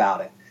liked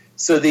about it.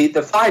 So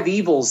the Five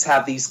Evils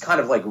have these kind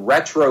of like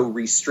retro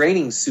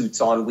restraining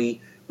suits on.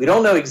 We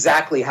don't know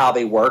exactly how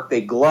they work.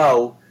 They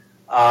glow,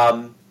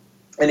 and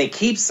it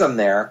keeps them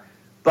there.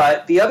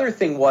 But the other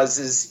thing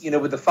is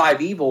with the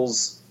Five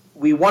Evils,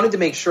 we wanted to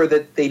make sure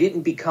that they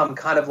didn't become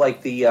kind of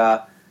like the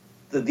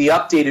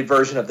updated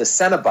version of the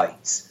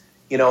Cenobites.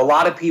 A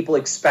lot of people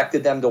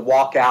expected them to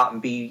walk out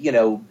and be,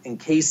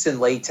 encased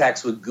in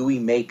latex with gooey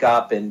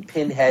makeup and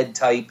pinhead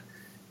type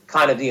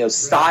kind of,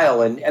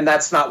 style. And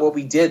that's not what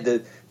we did.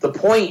 The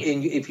point,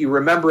 if you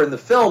remember in the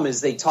film,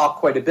 is they talk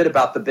quite a bit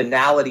about the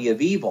banality of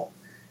evil.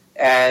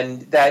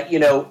 And that,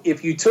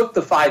 if you took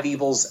the Five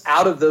Evils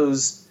out of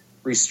those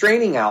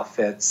restraining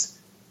outfits,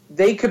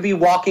 they could be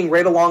walking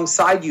right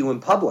alongside you in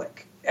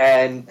public.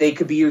 And they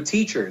could be your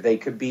teacher. They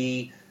could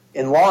be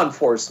in law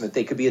enforcement.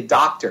 They could be a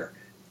doctor.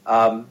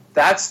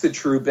 That's the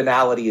true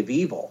banality of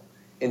evil,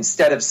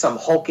 instead of some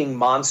hulking,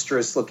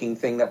 monstrous-looking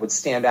thing that would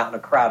stand out in a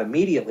crowd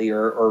immediately,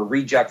 or a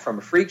reject from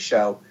a freak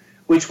show,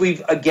 which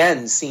we've,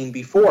 again, seen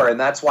before. And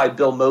that's why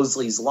Bill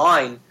Moseley's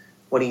line,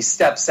 when he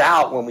steps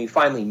out, when we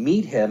finally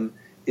meet him,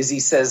 is he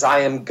says, "I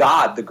am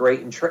God, the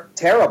great and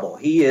terrible."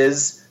 He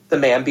is the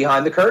man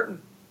behind the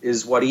curtain,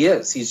 is what he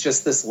is. He's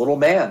just this little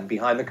man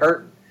behind the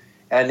curtain.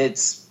 And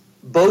it's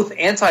both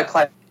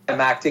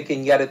anticlimactic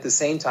and yet at the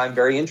same time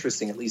very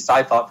interesting, at least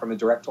I thought from a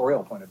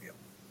directorial point of view.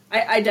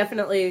 I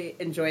definitely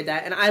enjoyed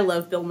that, and I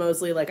love Bill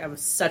Moseley. Like, I'm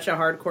such a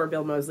hardcore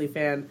Bill Moseley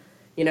fan.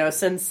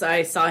 Since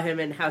I saw him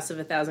in House of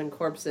a Thousand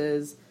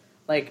Corpses,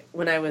 like,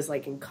 when I was,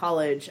 like, in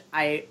college,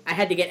 I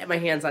had to get my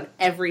hands on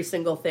every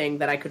single thing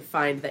that I could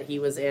find that he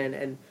was in,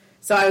 and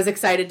so I was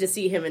excited to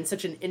see him in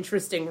such an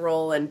interesting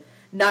role, and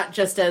not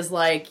just as,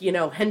 like,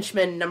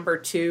 henchman number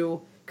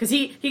 2, because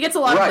he gets a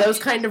lot of those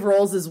kind of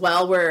roles as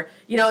well, where,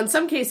 in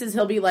some cases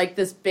he'll be, like,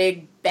 this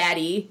big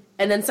baddie,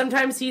 and then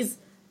sometimes he's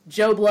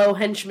Joe Blow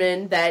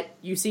henchman that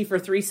you see for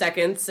 3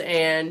 seconds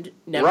and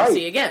never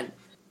see again.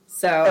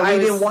 So and we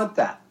didn't want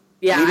that.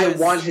 Yeah, we didn't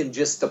want him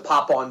just to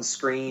pop on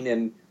screen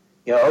and,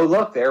 oh,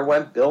 look, there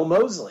went Bill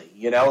Moseley.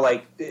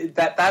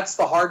 That's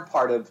the hard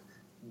part of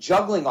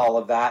juggling all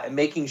of that and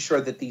making sure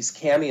that these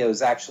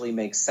cameos actually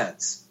make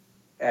sense.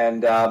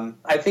 And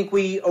I think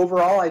we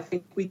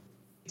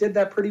did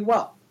that pretty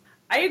well.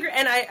 I agree,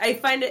 and I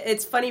find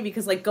it's funny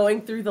because, like,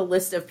 going through the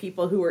list of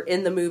people who were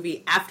in the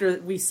movie after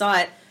we saw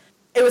it,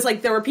 it was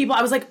like there were people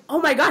I was like, oh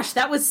my gosh,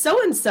 that was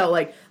so and so,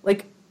 like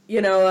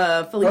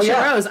Felicia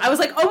Rose. I was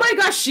like, oh my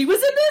gosh, she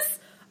was in this.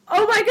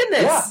 Oh my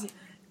goodness. Yeah.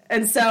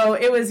 And so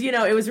it was,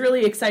 it was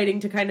really exciting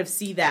to kind of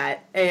see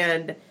that,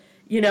 and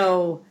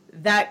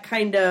that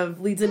kind of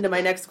leads into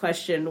my next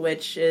question,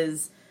 which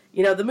is,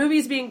 the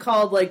movie's being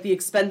called like the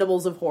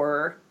Expendables of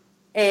horror.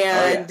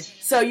 And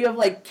so you have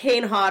like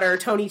Kane Hodder,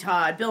 Tony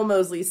Todd, Bill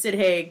Moseley, Sid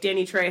Haig,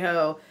 Danny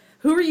Trejo.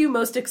 Who are you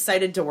most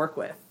excited to work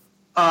with?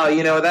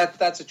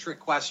 That's a trick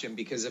question,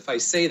 because if I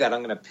say that,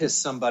 I'm going to piss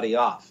somebody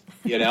off.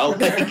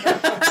 Somebody's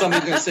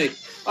going to say,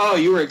 "Oh,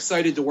 you were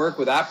excited to work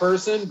with that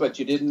person, but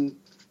you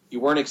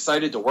weren't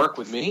excited to work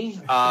with me."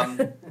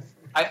 I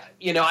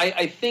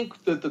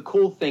think that the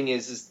cool thing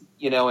is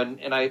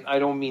and I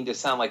don't mean to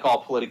sound like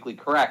all politically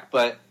correct,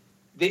 but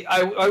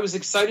I was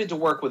excited to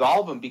work with all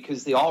of them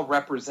because they all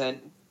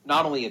represent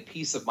not only a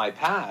piece of my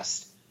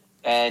past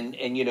and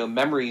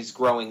memories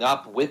growing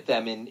up with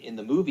them in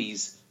the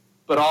movies,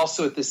 but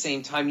also at the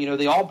same time,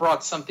 they all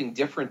brought something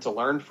different to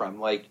learn from.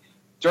 Like,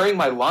 during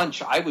my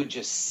lunch, I would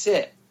just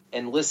sit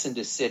and listen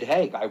to Sid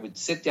Haig. I would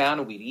sit down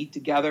and we'd eat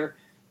together,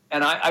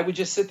 and I would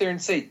just sit there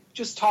and say,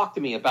 "Just talk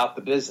to me about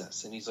the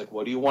business." And he's like,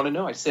 "What do you want to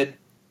know?" I said,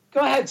 "Go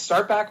ahead,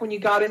 start back when you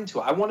got into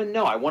it. I want to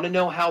know. I want to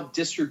know how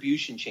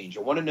distribution changed.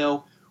 I want to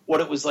know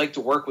what it was like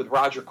to work with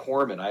Roger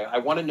Corman. I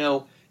want to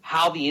know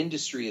how the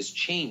industry has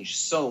changed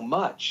so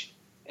much."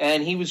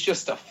 And he was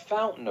just a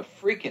fountain of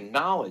freaking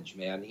knowledge,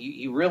 man.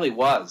 He really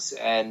was.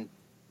 And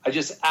I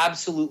just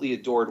absolutely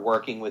adored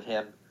working with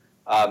him.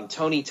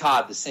 Tony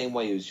Todd, the same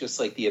way. He was just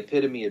like the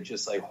epitome of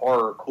just like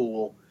horror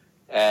cool.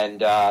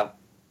 And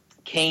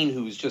Kane,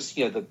 who's just,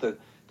 the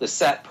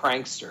set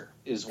prankster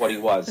is what he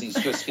was. He's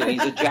just,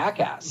 he's a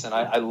jackass. And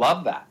I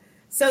love that.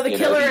 So the You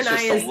Killer know, and he's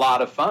I just is a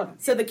lot of fun.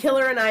 So the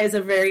Killer and I is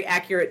a very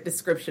accurate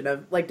depiction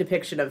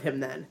of him.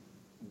 Then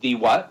The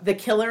what? the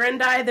Killer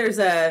and I. There's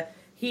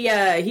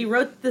he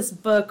wrote this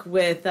book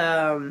with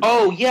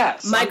Oh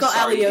yes, Michael I'm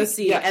sorry.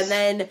 Aliosi, Yes. and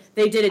then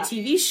they did a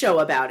TV show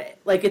about it.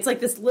 Like it's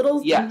like this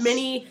little Yes.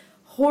 mini,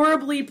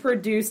 horribly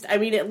produced. I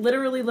mean, it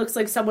literally looks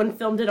like someone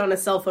filmed it on a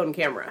cell phone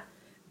camera,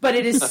 but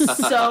it is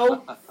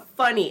so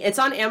funny. It's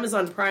on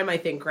Amazon Prime, I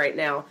think, right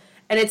now.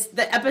 And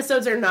the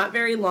episodes are not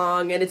very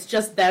long, and it's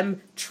just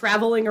them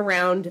traveling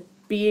around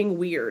being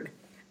weird.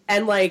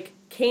 And, like,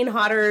 Kane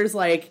Hodder's,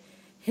 like,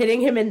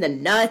 hitting him in the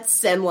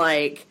nuts, and,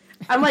 like,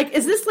 I'm like,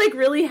 is this, like,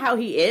 really how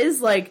he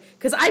is? Like,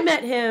 because I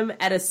met him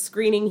at a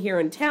screening here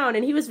in town,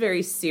 and he was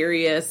very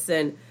serious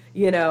and,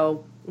 you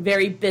know,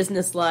 very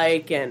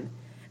businesslike, and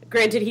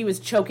granted, he was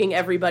choking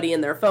everybody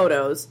in their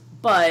photos,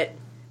 but,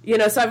 you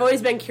know, so I've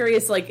always been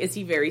curious, like, is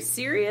he very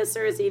serious,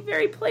 or is he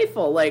very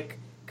playful? Like,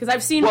 because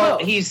I've seen both.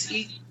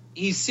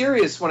 He's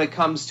serious when it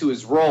comes to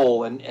his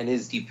role and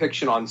his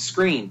depiction on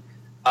screen.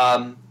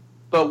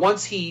 But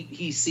once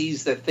he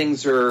sees that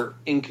things are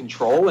in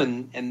control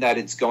and that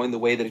it's going the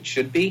way that it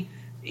should be,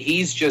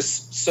 he's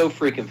just so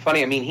freaking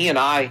funny. I mean, he and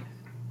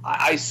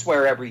I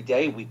swear every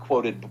day we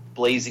quoted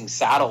Blazing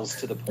Saddles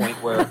to the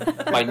point where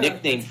my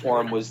nickname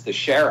for him was the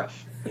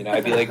Sheriff. You know,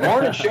 I'd be like,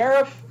 "Morning,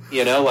 Sheriff."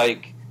 You know,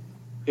 like,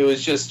 it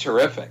was just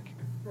terrific.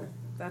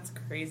 That's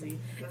crazy.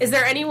 Is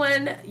there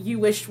anyone you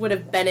wish would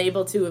have been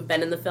able to have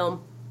been in the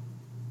film?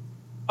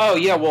 Oh,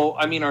 yeah, well,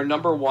 I mean, our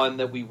number one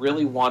that we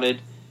really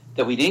wanted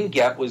that we didn't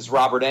get was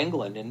Robert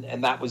Englund,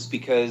 and that was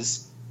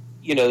because,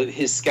 you know,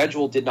 his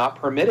schedule did not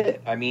permit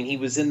it. I mean, he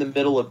was in the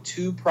middle of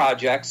 2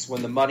 projects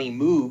when the money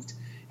moved,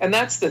 and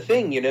that's the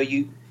thing, you know,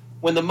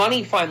 when the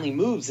money finally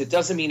moves, it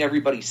doesn't mean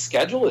everybody's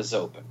schedule is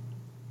open,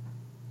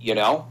 you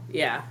know?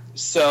 Yeah.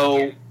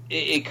 So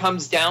it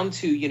comes down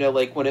to, you know,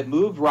 like, when it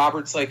moved,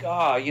 Robert's like,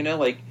 you know,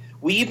 like,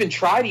 we even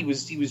tried, he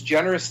was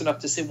generous enough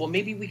to say, well,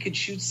 maybe we could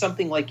shoot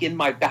something, like, in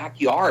my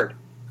backyard.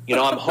 You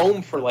know, I'm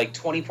home for like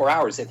 24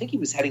 hours. I think he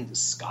was heading to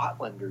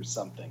Scotland or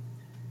something.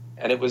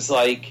 And it was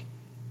like,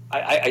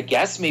 I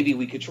guess maybe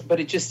we could, but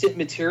it just didn't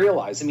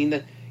materialize. I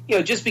mean, you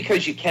know, just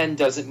because you can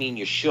doesn't mean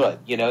you should.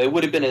 You know, it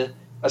would have been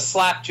a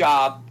slap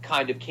job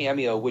kind of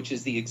cameo, which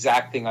is the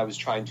exact thing I was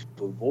trying to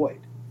avoid.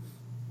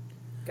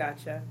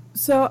 Gotcha.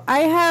 So I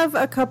have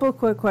a couple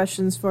quick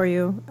questions for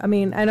you. I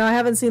mean, I know I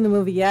haven't seen the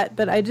movie yet,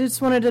 but I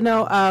just wanted to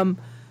know,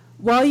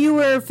 while you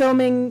were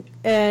filming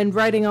and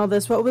writing all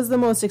this, what was the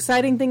most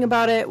exciting thing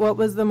about it? What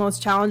was the most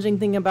challenging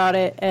thing about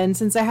it? And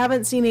since I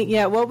haven't seen it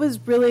yet, what was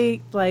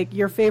really, like,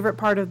 your favorite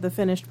part of the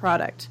finished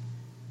product?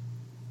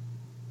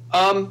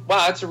 Wow,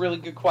 that's a really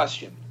good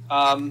question.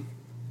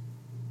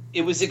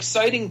 It was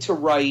exciting to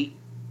write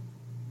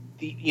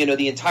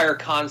the entire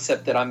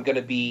concept that I'm going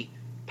to be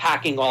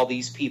packing all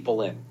these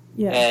people in.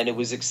 Yeah. And it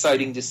was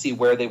exciting to see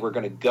where they were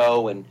going to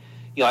go. And,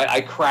 you know, I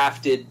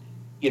crafted,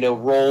 you know,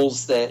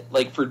 roles that,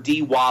 like, for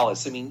Dee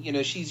Wallace, I mean, you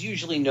know, she's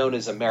usually known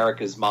as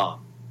America's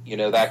mom, you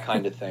know, that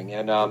kind of thing.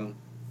 And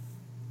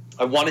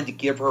I wanted to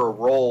give her a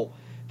role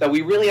that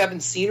we really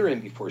haven't seen her in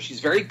before. She's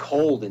very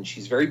cold and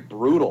she's very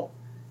brutal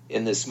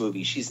in this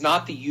movie. She's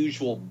not the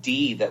usual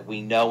Dee that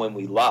we know and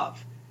we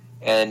love.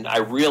 And I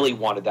really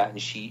wanted that,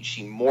 and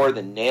she more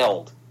than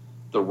nailed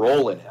the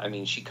role in it. I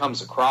mean, she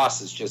comes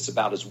across as just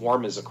about as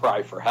warm as a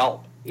cry for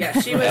help.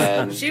 Yeah,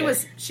 she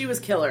was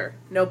killer.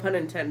 No pun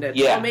intended.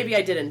 Yeah. Well, maybe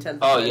I did intend.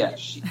 Oh yeah,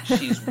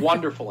 she's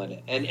wonderful in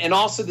it, and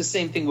also the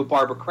same thing with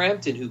Barbara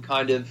Crampton, who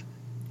kind of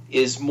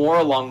is more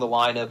along the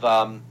line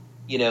of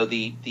you know,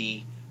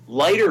 the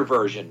lighter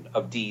version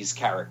of Dee's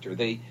character.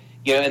 They,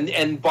 you know,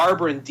 and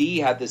Barbara and Dee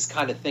had this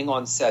kind of thing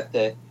on set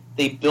that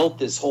they built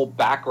this whole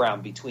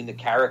background between the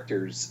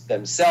characters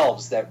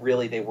themselves, that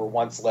really they were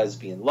once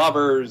lesbian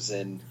lovers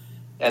and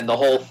the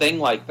whole thing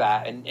like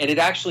that, and it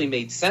actually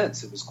made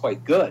sense. It was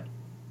quite good.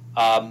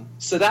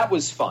 So that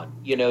was fun,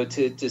 you know,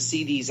 to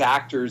see these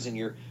actors, and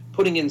you're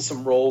putting in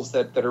some roles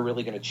that are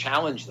really going to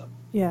challenge them.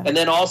 Yeah. And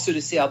then also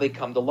to see how they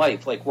come to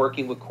life, like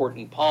working with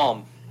Courtney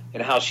Palm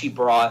and how she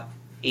brought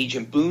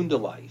Agent Boone to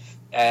life.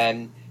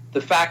 And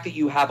the fact that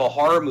you have a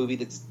horror movie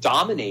that's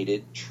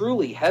dominated,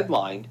 truly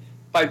headlined,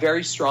 by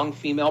very strong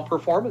female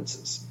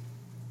performances,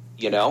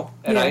 you know?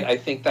 And Yeah. I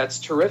think that's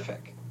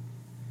terrific.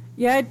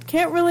 Yeah, I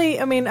can't really,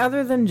 I mean,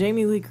 other than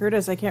Jamie Lee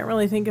Curtis, I can't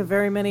really think of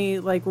very many,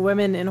 like,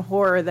 women in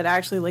horror that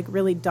actually, like,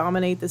 really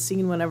dominate the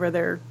scene whenever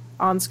they're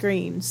on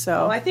screen,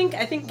 so. Well, I think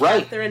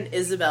Right. Catherine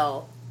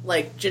Isabel,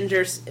 like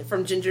Ginger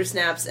from Ginger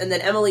Snaps, and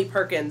then Emily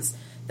Perkins,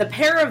 the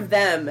pair of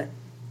them,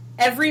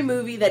 every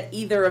movie that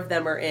either of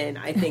them are in,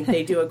 I think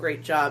they do a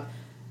great job.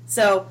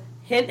 So,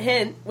 hint,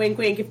 hint, wink,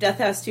 wink, if Death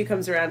House 2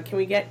 comes around, can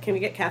we get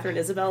Catherine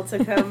Isabel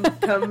to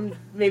come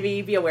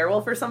maybe be a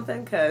werewolf or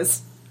something?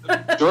 Because...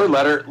 Sure,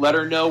 let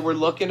her know we're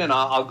looking, and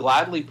I'll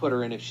gladly put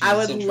her in if she's I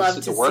would interested love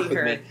to to work see with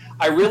her. me.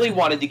 I really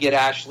wanted to get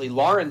Ashley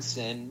Lawrence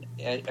in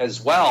as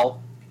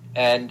well,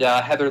 and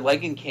Heather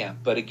Langenkamp,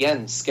 but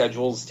again,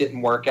 schedules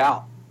didn't work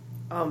out.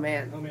 Oh,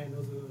 man. Oh man,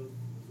 those would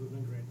have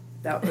been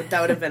great.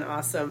 That would have been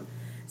awesome.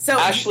 So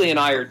Ashley and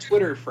I are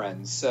Twitter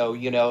friends, so,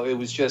 you know, it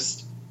was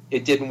just,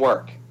 it didn't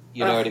work.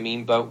 You know what I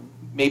mean? But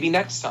maybe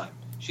next time.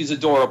 She's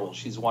adorable.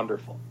 She's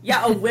wonderful.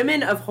 Yeah, a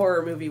women of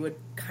horror movie would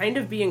kind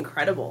of be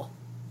incredible.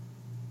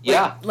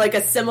 Yeah. Like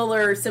a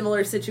similar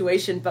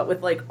situation, but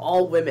with, like,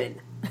 all women.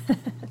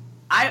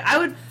 I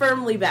would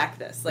firmly back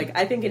this. Like,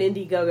 I think an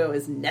Indiegogo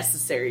is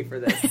necessary for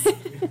this.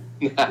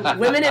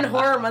 Women in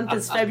Horror Month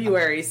is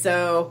February,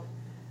 so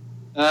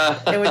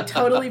it would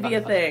totally be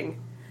a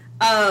thing.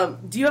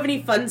 Do you have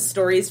any fun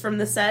stories from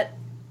the set?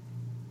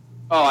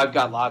 Oh, I've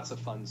got lots of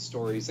fun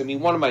stories. I mean,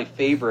 one of my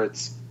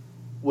favorites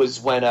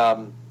was when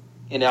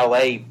in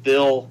L.A.,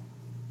 Bill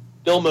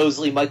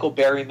Moseley, Michael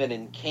Berryman,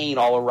 and Kane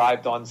all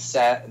arrived on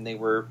set, and they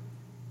were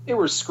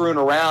screwing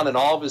around, and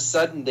all of a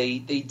sudden they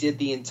did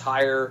the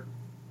entire,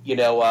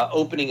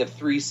 opening of the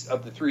Three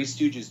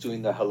Stooges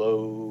doing the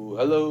hello,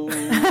 hello,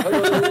 hello.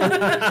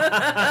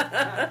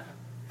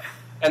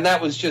 And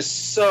that was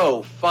just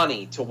so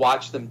funny to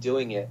watch them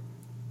doing it.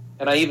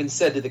 And I even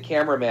said to the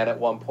cameraman at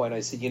one point, I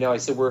said,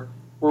 we're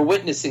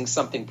witnessing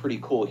something pretty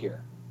cool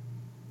here,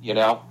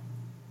 Yeah,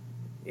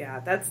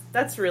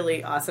 that's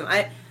really awesome.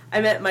 I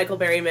met Michael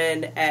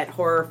Berryman at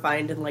Horror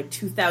Find in, like,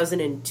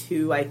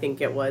 2002, I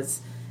think it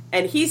was.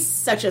 And he's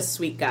such a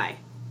sweet guy.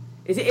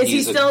 Is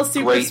he still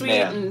super sweet?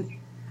 Man. And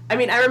I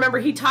mean, I remember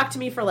he talked to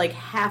me for like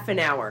half an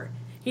hour.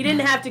 He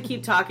didn't have to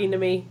keep talking to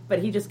me, but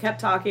he just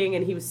kept talking,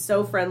 and he was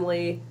so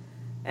friendly.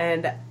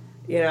 And,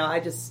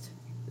 that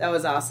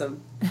was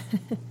awesome.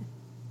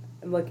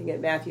 I'm looking at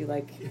Matthew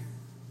like,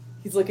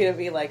 he's looking at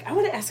me like, I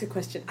want to ask a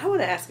question. I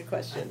want to ask a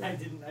question. I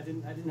didn't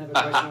have a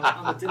question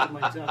on the tip of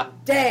my tongue.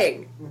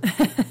 Dang.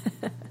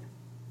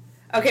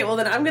 Okay, well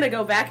then I'm going to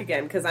go back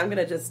again because I'm going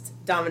to just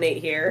dominate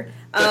here.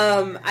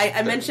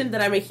 I mentioned that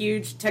I'm a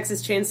huge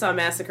Texas Chainsaw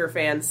Massacre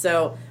fan,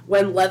 so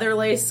when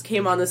Leatherlace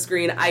came on the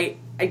screen, I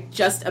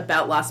just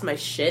about lost my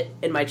shit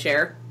in my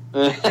chair.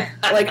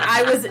 Like,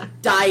 I was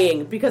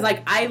dying because,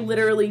 like, I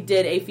literally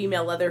did a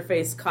female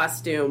Leatherface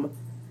costume,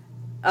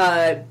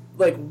 like,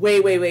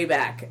 way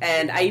back,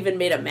 and I even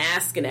made a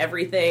mask and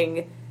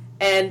everything.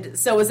 And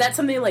so was that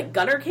something, like,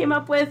 Gunnar came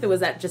up with, or was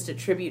that just a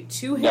tribute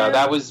to him? No,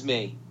 that was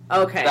me.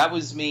 Okay. That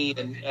was me,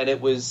 and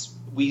it was,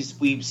 we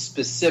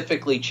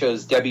specifically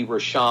chose Debbie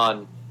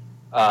Rochon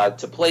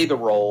to play the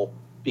role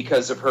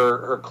because of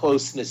her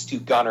closeness to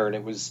Gunnar, and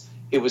it was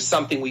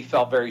something we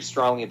felt very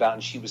strongly about,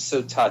 and she was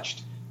so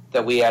touched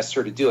that we asked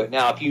her to do it.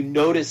 Now, if you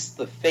notice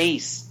the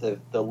face,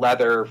 the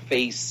leather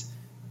face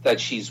that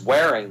she's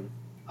wearing,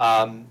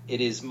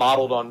 it is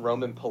modeled on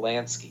Roman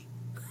Polanski.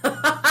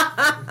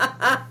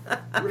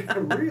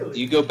 Really?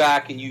 You go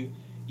back and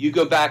you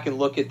go back and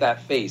look at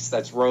that face.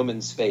 That's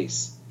Roman's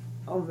face.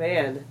 Oh,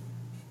 man.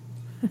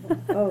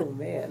 Oh,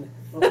 man.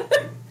 Well,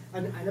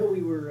 I know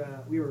we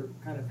were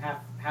kind of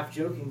half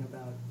joking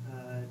about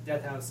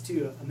Death House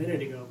 2 a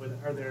minute ago, but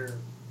are there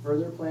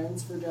further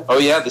plans for Death House? Oh,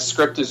 yeah, the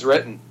script is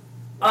written.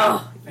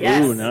 Oh,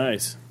 yes. Ooh,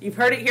 nice. You've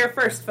heard it here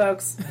first,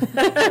 folks.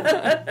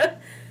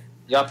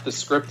 Yep, the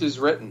script is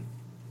written.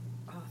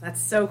 Oh,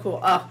 that's so cool.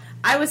 Oh,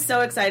 I was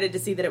so excited to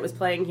see that it was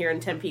playing here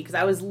in Tempe, because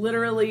I was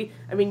literally,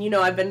 I've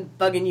been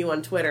bugging you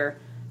on Twitter,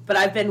 but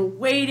I've been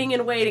waiting,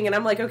 and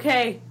I'm like,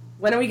 okay,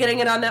 when are we getting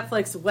it on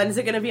Netflix? When is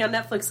it going to be on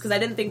Netflix? Because I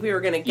didn't think we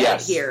were going to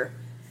get it here.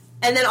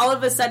 And then all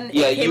of a sudden,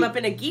 it came up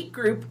in a geek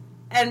group,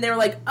 and they were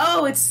like,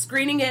 oh, it's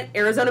screening at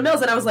Arizona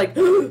Mills, and I was like,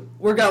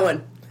 we're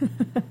going.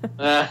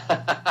 Yeah.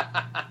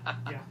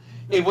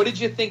 Hey, what did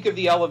you think of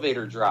the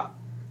elevator drop?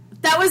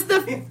 That was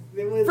the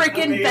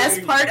freaking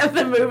best part of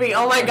the movie.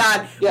 Oh my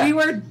god. Yeah, we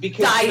were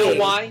because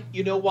dying.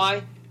 You know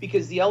why?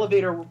 Because the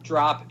elevator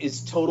drop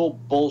is total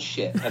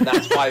bullshit, and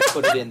that's why I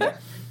put it in there.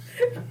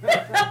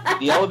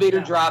 The elevator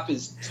drop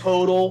is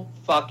total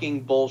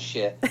fucking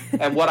bullshit.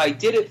 And what I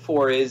did it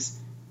for is,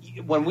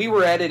 when we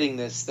were editing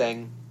this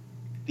thing,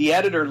 the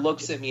editor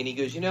looks at me and he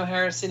goes,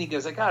 Harrison, he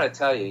goes, I gotta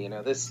tell you,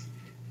 this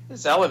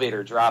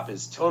elevator drop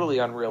is totally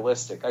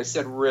unrealistic. I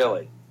said,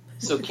 really?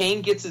 So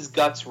Kane gets his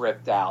guts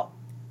ripped out,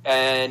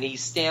 and he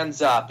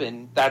stands up,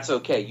 and that's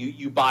okay.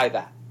 You buy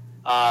that.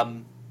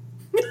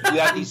 You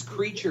have these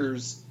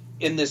creatures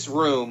in this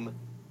room,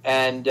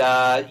 and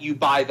you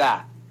buy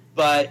that.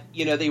 But,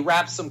 they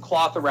wrap some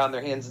cloth around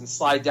their hands and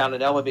slide down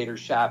an elevator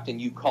shaft, and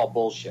you call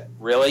bullshit.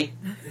 Really?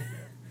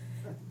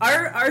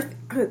 Our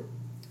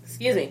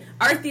excuse me.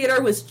 Our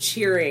theater was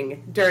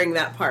cheering during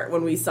that part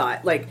when we saw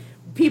it. Like,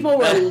 people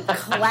were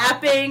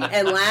clapping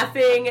and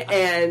laughing,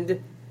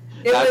 and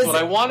that's what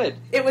I wanted.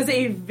 It was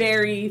a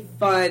very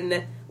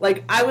fun.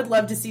 Like, I would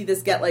love to see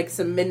this get, like,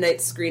 some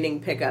midnight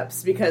screening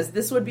pickups, because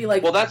this would be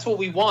like... Well, that's what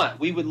we want.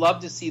 We would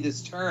love to see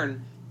this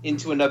turn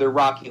into another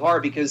Rocky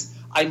Horror, because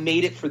I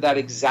made it for that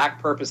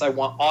exact purpose. I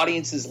want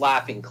audiences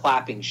laughing,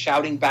 clapping,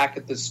 shouting back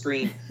at the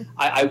screen.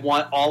 I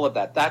want all of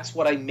that. That's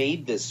what I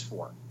made this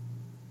for.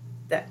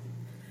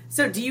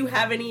 So do you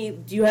have any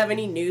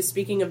news,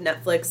 speaking of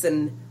Netflix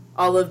and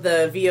all of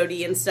the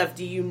VOD and stuff,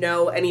 do you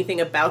know anything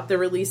about the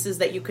releases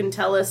that you can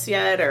tell us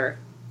yet, or...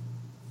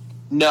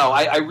 No,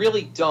 I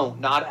really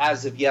don't. Not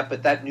as of yet,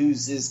 but that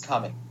news is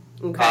coming.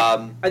 Okay.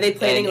 Are they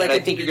planning and a I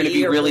think DVD you're going to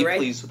be really Blu-ray?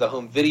 pleased with the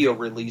home video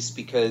release,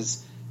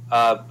 because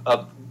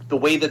a the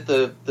way that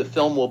the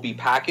film will be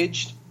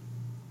packaged,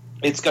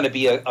 it's going to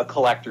be a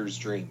collector's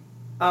dream.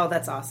 Oh,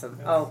 that's awesome.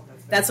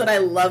 That's what I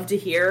love to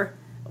hear.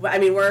 I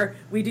mean,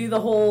 we do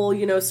the whole,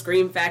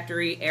 Scream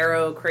Factory,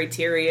 Arrow,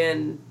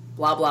 Criterion,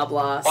 blah, blah,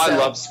 blah. I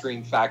love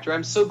Scream Factory.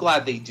 I'm so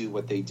glad they do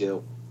what they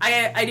do.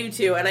 I do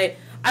too, and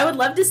I would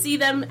love to see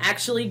them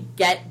actually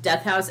get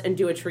Death House and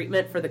do a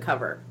treatment for the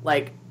cover.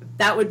 Like,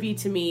 that would be,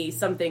 to me,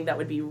 something that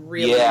would be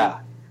really,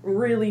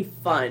 really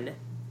fun.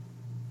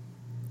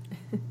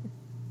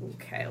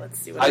 Okay, let's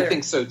see. I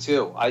think so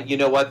too. You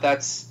know what?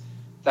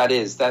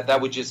 That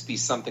would just be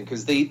something,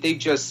 because they've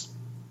just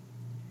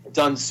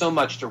done so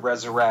much to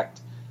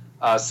resurrect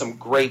some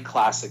great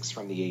classics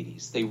from the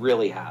 80s. They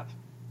really have.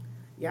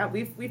 Yeah,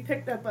 we've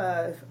picked up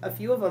a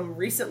few of them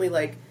recently,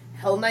 like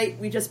Hell Night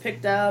we just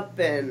picked up,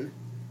 and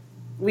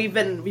we've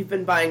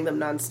been buying them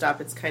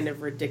nonstop. It's kind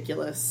of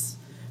ridiculous.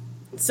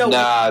 So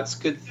it's a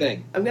good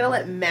thing. I'm going to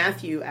let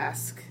Matthew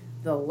ask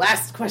the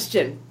last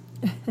question.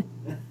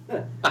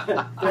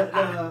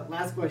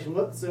 Last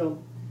question.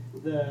 So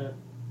the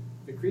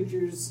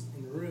creatures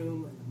in the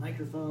room and the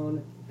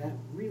microphone, that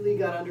really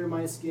got under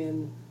my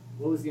skin.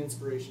 What was the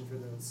inspiration for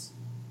those?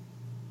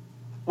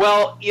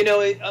 Well,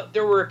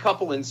 there were a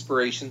couple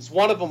inspirations.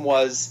 One of them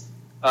was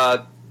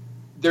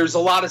there's a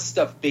lot of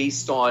stuff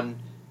based on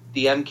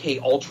the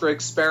MK Ultra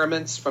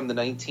experiments from the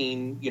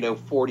 40s,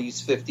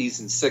 50s,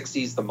 and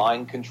 60s, the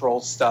mind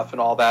control stuff and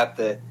all that.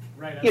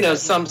 Right,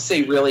 some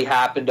say really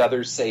happened,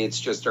 others say it's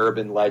just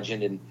urban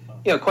legend, and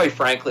quite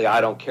frankly, I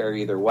don't care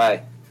either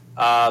way.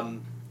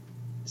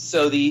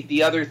 So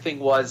the other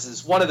thing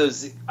is one of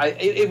those.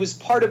 It was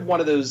part of one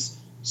of those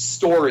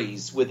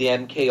stories with the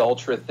MK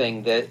Ultra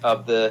thing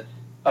of the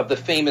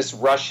famous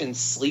Russian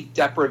sleep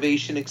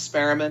deprivation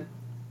experiment.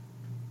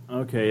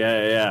 Okay,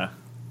 yeah.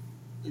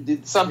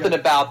 Something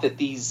about that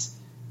these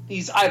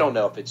I don't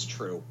know if it's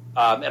true,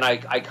 and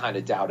I kind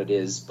of doubt it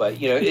is,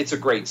 but it's a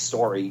great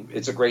story.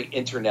 It's a great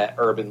internet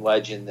urban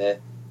legend that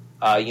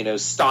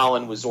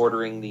Stalin was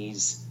ordering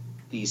these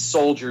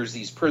soldiers,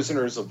 these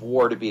prisoners of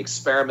war, to be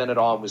experimented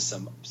on with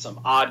some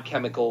odd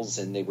chemicals,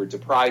 and they were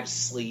deprived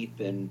sleep,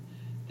 and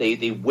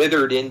they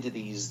withered into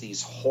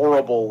these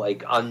horrible,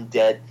 like,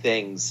 undead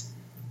things.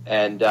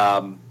 And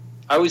I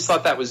always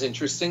thought that was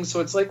interesting. So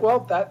it's like, well,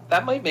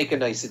 that might make a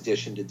nice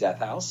addition to Death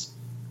House.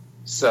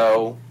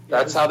 So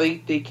that's how they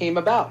came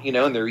about,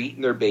 and they're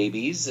eating their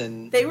babies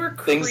and they were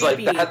creepy. Things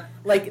like that.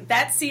 Like,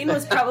 that scene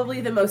was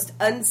probably the most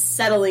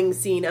unsettling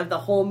scene of the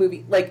whole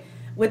movie. Like,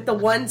 with the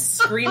one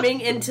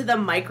screaming into the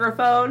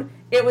microphone,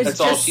 it was that's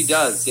just all she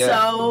does. Yeah.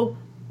 So,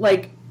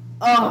 like,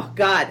 oh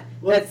God.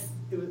 Well,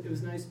 it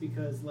was nice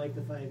because, like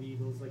the Five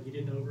Eagles, like, you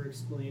didn't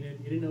over-explain it.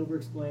 You didn't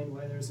over-explain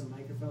why there's a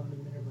microphone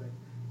in there, but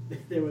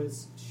there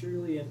was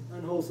surely an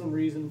unwholesome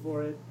reason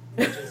for it.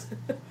 It just,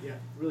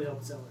 really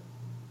helped sell it.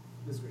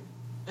 It was great.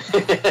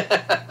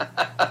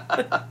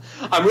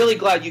 I'm really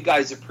glad you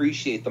guys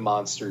appreciate the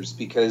monsters,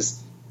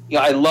 because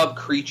I love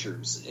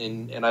creatures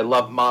and I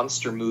love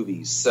monster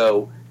movies.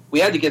 So we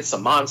had to get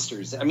some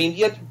monsters. I mean,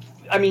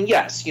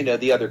 yes,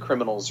 the other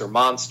criminals are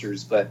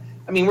monsters, but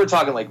we're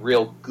talking like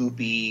real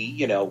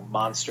goopy,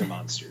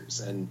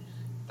 monsters, and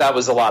that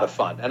was a lot of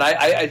fun. And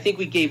I think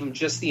we gave them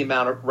just the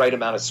right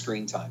amount of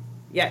screen time.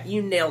 Yeah,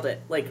 you nailed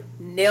it. Like,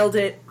 nailed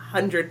it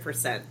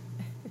 100%.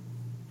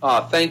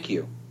 Thank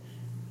you.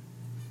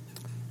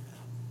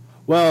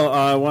 Well,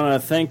 I want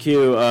to thank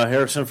you,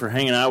 Harrison, for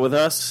hanging out with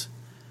us.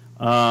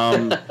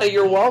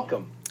 You're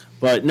welcome.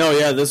 But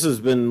no, this has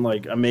been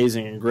like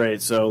amazing and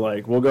great. So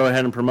we'll go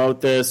ahead and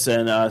promote this.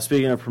 And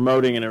speaking of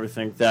promoting and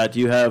everything like that, do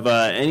you have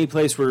any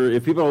place where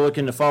if people are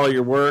looking to follow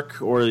your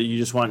work, or you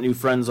just want new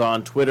friends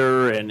on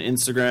Twitter and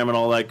Instagram and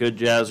all that good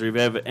jazz, or if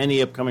you have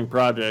any upcoming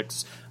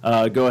projects,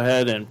 go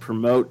ahead and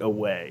promote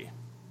away.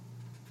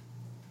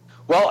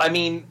 Well,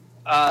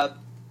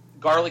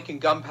 Garlic and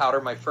Gunpowder,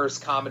 my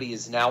first comedy,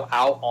 is now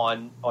out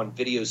on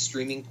video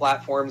streaming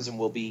platforms, and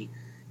will be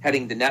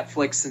heading to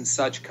Netflix and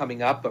such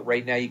coming up. But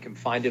right now you can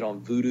find it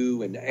on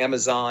Vudu and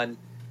Amazon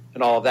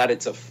and all of that.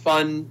 It's a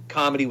fun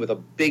comedy with a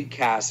big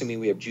cast.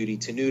 We have Judy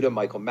Tenuta,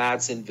 Michael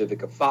Madsen,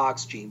 Vivica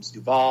Fox, James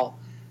Duval.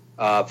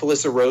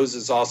 Felissa Rose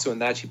is also in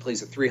that. She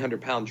plays a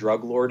 300-pound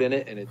drug lord in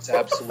it, and it's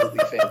absolutely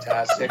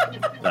fantastic.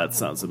 That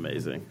sounds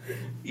amazing.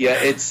 Yeah,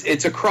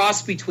 it's a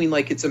cross between,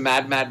 it's a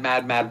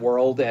mad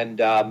world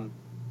and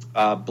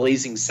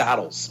Blazing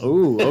Saddles.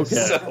 Ooh, okay.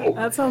 So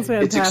that sounds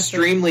fantastic.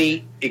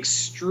 It's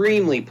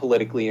extremely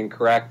politically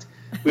incorrect.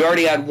 We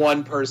already had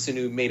one person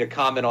who made a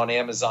comment on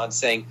Amazon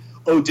saying,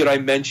 "Oh, did I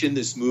mention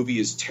this movie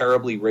is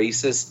terribly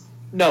racist?"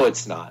 No,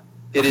 it's not.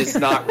 It is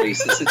not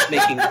racist. It's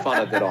making fun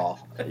of it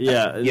all.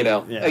 Yeah.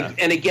 Yeah.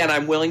 And again,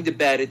 I'm willing to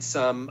bet it's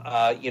some,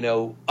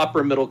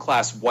 upper middle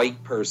class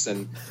white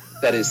person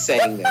that is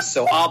saying this.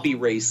 So I'll be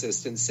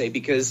racist and say,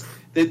 because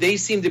they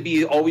seem to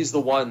be always the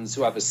ones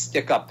who have a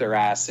stick up their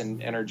ass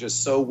and are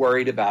just so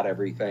worried about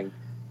everything.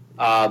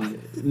 No,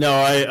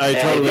 I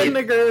totally couldn't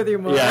agree with you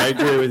more. Yeah, I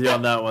agree with you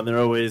on that one. They're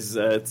always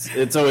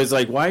it's always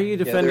like, why are you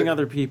defending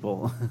other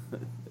people?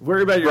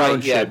 Worry about your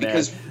own shit,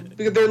 because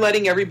they're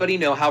letting everybody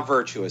know how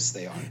virtuous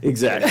they are.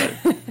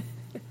 Exactly.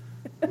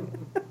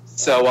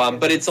 So,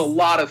 but it's a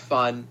lot of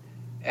fun,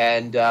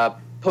 and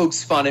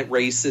pokes fun at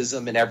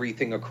racism and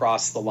everything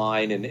across the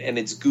line, and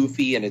it's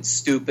goofy and it's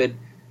stupid,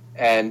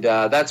 and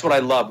that's what I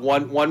love.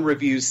 One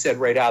review said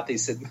right out, they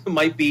said, it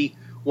might be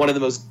one of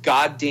the most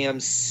goddamn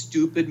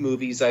stupid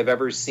movies I've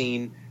ever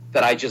seen,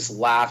 that I just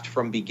laughed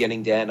from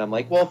beginning to end. I'm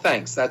like, well,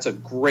 thanks. That's a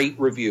great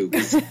review,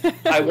 because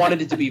I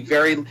wanted it to be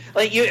very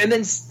like you. And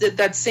then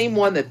that same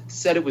one that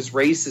said it was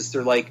racist,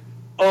 they're like,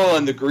 oh,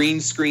 and the green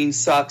screen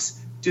sucks,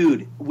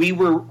 dude. We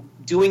were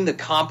doing the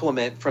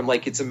compliment from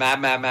like It's a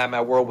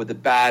Mad World with the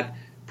bad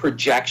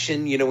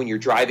projection. You know, when you're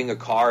driving a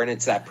car and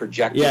it's that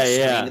projected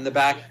screen in the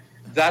back.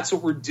 That's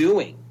what we're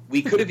doing.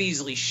 We could have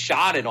easily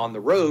shot it on the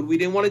road. We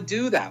didn't want to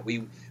do that.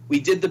 We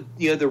did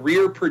the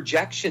rear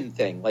projection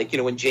thing, like,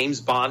 when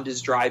James Bond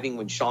is driving,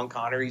 when Sean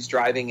Connery's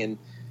driving, and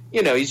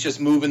he's just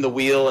moving the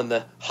wheel and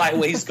the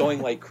highway's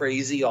going like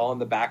crazy all in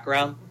the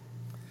background.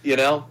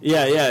 Yeah.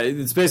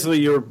 It's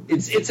basically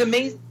It's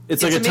amazing.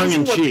 It's like a tongue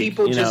in cheek. What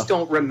people just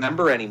don't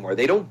remember anymore.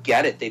 They don't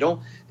get it. They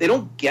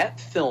don't get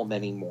film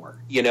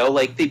anymore.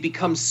 Like they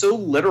become so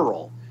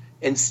literal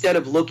instead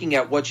of looking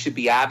at what should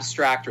be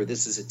abstract or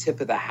this is a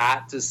tip of the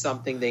hat to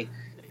something.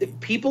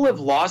 People have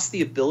lost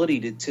the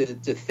ability to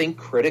think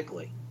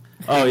critically.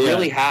 They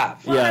really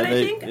have. Well, and I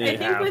think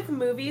with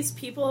movies,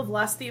 people have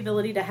lost the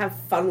ability to have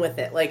fun with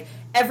it. Like,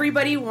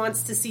 everybody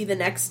wants to see the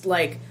next,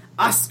 like,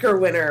 Oscar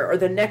winner or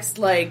the next,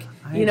 like,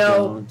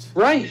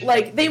 right.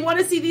 Like, they want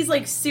to see these,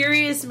 like,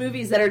 serious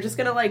movies that are just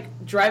going to,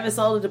 like, drive us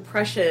all to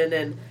depression.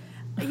 And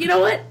you know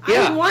what?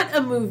 Yeah. I want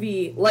a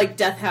movie like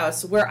Death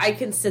House where I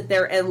can sit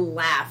there and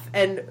laugh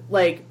and,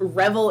 like,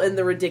 revel in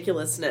the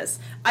ridiculousness.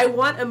 I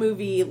want a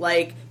movie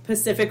like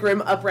Pacific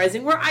Rim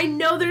Uprising where I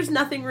know there's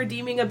nothing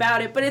redeeming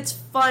about it, but it's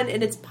fun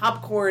and it's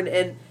popcorn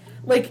and,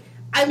 like,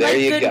 I like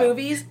good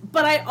movies,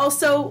 but I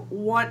also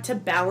want to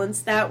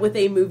balance that with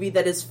a movie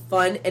that is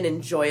fun and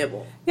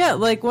enjoyable. Yeah,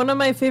 like one of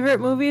my favorite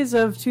movies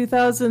of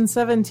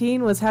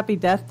 2017 was Happy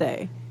Death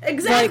Day.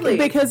 Exactly.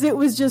 Like, because it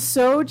was just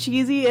so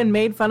cheesy and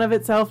made fun of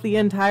itself the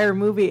entire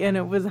movie, and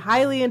it was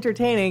highly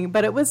entertaining,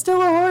 but it was still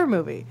a horror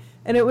movie.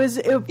 And it was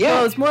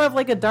more of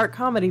like a dark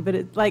comedy, but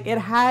it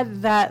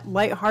had that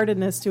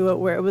lightheartedness to it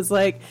where it was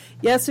like,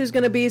 yes, there's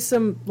going to be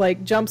some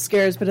like jump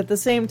scares, but at the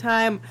same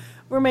time,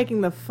 we're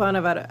making we're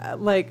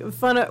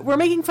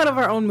making fun of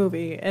our own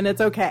movie, and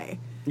it's okay.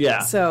 Yeah.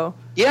 So.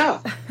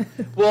 Yeah.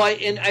 Well,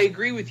 I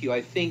agree with you.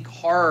 I think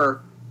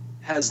horror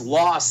has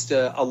lost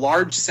a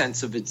large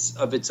sense of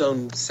its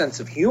own sense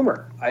of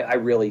humor. I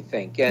really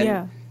think,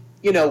 and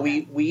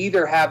we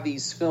either have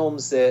these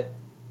films that.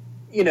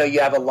 You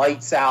have a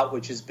Lights Out,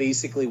 which is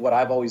basically what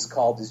I've always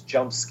called is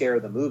jump scare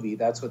the movie.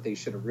 That's what they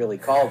should have really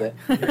called it.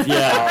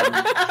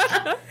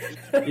 Yeah.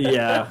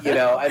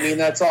 I mean,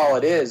 that's all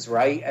it is,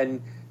 right?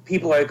 And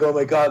people are like, oh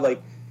my God,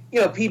 like,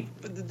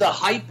 the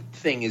hype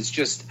thing is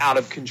just out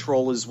of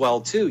control as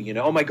well, too.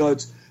 Oh my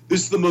God,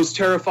 this is the most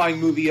terrifying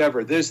movie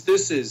ever. This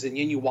is, and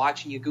then you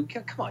watch and you go,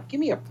 come on, give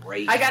me a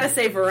break. I gotta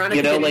say,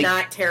 Veronica did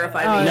not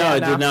terrify me. No, I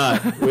did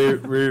not. We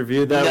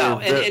reviewed that. No,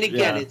 and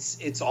again,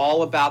 it's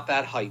all about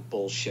that hype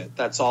bullshit.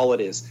 That's all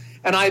it is.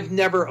 And I've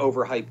never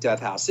overhyped Death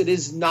House. It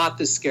is not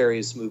the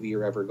scariest movie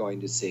you're ever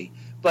going to see,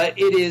 but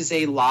it is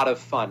a lot of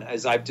fun.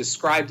 As I've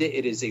described it,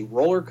 it is a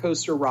roller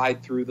coaster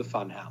ride through the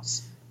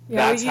funhouse.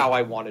 That's how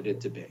I wanted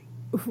it to be.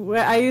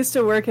 I used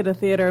to work at a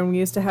theater, and we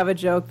used to have a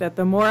joke that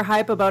the more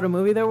hype about a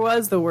movie there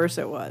was, the worse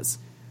it was.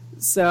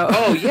 So.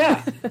 Oh,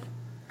 yeah.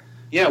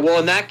 Yeah, well,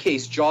 in that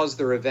case, Jaws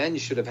the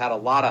Revenge should have had a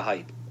lot of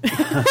hype.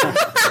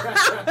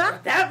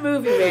 That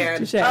movie,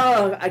 man.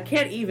 Oh, I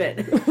can't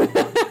even.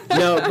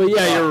 No, but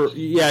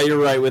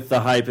you're right with the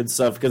hype and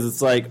stuff, because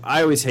it's like,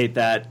 I always hate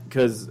that,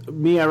 because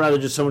I'd rather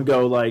just someone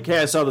go like, hey,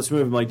 I saw this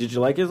movie, I'm like, did you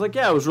like it? It's like,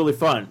 yeah, it was really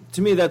fun.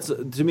 To me, that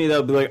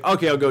would be like,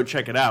 okay, I'll go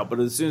check it out. But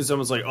as soon as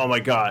someone's like, oh my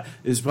God,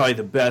 this is probably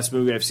the best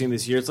movie I've seen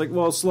this year, it's like,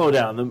 well, slow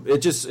down.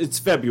 It's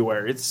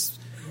February.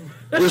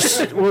 We're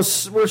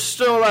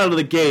still out of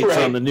the gates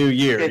on the new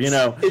year,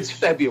 It's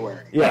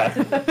February. Yeah.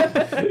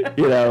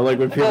 Like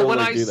when people when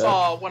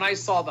I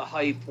saw the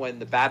hype when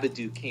the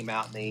Babadook came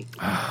out and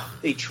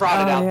they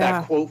trotted out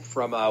that quote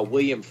from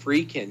William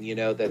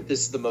Friedkin, that this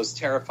is the most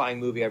terrifying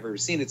movie I've ever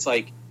seen. It's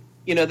like,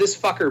 this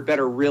fucker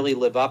better really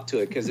live up to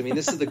it, because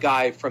this is the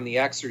guy from The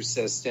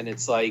Exorcist, and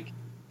it's like,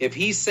 if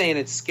he's saying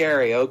it's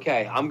scary,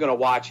 okay, I'm going to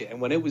watch it. And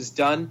when it was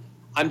done,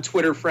 I'm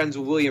Twitter friends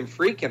with William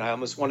Friedkin. I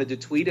almost wanted to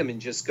tweet him and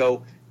just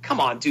go, come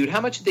on, dude,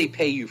 how much did they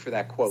pay you for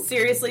that quote?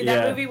 Seriously,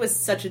 that movie was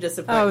such a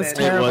disappointment. Oh, it was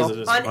terrible. It was a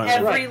disappointment.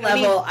 On every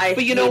level,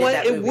 but you know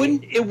what?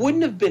 It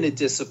wouldn't have been a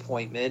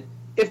disappointment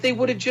if they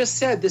would have just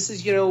said, this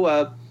is,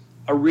 a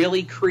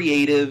really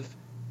creative,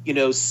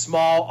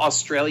 small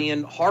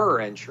Australian horror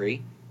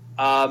entry,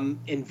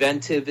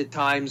 inventive at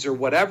times or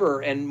whatever,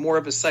 and more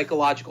of a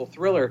psychological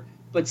thriller.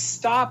 But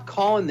stop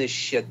calling this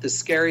shit the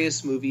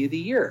scariest movie of the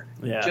year.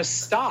 Yeah.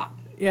 Just stop.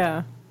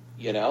 Yeah.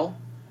 Yeah.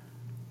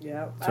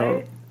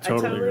 Totally I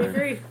totally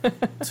agree.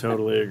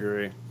 Totally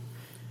agree.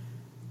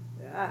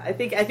 Yeah, I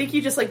think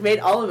you just like made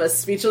all of us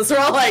speechless. We're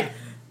all like,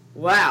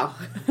 Wow.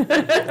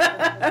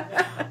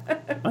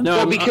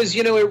 Well, because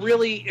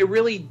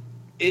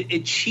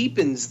it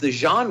cheapens the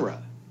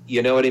genre.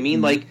 You know what I mean?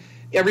 Mm-hmm. Like,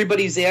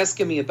 everybody's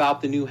asking me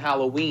about the new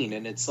Halloween,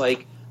 and it's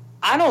like,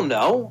 I don't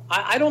know.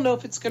 I don't know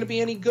if it's going to be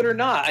any good or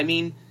not. I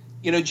mean,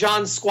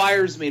 John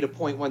Squires made a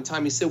point one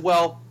time. He said,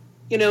 well,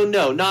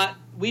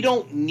 we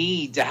don't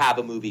need to have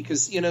a movie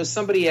because,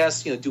 somebody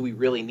asked, do we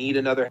really need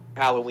another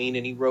Halloween?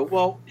 And he wrote,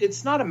 well,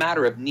 it's not a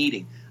matter of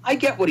needing. I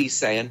get what he's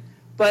saying,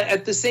 but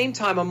at the same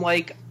time, I'm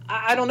like,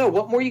 I don't know.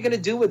 What more are you going to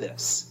do with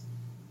this?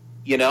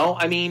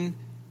 I mean,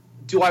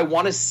 do I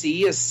want to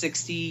see a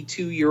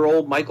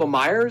 62-year-old Michael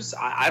Myers?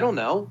 I don't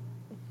know.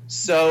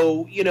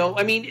 So,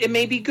 I mean, it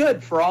may be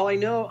good for all I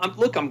know. I'm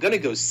going to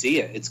go see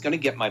it. It's going to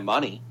get my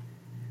money.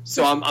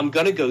 So I'm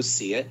going to go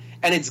see it.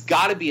 And it's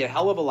got to be a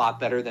hell of a lot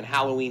better than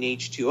Halloween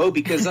H2O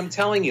because I'm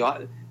telling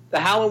you, the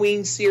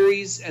Halloween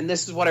series, and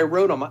this is what I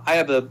wrote on. I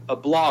have a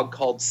blog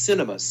called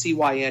Cinema,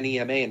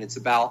 Cynema, and it's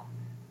about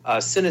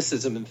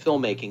cynicism in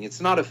filmmaking. It's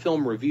not a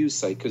film review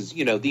site because,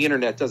 the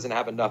internet doesn't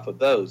have enough of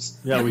those.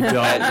 Yeah, we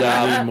don't.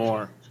 We need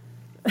more.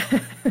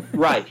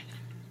 Right.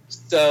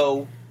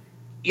 So,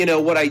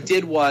 what I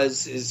did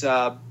is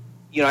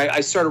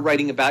I started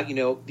writing about,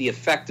 the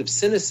effect of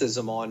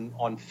cynicism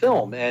on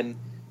film. And,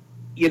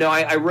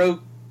 I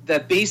wrote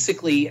that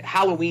basically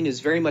Halloween is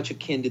very much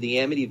akin to the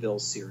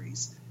Amityville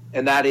series.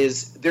 And that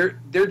is,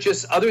 they're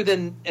just, other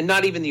than, and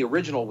not even the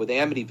original with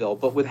Amityville,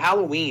 but with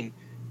Halloween,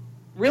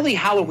 really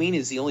Halloween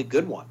is the only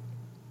good one.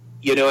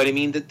 You know what I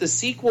mean? That the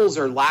sequels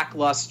are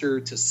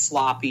lackluster to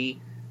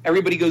sloppy.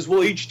 Everybody goes,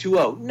 well,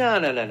 H2O.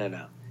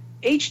 No.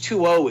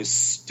 H2O is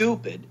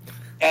stupid.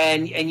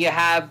 And you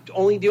have the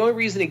only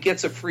reason it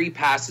gets a free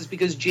pass is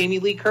because Jamie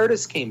Lee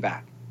Curtis came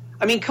back.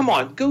 I mean, come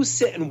on, go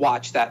sit and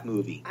watch that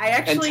movie. I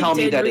actually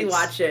did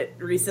rewatch it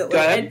recently.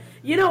 And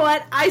you know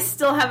what? I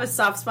still have a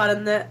soft spot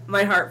in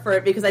my heart for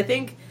it because I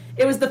think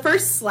it was the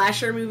first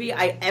slasher movie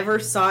I ever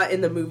saw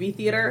in the movie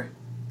theater.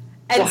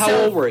 And well, how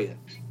old were you?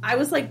 I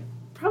was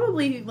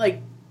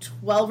probably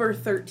 12 or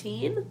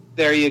 13.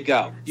 There you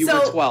go. You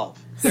were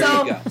 12. There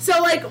you go.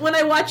 So when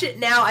I watch it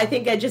now, I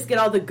think I just get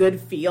all the good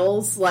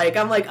feels. Like,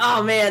 I'm like,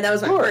 oh man, that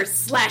was my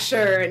first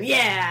slasher, and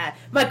yeah,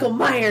 Michael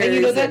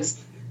Myers. And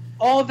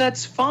all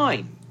that's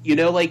fine.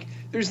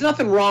 There's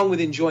nothing wrong with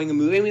enjoying a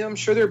movie. I mean, I'm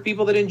sure there are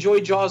people that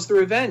enjoy Jaws: The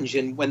Revenge,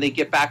 and when they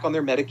get back on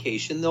their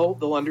medication,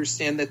 they'll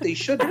understand that they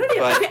shouldn't.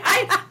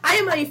 I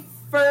am a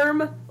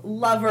firm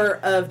lover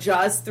of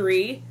Jaws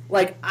 3.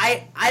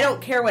 I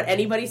don't care what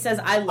anybody says.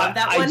 I love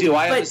that one. I do.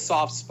 I have a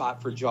soft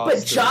spot for Jaws 3.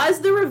 But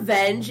Jaws: The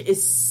Revenge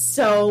is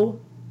so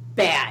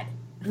bad.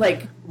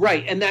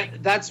 Right, and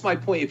that's my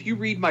point. If you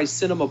read my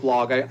cinema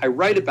blog, I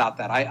write about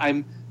that.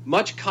 I'm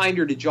much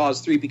kinder to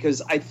Jaws 3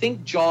 because I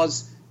think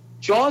Jaws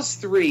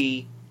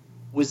 3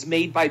 was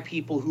made by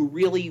people who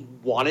really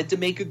wanted to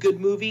make a good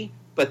movie,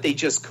 but they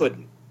just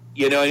couldn't.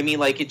 You know what I mean?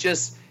 It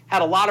just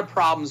had a lot of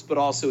problems, but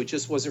also it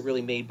just wasn't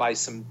really made by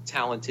some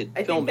talented filmmakers.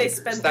 I think they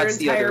spent their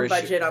entire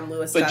budget on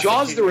Louis Gossett But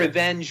Jaws: Jr. The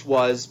Revenge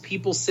was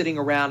people sitting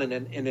around in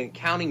an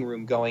accounting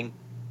room going,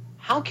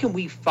 how can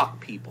we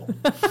fuck people?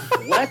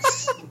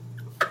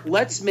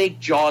 Let's make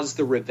Jaws: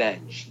 The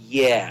Revenge.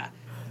 Yeah.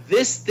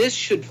 This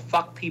should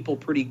fuck people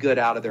pretty good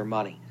out of their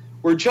money.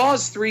 Where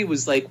Jaws 3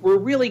 was we're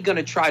really going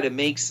to try to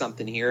make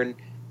something here, and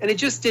it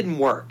just didn't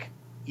work.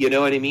 You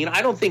know what I mean?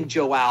 I don't think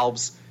Joe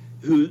Alves,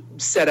 who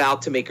set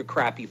out to make a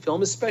crappy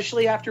film,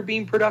 especially after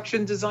being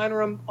production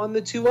designer on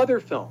the two other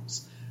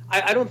films,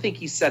 I don't think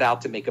he set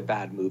out to make a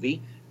bad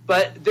movie.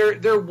 But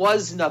there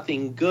was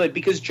nothing good,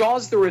 because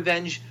Jaws: The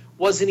Revenge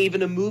wasn't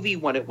even a movie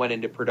when it went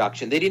into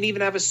production. They didn't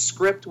even have a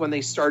script when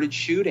they started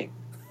shooting.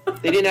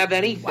 They didn't have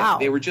anything. Wow.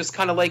 They were just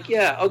kind of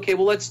yeah, okay,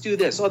 well, let's do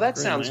this. Oh, that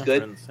sounds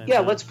good.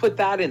 Yeah, let's put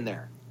that in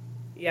there.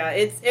 Yeah,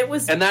 it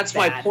was And that's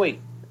bad. my point.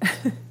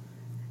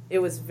 It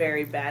was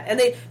very bad. And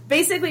they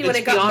basically, when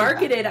it got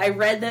marketed, I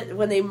read that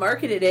when they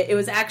marketed it, it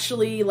was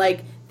actually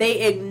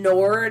they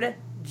ignored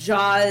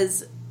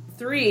Jaws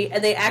 3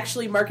 and they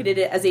actually marketed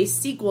it as a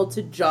sequel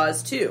to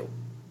Jaws 2.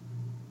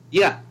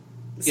 Yeah.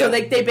 So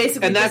they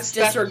basically just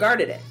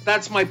disregarded it.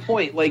 That's my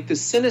point. The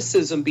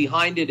cynicism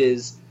behind it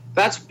is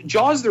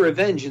Jaws: The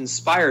Revenge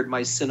inspired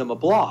my cinema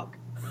blog,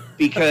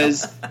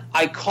 because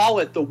I call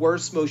it the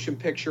worst motion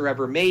picture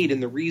ever made,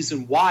 and the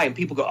reason why, and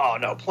people go, oh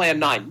no, Plan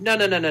 9.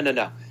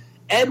 No.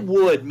 Ed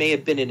Wood may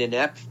have been an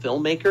inept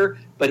filmmaker,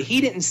 but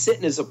he didn't sit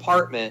in his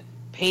apartment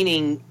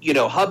painting,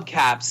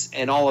 hubcaps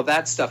and all of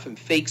that stuff and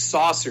fake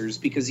saucers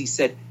because he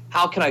said,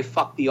 how can I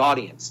fuck the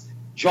audience?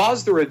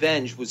 Jaws: The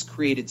Revenge was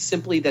created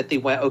simply that they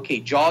went, okay,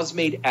 Jaws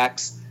made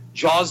X,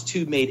 Jaws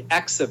 2 made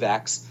X of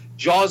X,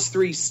 Jaws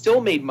 3 still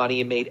made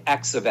money and made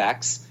X of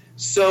X,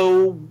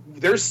 so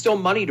there's still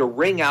money to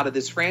wring out of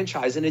this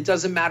franchise, and it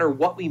doesn't matter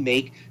what we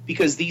make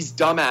because these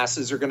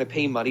dumbasses are going to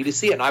pay money to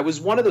see it. And I was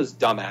one of those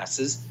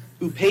dumbasses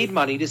who paid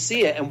money to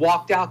see it and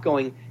walked out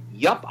going,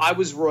 yup, I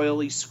was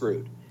royally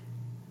screwed.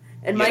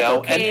 And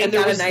Michael Caine and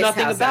there got was a nice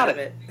nothing house about out of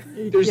it.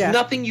 There's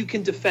nothing you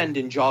can defend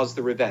in Jaws: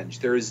 The Revenge.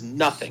 There is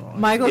nothing.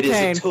 Michael It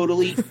Caine. is a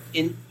totally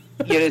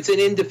Yeah, it's an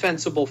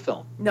indefensible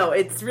film. No,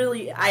 it's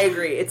really. I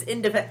agree. It's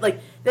Like,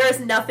 there is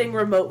nothing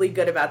remotely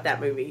good about that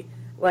movie.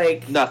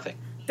 Like, Nothing.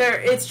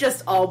 it's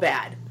just all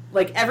bad.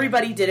 Like,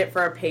 everybody did it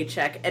for a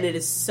paycheck, and it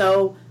is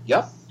so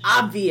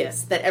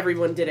obvious that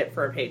everyone did it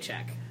for a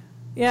paycheck.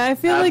 Yeah, I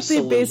feel like they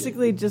Absolutely.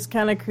 basically just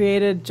kind of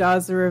created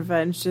Jaws the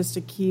Revenge just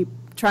to keep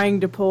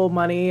trying to pull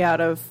money out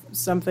of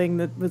something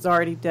that was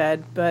already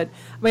dead. But,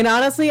 I mean,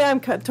 honestly, I'm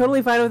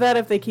totally fine with that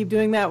if they keep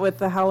doing that with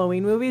the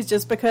Halloween movies,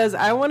 just because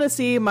I want to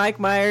see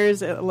Michael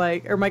Myers at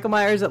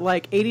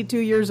 82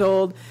 years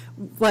old,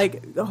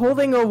 like,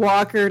 holding a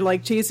walker,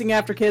 like, chasing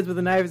after kids with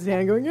a knife in his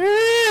hand, going,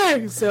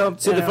 yeah! So,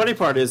 See, the funny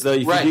part is, though,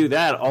 if Right. you do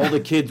that, all the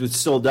kids would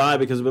still die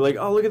because they'd be like,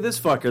 oh, look at this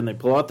fucker, and they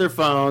pull out their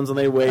phones and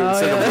they wait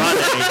instead of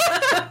running.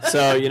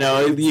 So, you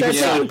know, you start can taking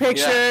still...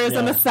 pictures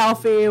and Yeah. a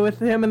selfie with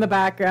him in the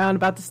background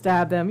about to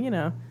stab them, you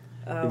know.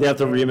 They have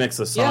to remix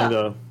the song,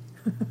 Yeah.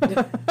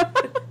 though.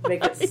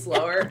 Make it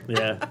slower.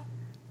 Yeah.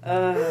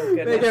 Oh,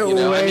 Make goodness. it You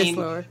know, I way mean,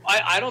 slower.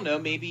 I don't know.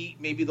 Maybe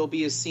there'll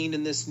be a scene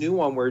in this new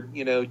one where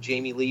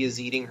Jamie Lee is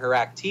eating her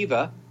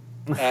Activa,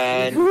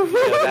 and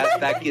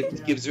that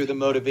gives her the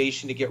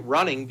motivation to get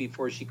running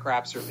before she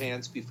craps her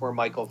pants before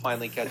Michael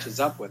finally catches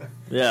up with her.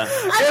 Yeah.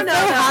 I don't know. If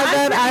they had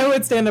I'm that, I pretty-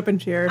 would stand up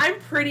and cheer. I'm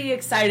pretty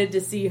excited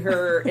to see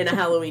her in a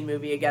Halloween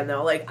movie again,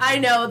 though. Like, I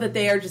know that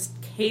they are just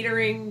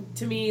catering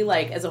to me,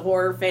 like, as a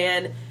horror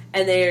fan,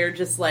 and they're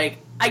just like,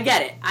 I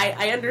get it.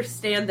 I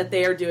understand that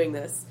they are doing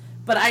this,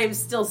 but I am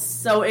still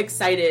so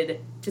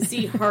excited to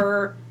see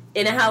her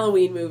in a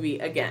Halloween movie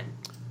again.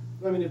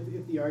 I mean,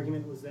 if the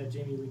argument was that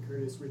Jamie Lee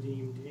Curtis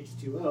redeemed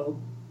H2O,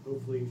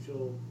 hopefully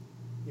she'll,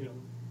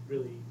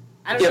 really.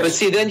 I don't Yeah, know. but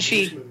see, then This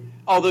she, movie.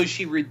 although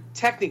she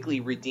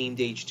technically redeemed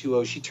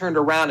H2O, she turned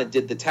around and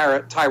did the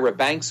Tyra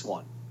Banks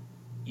one.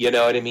 You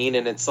know what I mean?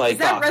 And it's like, Is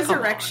that oh, come on.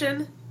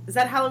 Resurrection? Is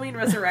that Halloween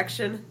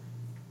Resurrection?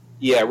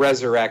 Yeah,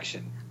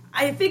 Resurrection.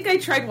 I think I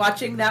tried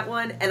watching that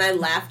one and I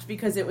laughed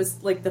because it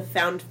was like the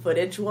found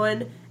footage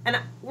one. And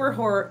we're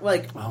horror,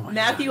 like, Oh my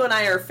Matthew and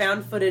I are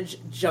found footage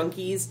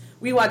junkies.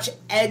 We watch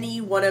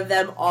any one of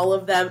them, all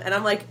of them, and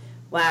I'm like,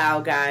 wow,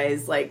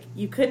 guys, like,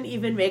 you couldn't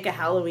even make a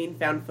Halloween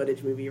found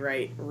footage movie,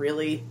 right?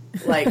 Really?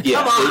 Like,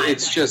 Yeah, come on.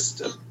 it's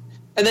just,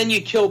 and then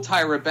you kill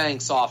Tyra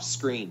Banks off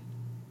screen.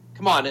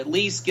 Come on, at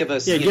least give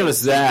us, Yeah, give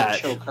us that.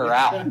 choke her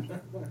out.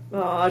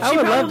 Aw, I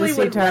would love to see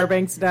wouldn't Tyra let-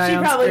 Banks die She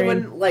on probably screen.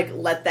 wouldn't, like,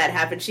 let that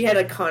happen. She had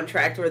a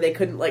contract where they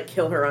couldn't, like,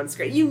 kill her on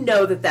screen. You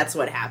know that that's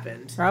what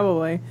happened.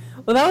 Probably.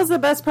 Well, that was the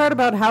best part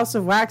about House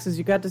of Wax is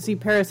you got to see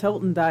Paris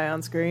Hilton die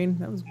on screen.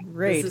 That was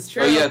great. This is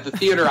true. Oh yeah, the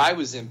theater I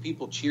was in,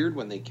 people cheered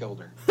when they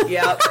killed her.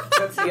 Yep.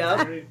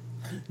 Yep.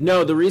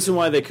 No, the reason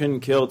why they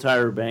couldn't kill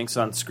Tyra Banks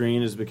on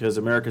screen is because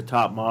America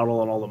Top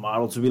Model and all the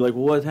models would be like,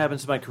 well, what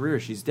happens to my career?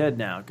 She's dead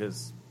now,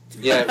 because...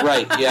 Yeah,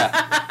 right. Yeah,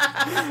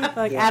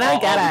 Like, all, I don't all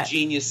the get it.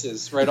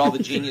 geniuses, right? All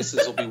the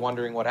geniuses will be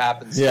wondering what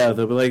happens. Yeah,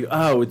 they'll be like,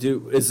 oh,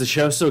 is the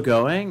show still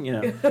going? You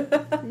know,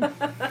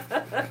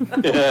 Oh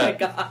my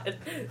god.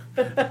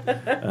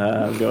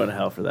 I'm going to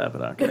hell for that,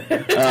 but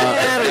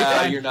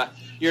okay. You're not.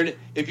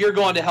 If you're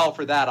going to hell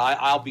for that,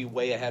 I'll be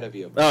way ahead of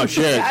you. Oh,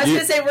 shit. I was You-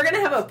 gonna say we're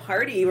gonna have a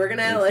party. We're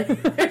gonna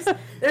like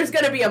there's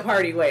gonna be a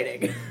party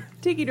waiting.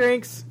 Tiki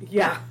drinks.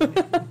 Yeah.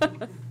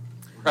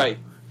 Right.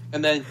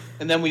 And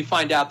then we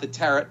find out that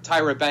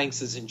Tyra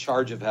Banks is in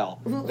charge of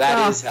hell.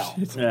 That is hell.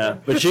 yeah,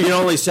 but she can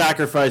only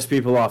sacrifice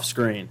people off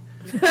screen.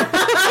 And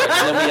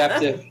then we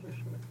have to.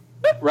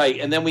 Right,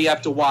 and then we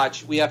have to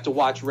watch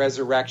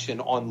Resurrection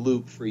on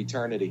loop for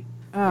eternity.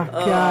 Oh,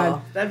 God.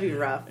 Oh, that'd be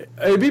rough.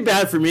 It'd be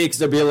bad for me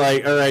because I'd be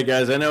like, all right,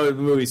 guys, I know the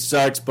movie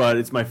sucks, but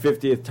it's my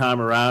 50th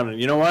time around, and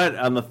you know what?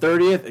 On the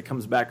 30th, it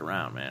comes back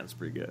around, man. It's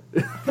pretty good.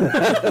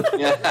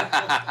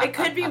 It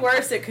could be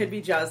worse. It could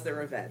be Jaws the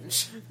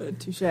Revenge.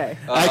 Touche.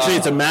 Actually,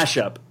 it's a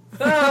mashup.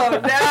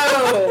 Oh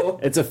no!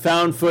 It's a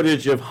found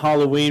footage of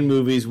Halloween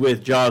movies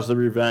with Jaws the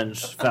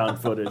Revenge found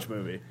footage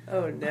movie.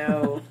 Oh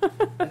no! Oh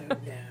no!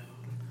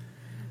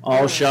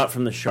 All shot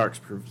from the shark's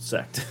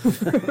perspective.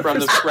 from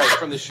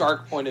the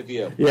shark point of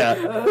view. Yeah.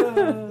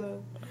 Oh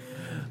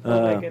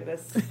my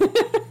goodness.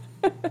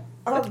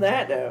 On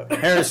that note,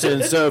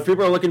 Harrison, so if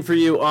people are looking for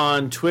you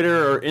on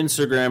Twitter or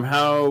Instagram,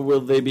 how will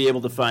they be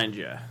able to find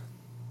you?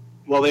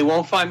 Well, they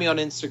won't find me on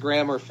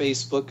Instagram or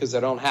Facebook because I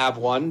don't have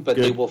one, but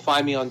Good. they will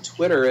find me on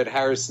Twitter at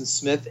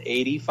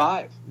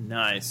HarrisonSmith85.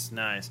 Nice,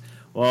 nice.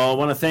 Well, I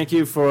want to thank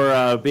you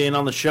for being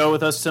on the show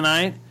with us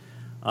tonight.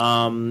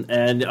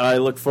 And I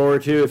look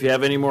forward to, if you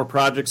have any more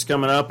projects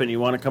coming up and you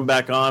want to come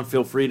back on,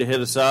 feel free to hit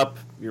us up.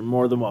 You're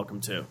more than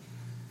welcome to.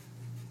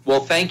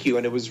 Well, thank you,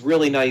 and it was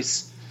really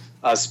nice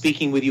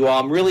speaking with you all.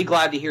 I'm really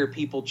glad to hear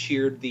people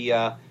cheered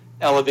the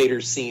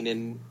elevator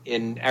scene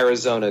in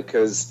Arizona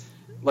because,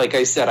 like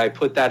I said, I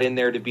put that in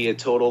there to be a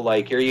total,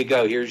 like, here you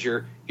go, here's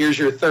your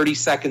 30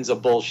 seconds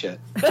of bullshit.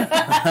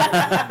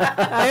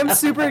 I am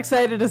super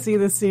excited to see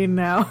this scene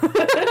now.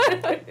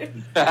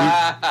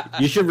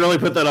 You should really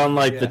put that on,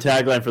 like, the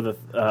tagline for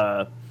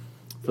the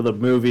for the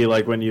movie,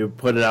 like when you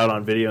put it out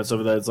on video and stuff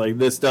like that, it's like,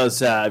 this does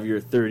have your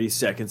 30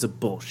 seconds of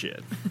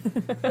bullshit.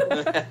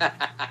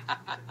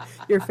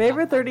 Your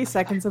favorite 30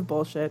 seconds of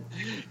bullshit.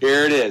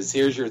 Here it is.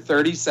 Here's your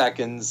 30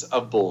 seconds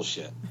of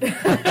bullshit.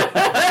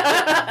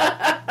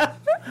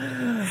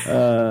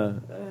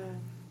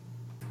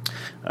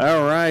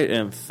 All right,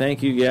 and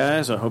thank you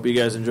guys. I hope you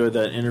guys enjoyed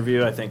that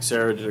interview. I think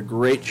Sarah did a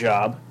great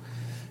job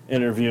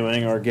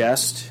interviewing our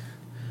guest.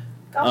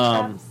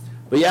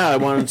 But yeah, I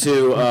wanted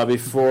to,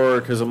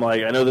 before, because I'm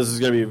like, I know this is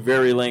going to be a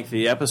very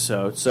lengthy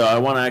episode, so I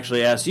want to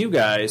actually ask you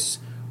guys,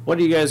 what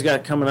do you guys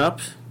got coming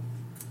up?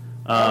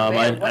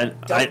 What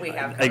don't we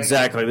have coming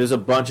exactly. There's a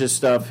bunch of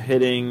stuff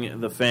hitting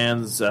the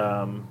fans,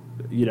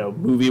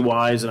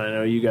 movie-wise, and I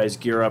know you guys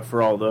gear up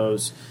for all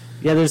those.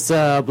 Yeah, there's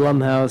a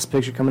Blumhouse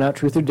picture coming out,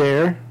 Truth or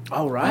Dare.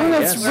 Oh, right.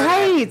 That's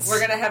right. We're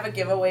going to have a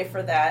giveaway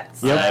for that.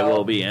 Yep. So I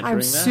will be entering I'm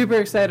that. super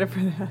excited for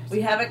that. we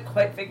haven't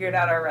quite figured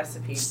out our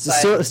recipe.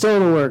 Still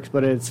in the works,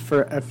 but it's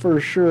for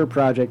sure a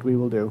project we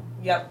will do.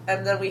 Yep.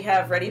 And then we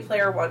have Ready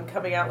Player One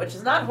coming out, which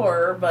is not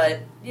horror,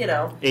 but,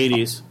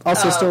 80s.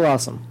 Also still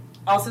awesome.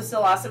 Also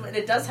still awesome. And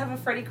it does have a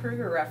Freddy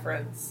Krueger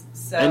reference.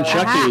 So. And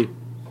Chucky.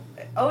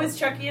 Oh, is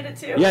Chucky in it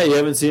too? Yeah, you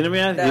haven't seen him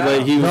yet?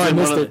 No. He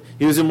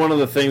was in one of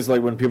the things,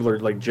 like when people are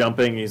like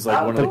jumping, he's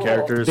like one of the cool.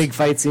 characters. Big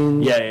fight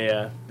scene.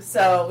 Yeah.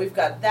 So we've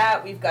got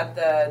that. We've got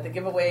the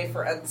giveaway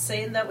for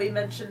Unsane that we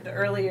mentioned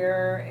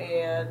earlier,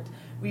 and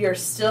we are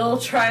still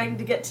trying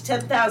to get to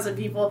 10,000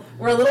 people.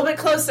 We're a little bit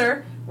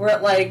closer. We're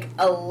at like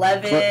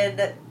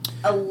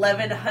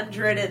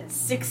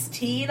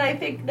 1,116, I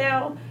think,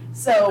 now.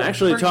 So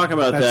Actually, talk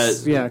about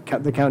that. Yeah,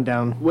 the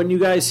countdown. When you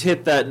guys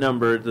hit that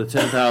number, the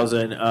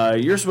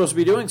 10,000, you're supposed to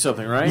be doing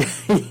something, right?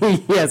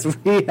 Yes,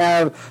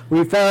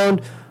 we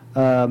found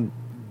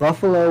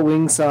buffalo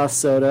wing sauce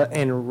soda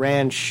and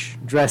ranch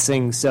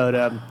dressing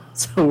soda.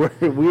 So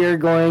we're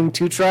going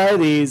to try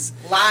these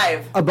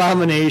live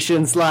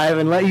abominations live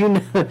and let you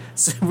know.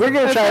 So we're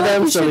going to try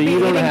them so that you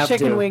don't have to.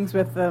 Chicken wings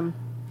with them.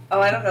 Oh,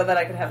 I don't know that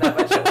I could have that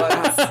much at once.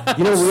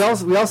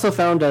 We also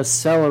found a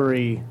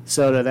celery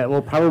soda that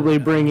we'll probably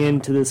bring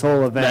into this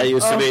whole event. That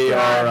used to be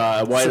God.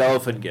 our white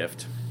elephant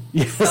gift.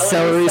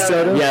 Celery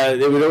soda. Yeah,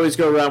 it would always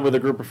go around with a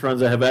group of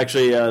friends. I have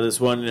actually this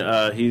one.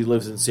 He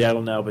lives in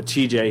Seattle now, but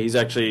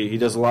TJ, he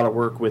does a lot of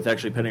work with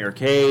actually Penny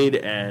Arcade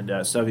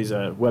and stuff. He's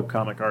a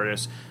webcomic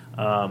artist.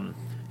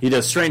 He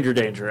does Stranger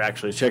Danger.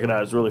 Actually, check it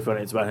out. It's really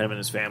funny. It's about him and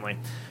his family.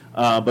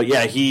 But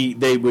yeah,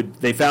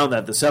 they found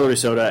that the celery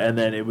soda, and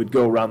then it would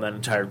go around that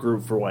entire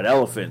group for White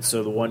Elephant.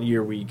 So the one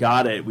year we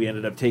got it, we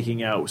ended up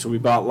taking out. So we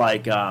bought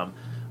like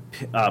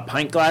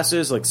pint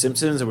glasses, like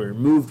Simpsons, and we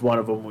removed one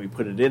of them and we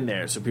put it in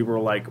there. So people were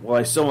like, "Well,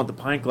 I still want the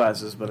pint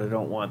glasses, but I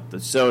don't want the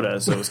soda."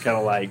 So it was kind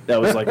of like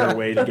that was like our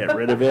way to get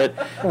rid of it,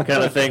 kind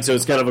of thing. So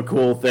it's kind of a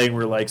cool thing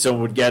where like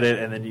someone would get it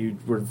and then you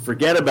would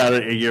forget about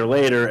it a year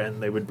later,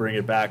 and they would bring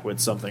it back with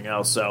something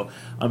else. So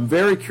I'm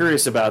very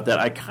curious about that.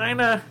 I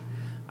kind of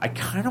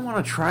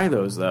want to try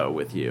those, though,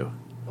 with you.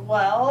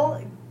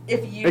 Well,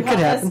 if you It could help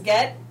us happen.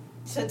 get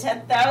to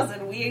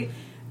 10,000,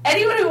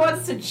 anyone who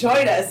wants to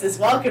join us is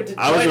welcome to join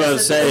us. I was about to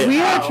say, We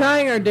are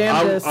trying our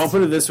damnedest. I'll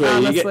put it this way: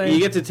 honestly. you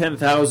get to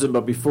 10,000,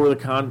 but before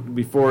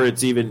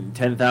it's even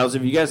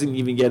 10,000, if you guys can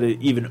even get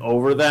it even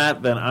over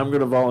that, then I'm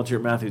going to volunteer.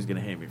 Matthew's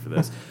going to hate me for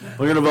this.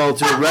 We're going to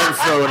volunteer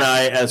Renfro and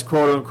I as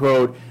quote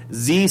unquote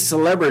Z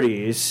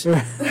celebrities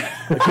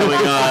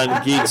coming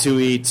on Geeks Who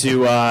Eat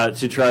to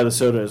try the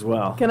soda as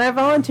well. Can I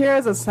volunteer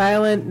as a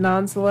silent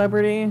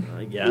non-celebrity?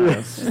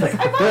 Yes. I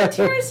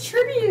volunteer as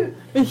tribute.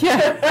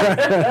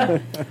 Yeah.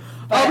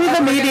 I'll be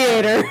the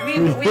mediator.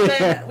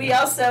 We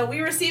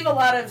receive a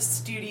lot of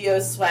studio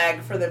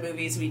swag for the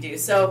movies we do.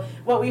 So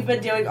what we've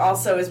been doing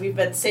also is we've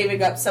been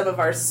saving up some of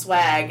our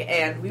swag,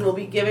 and we will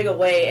be giving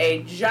away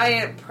a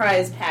giant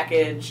prize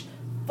package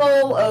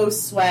full of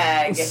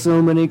swag. So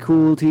many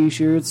cool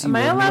T-shirts. Am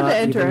I allowed to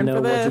enter in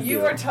for this?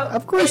 You are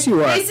Of course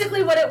you are.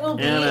 Basically, what it will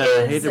be Anna, is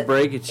I hate to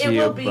break it to it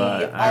you, will be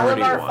but I all of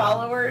already our won.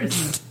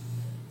 followers.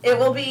 It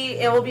will be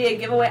a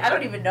giveaway. I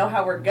don't even know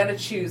how we're gonna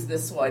choose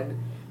this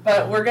one,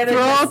 but we're gonna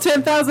Throw all just,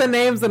 10,000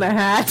 names in a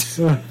hat.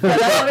 that'll be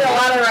a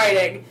lot of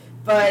writing.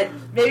 But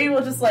maybe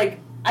we'll just I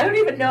don't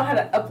even know how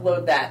to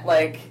upload that.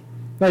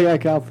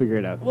 I'll figure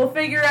it out. We'll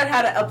figure out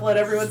how to upload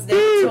everyone's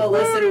name to a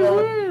list,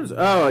 and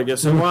I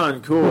guess I won.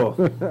 Cool.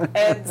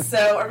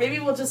 or maybe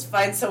we'll just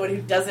find someone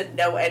who doesn't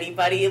know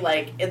anybody in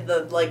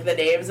the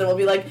names, and we'll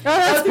be like,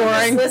 that's go through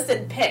boring. this list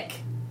and pick.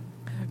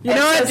 You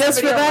know what? And so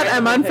Just for somebody will that,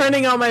 I'm randomly pick.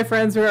 unfriending all my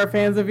friends who are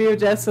fans of you,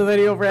 just so that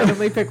you'll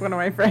randomly pick one of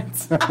my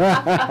friends.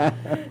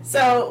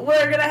 So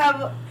we're gonna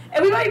have,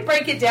 and we might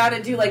break it down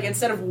and do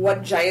instead of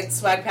one giant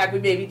swag pack, we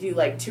maybe do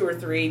 2 or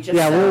 3. Just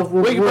Yeah, so.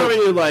 We can probably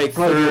do probably a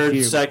third,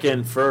 few.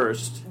 second,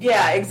 first.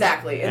 Yeah,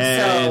 exactly.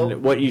 And so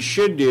what you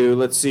should do,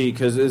 let's see,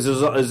 because is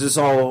this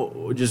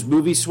all just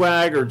movie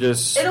swag or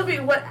just? it'll be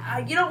what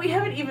we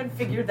haven't even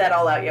figured that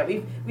all out yet.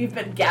 We've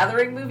been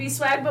gathering movie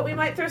swag, but we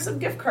might throw some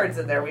gift cards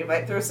in there. We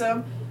might throw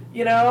some.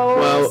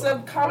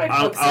 Some comic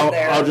books in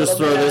there. I'll just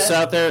throw this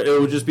out there.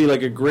 It would just be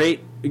a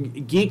great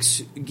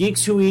geeks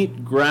who eat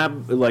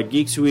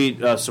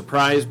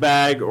surprise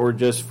bag, or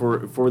just for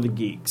the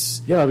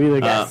geeks. Yeah, I'll be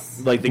like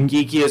like the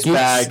geekiest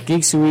bag.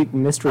 Geeks who eat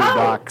mystery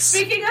box.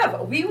 Speaking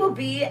of, we will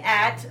be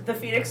at the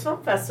Phoenix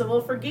Film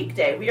Festival for Geek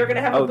Day. We are going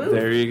to have a booth.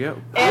 There you go.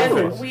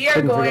 And we are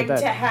Couldn't going forget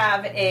that. to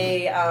have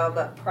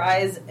a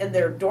prize, and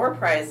their door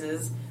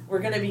prizes. We're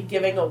going to be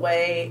giving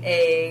away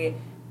a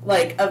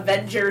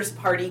Avengers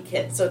party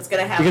kit. So it's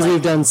going to have Because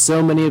we've done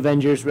so many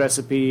Avengers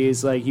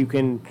recipes, like you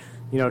can,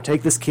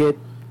 take this kit,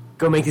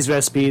 go make these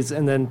recipes,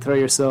 and then throw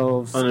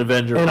yourselves An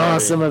Avenger an party.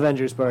 awesome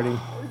Avengers party.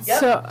 Yep,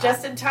 So-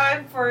 just in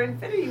time for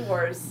Infinity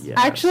Wars. Yes.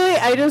 Actually,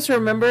 I just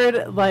remembered,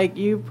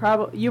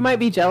 you might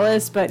be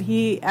jealous, but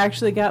he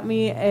actually got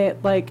me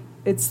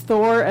it's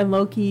Thor and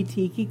Loki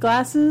tiki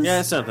glasses. Yeah,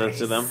 I sent that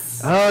to them.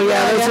 Oh,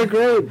 yeah, those yeah. are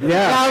great.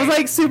 Yeah, I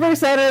was super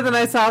excited, and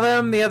I saw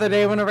them the other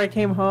day whenever I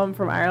came home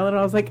from Ireland.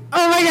 I was like,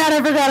 "Oh my god, I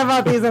forgot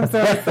about these! I'm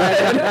so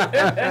excited."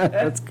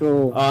 That's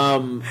cool.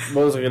 What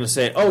was I going to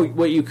say? Oh,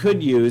 what you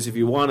could use if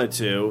you wanted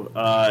to.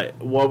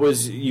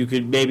 You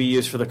could maybe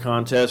use for the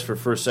contest for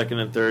first, second,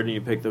 and third, and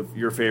you pick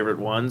your favorite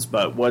ones.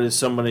 But what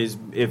is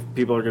if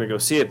people are going to go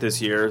see it this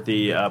year,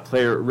 the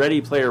Ready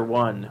Player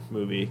One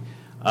movie.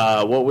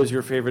 What was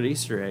your favorite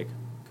Easter egg?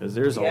 Because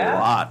there's a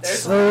lot. there's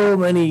So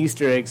many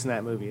Easter eggs in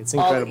that movie. It's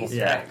all incredible. Easter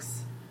Yeah.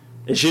 eggs.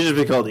 It should just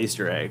be called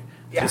Easter egg.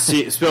 Yeah.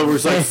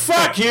 Spielberg's like,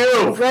 fuck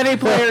you! Ready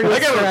Player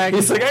Easter egg.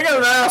 He's like, I got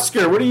an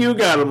Oscar. What do you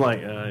got? I'm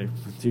like,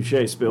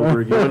 touche,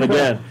 Spielberg. You win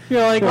again.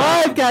 You're like,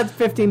 "Well, I've got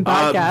 15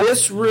 podcasts."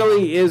 This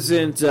really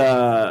isn't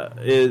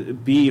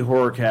B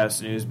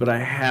Horrorcast news, but I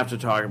have to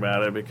talk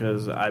about it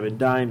because I've been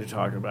dying to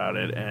talk about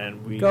it,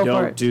 and we Go for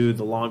don't it. do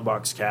the long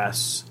box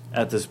casts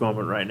at this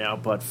moment right now.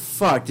 But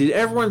fuck, did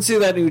everyone see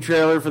that new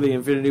trailer for the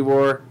Infinity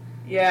War?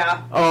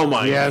 Yeah. Oh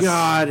my Yes.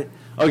 god.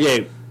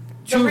 Okay.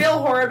 The real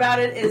horror about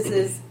it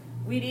is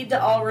we need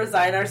to all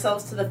resign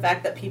ourselves to the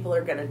fact that people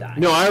are going to die.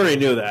 No, I already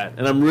knew that,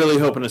 and I'm really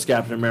hoping it's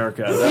Captain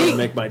America. That would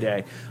make my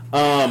day.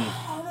 Oh,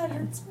 that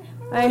hurts my heart.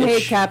 I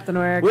hate Captain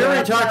America. We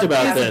already talked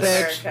about Captain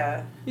this.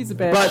 America. He's a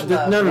bitch.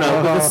 But no.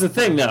 But this is the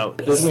thing, though.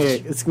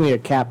 It's gonna be a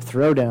cap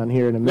throwdown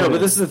here in a minute. No,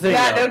 but this is the thing.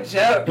 Yeah, though. no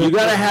joke. You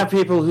gotta have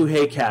people who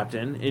hate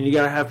Captain, and you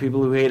gotta have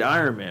people who hate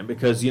Iron Man,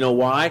 because you know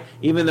why?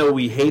 Even though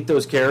we hate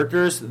those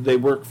characters, they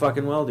work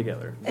fucking well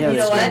together. And you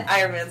know that's what?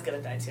 Iron Man's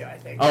going to die too, I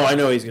think. Oh, I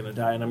know he's gonna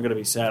die, and I'm gonna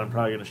be sad. I'm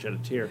probably gonna shed a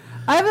tear.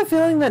 I have a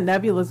feeling that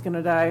Nebula's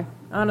gonna die.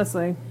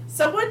 Honestly,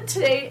 Someone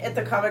today at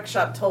the comic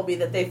shop told me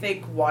that they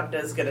think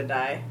Wanda's going to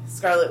die,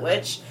 Scarlet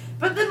Witch.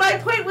 But then my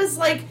point was,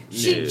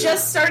 she No.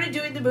 just started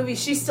doing the movie.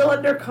 She's still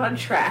under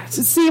contract.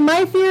 see,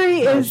 my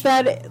theory is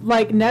that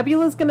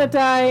Nebula's gonna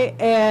die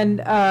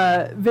and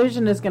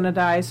Vision is gonna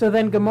die. So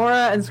then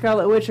Gamora and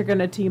Scarlet Witch are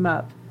gonna team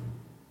up.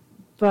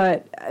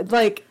 But I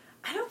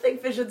don't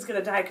think Vision's going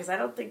to die because I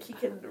don't think he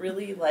can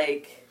really,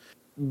 I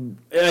think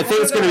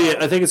it's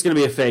gonna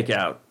be a fake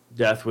out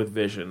death with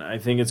Vision. I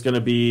think it's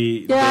gonna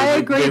be. Yeah, I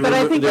agree, but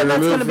I think that's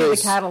gonna be the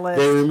catalyst.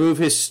 They remove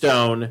his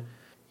stone.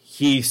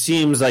 He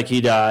seems like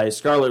he dies.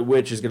 Scarlet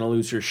Witch is gonna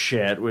lose her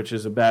shit, which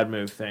is a bad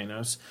move,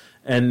 Thanos.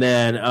 And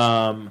then,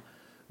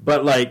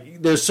 but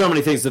there's so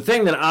many things. The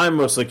thing that I'm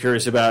mostly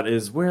curious about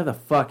is where the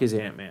fuck is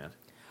Ant-Man?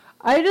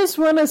 I just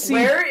want to see.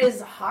 Where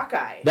is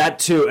Hawkeye? That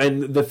too,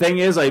 and the thing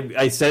is,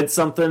 I said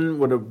something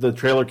when the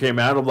trailer came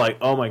out. I'm like,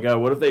 oh my god,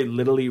 what if they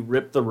literally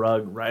ripped the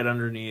rug right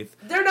underneath?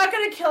 They're not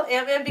going to kill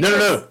Ant-Man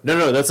because...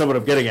 No, that's not what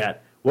I'm getting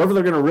at. What if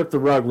they're going to rip the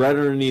rug right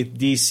underneath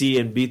DC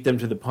and beat them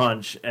to the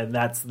punch, and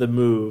that's the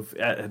move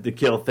to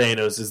kill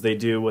Thanos, is they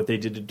do what they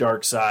did to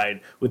Darkseid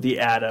with the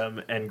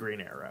Atom and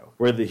Green Arrow,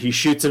 where he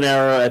shoots an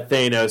arrow at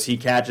Thanos, he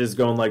catches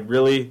going like,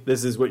 really?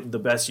 This is what the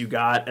best you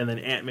got? And then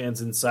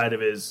Ant-Man's inside of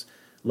his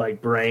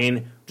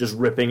brain, just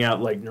ripping out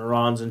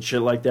neurons and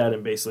shit like that,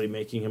 and basically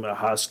making him a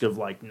husk of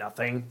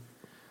nothing,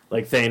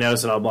 like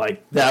Thanos. And I'm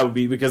like, that would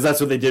be, because that's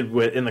what they did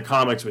in the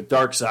comics with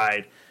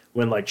Darkseid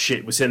when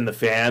shit was hitting the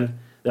fan.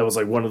 That was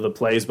one of the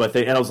plays, but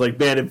and I was like,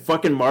 man, if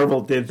fucking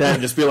Marvel did that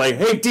and just be like,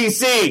 hey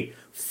DC,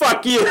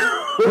 fuck you,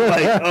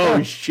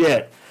 oh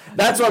shit.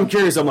 That's what I'm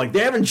curious. I'm like, they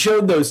haven't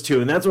showed those two,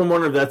 and that's what I'm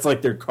wondering if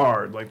that's their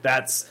card.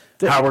 That's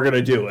how we're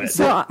gonna do it.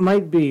 So it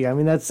might be. I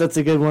mean, that's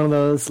a good one of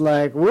those.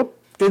 Whoop,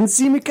 didn't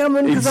see me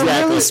coming because I'm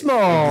really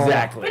small.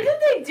 Exactly. But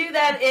didn't they do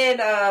that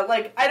in,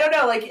 I don't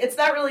know, it's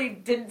not really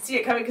didn't see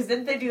it coming, because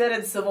didn't they do that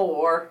in Civil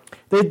War?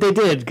 They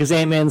did, because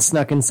Ant-Man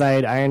snuck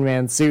inside Iron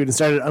Man's suit and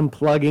started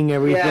unplugging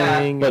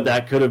everything. But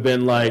that could have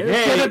been It could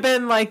hey, have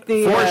been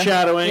the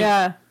foreshadowing.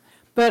 yeah.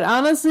 But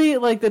honestly,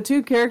 the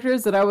two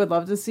characters that I would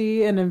love to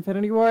see in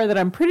Infinity War that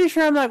I'm pretty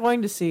sure I'm not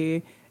going to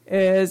see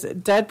is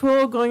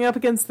Deadpool going up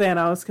against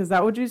Thanos, because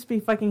that would just be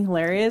fucking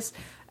hilarious.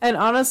 And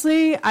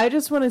honestly, I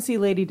just want to see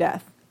Lady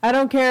Death. I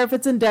don't care if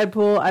it's in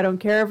Deadpool. I don't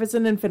care if it's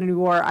in Infinity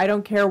War. I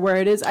don't care where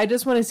it is. I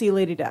just want to see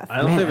Lady Death. I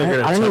don't think they're going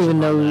to I touch don't even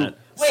upon know. that.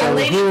 Wait, So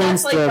Lady who Death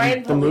owns like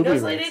Brian the movie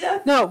Polito's rights? Lady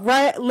Death? No,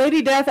 right?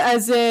 Lady Death,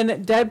 as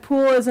in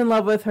Deadpool is in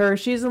love with her.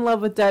 She's in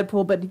love with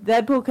Deadpool, but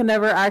Deadpool can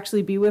never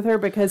actually be with her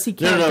because he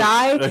can't no,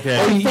 die. okay.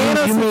 And Oh, you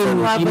Thanos is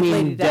in love with mean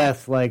Lady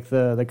Death. like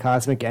the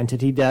cosmic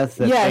entity death?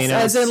 That Yes, Thanos...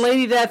 as in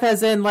Lady Death,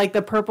 as in like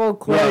the purple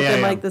cloak Yeah,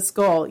 and yeah. like the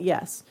skull.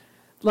 Yes,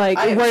 like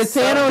I am where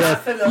so Thanos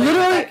not familiar with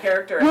literally that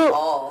character at well,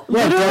 all. Yeah,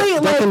 literally,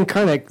 Death like-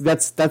 Incarnate.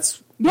 That's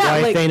Yeah,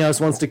 why like-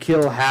 Thanos wants to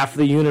kill half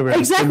the universe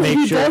exactly to make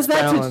he sure does it's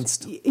that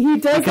balanced. he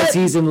does Because that.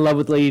 he's in love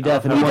with Lady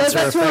Death and He wants does her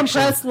that to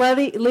affection.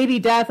 impress Lady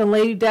Death, and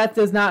Lady Death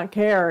does not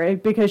care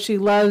because she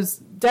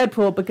loves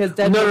Deadpool because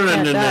Deadpool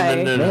can't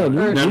die. No,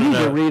 you need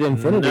to read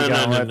Infinity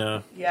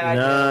Gauntlet. Yeah,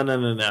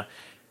 No.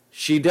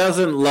 She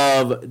doesn't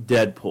love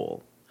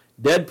Deadpool.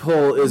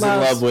 Deadpool is in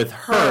Loves love with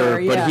her,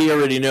 her, but yeah. he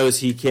already knows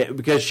he can't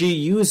because she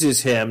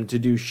uses him to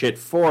do shit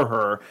for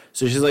her.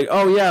 So she's like,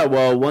 "Oh yeah,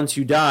 well, once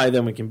you die,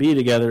 then we can be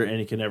together, and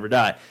he can never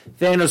die."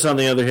 Thanos, on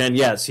the other hand,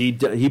 yes, he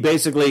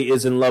basically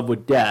is in love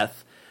with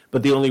death,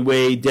 but the only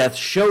way death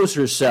shows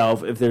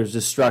herself if there's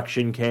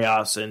destruction,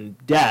 chaos, and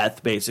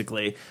death,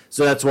 basically.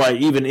 So that's why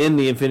even in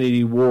the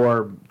Infinity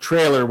War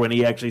trailer, when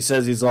he actually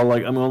says he's all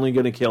like, "I'm only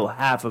going to kill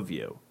half of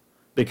you."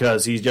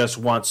 Because he just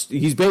wants,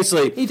 he's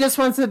basically, He just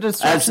wants the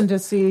destruction to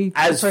see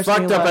as the person he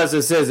fucked up loves.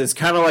 as this is, it's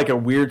kind of like a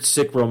weird,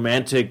 sick,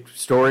 romantic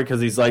story.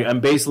 Because he's like, I'm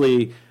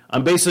basically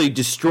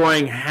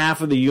destroying half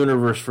of the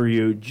universe for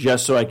you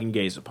just so I can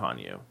gaze upon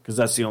you. Because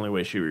that's the only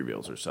way she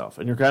reveals herself.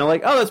 And you're kind of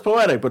like, oh, that's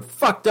poetic, but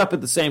fucked up at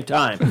the same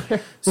time.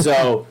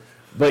 So,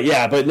 but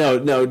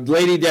no,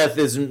 Lady Death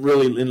isn't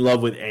really in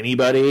love with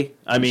anybody.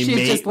 I mean,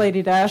 She's just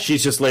Lady Death.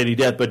 She's just Lady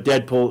Death, but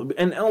Deadpool,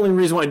 and the only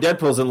reason why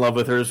Deadpool's in love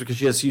with her is because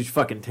she has huge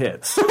fucking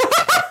tits.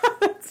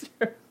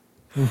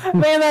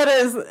 Man, that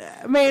is.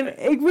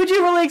 Would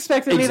you really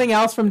expect anything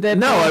else from Deadpool?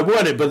 No, I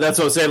wouldn't. But that's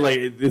what I'm saying. Like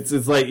it's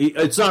like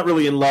it's not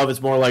really in love. It's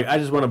more like I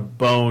just want to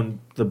bone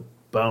the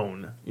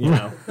bone. You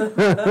know.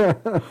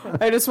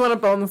 I just want to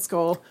bone the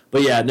skull.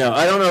 But yeah, no,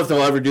 I don't know if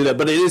they'll ever do that.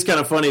 But it is kind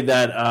of funny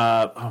that.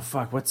 Oh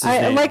fuck, what's his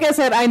name? Like I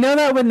said, I know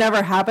that would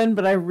never happen,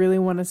 but I really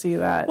want to see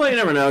that. Well, you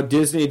never know.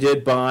 Disney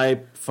did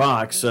buy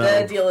Fox. So.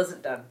 The deal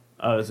isn't done.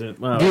 Oh, is it?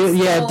 Well, Deal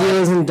still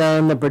isn't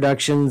done. The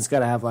production's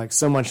got to have like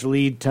so much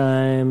lead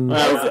time. look,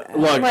 I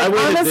Like, waited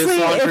honestly, this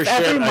long for if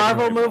shit. every I can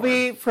Marvel wait more.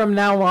 movie from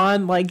now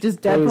on, like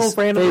just Deadpool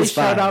randomly phase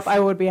showed 5. up, I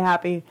would be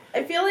happy.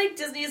 I feel like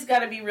Disney's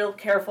got to be real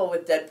careful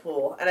with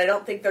Deadpool, and I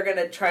don't think they're going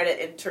to try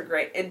to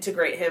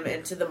integrate him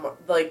into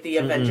the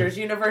Avengers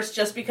universe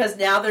just because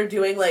now they're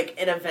doing like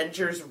an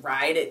Avengers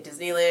ride at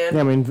Disneyland.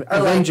 Yeah, I mean, Or, like-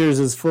 Avengers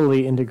is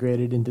fully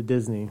integrated into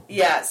Disney.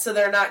 Yeah, so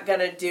they're not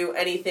going to do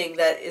anything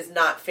that is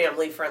not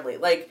family friendly.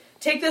 Like,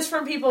 take this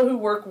from people who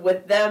work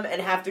with them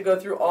and have to go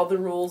through all the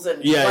rules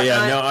and Yeah,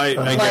 whatnot. no, I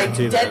Like,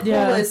 guarantee that. Deadpool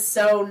Yeah. is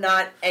so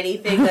not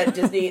anything that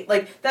Disney...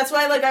 Like, that's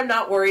why, like, I'm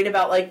not worried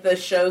about, like, the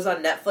shows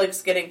on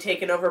Netflix getting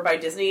taken over by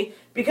Disney,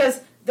 because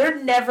they're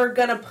never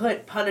gonna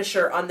put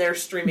Punisher on their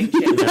streaming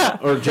channel.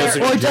 Or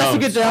Jessica Or Jones.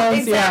 Jessica Jones,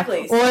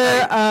 Exactly.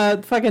 yeah.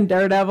 Or fucking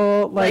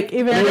Daredevil. Like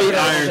even Maybe Maybe Maybe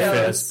Iron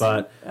shows. Fist,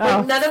 but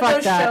oh, None of fuck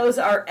those that. shows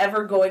are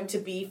ever going to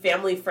be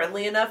family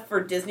friendly enough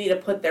for Disney to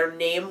put their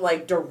name,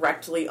 like,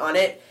 directly on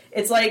it.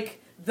 It's like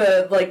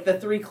the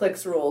 3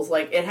 clicks rules.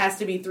 Like, it has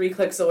to be 3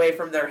 clicks away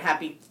from their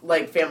happy,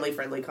 like, family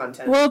friendly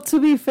content. Well, to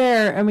be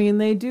fair, I mean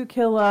they do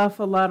kill off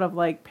a lot of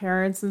like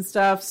parents and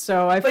stuff.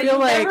 So I but feel you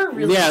like never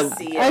really Yeah,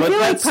 see I it. But feel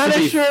like that's to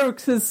be-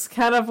 Punisher is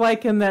kind of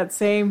like in that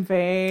same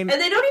vein. And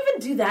they don't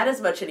even do that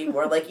as much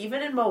anymore. Like,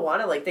 even in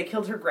Moana, like, they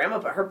killed her grandma,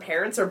 but her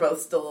parents are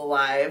both still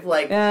alive.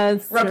 Like, Yeah,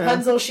 it's true.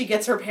 Rapunzel, she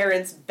gets her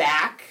parents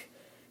back.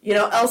 You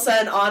know, Elsa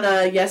and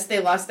Anna, yes, they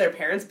lost their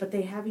parents, but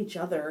they have each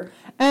other.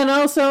 And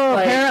also,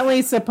 Like-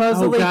 apparently,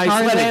 supposedly, Oh, guys,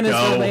 let Tarzan it is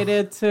go.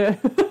 related to.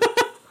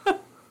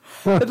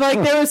 But,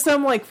 like, there was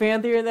some like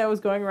fan theory that was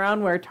going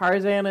around where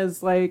Tarzan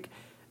is like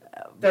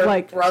Their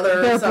like brother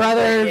or their something,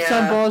 brother, yeah.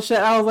 some bullshit.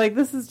 I was like,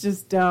 this is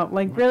just dumb.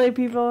 Like, really,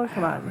 people,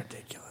 come on.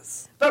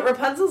 Ridiculous. But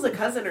Rapunzel's a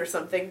cousin or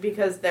something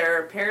because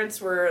their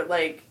parents were,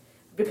 like...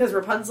 Because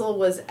Rapunzel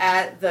was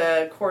at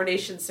the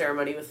coronation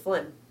ceremony with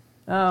Flynn.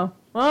 Oh,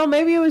 well,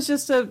 maybe it was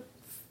just a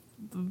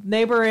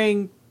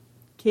neighboring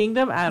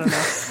kingdom. I don't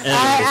know.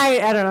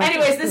 I don't know.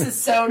 Anyways, this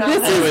is so not...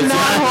 This is Anyways, not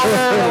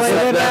horror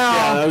related yeah,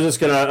 now. I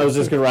was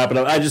just gonna wrap it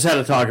up. I just had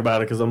to talk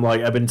about it because I'm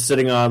like I've been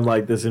sitting on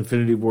like this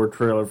Infinity War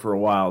trailer for a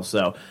while.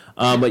 So,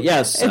 but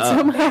yes, And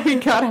somehow we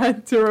got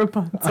onto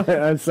Rapunzel.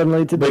 I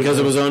suddenly to because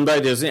it was owned by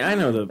Disney. I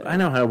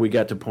know how we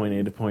got to point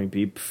A to point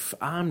B. Pff,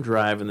 I'm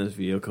driving this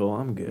vehicle.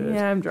 I'm good.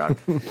 Yeah, I'm drunk.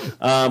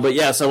 But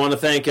yes, I want to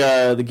thank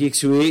the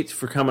Geeks Who Eat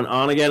for coming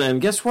on again. And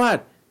guess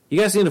what? You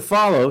guys need to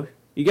follow.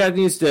 You guys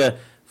need to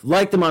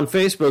like them on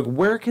Facebook.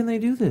 Where can they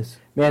do this?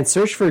 Man,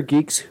 search for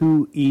Geeks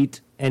Who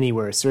Eat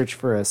anywhere. Search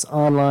for us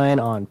online,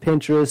 on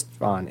Pinterest,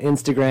 on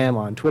Instagram,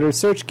 on Twitter.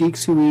 Search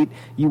Geeks Who Eat.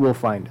 You will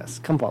find us.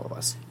 Come follow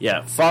us.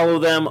 Yeah, follow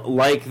them,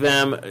 like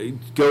them,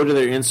 go to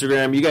their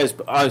Instagram. You guys,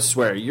 I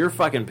swear, your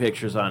fucking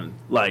pictures on,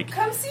 like,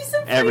 Come see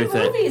some free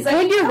everything. movies. I And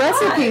mean, your come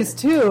on. recipes,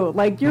 too.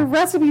 Like, your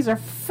recipes are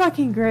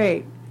fucking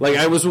great. Like,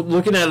 I was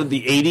looking at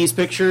the 80s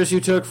pictures you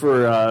took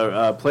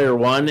for Player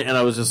One, and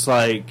I was just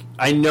like,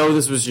 I know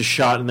this was just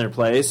shot in their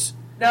place.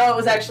 No, it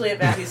was actually at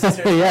Matthew's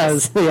sister's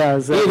Yes.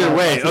 Either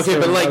way, okay,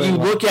 but like you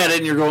look at it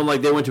and you're going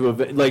like they went to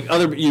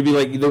you'd be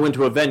like they went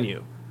to a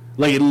venue.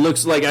 Like it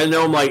looks like I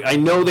know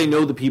they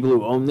know the people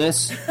who own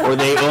this or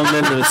they own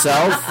them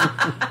themselves.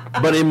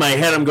 But in my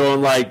head I'm going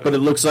like, but it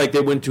looks like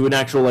they went to an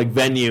actual like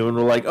venue and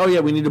were like, oh yeah,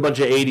 we need a bunch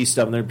of 80s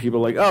stuff, and then people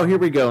are like, oh here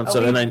we go, and so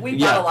we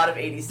bought a lot of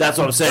 80s stuff. That's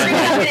what I'm saying. We're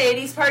gonna have an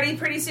 80s party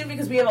pretty soon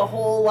because we have a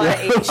whole lot of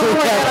 80s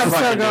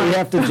stuff. We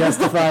have to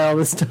justify all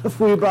the stuff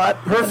we bought.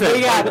 Perfect.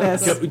 We got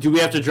this. Do we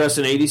have to dress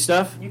in 80s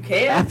stuff? You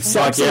can.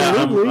 Fuck yeah,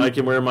 Absolutely. I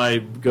can wear my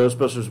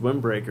Ghostbusters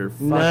windbreaker.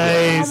 Fuck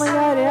Nice. Oh my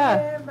god, yeah.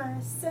 Wear my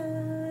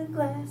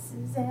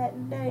sunglasses at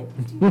night.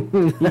 Yes.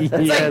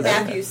 It's like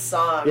Matthew's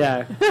song.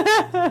 Yeah,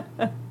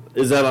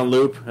 Is that on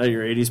loop at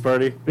your 80s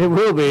party? it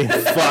will be.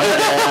 Fuck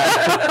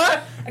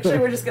yeah. Actually,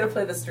 we're just gonna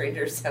play the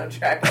Strangers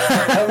soundtrack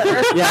over and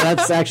over. Yeah,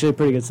 that's actually a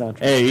pretty good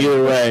soundtrack. Hey,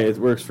 either way, it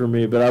works for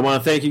me. But I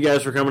want to thank you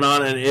guys for coming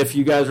on. And if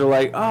you guys are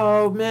like,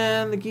 oh,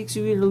 man, the Geeks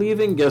Who Eat are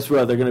leaving, guess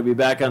what? They're going to be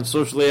back on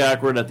Socially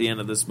Awkward at the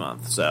end of this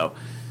month. So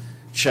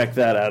check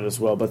that out as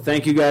well. But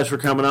thank you guys for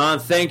coming on.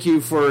 Thank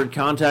you for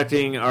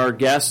contacting our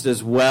guest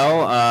as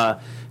well.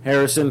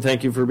 Harrison,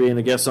 thank you for being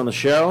a guest on the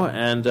show.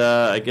 And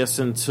I guess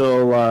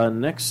until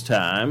next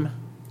time.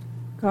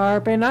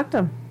 Carpe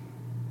Noctem.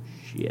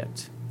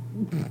 Shit.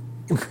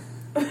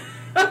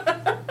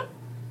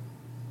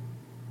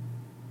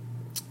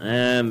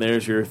 And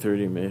there's your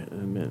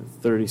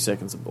 30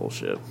 seconds of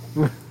bullshit.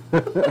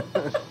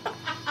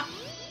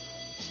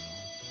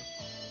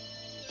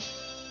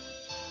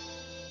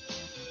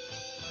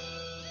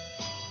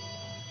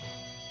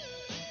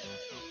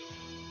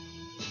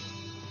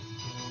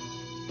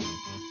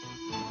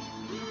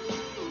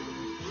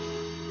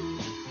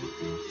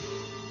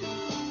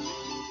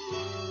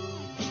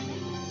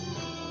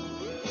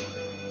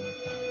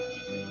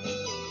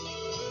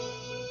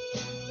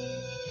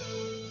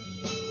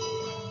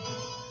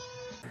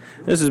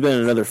 This has been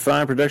another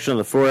fine production of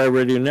the 4i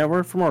Radio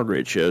Network. For more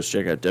great shows,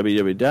 check out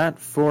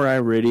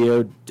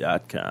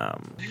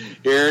www.4iradio.com.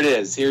 Here it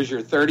is. Here's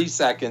your 30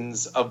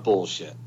 seconds of bullshit.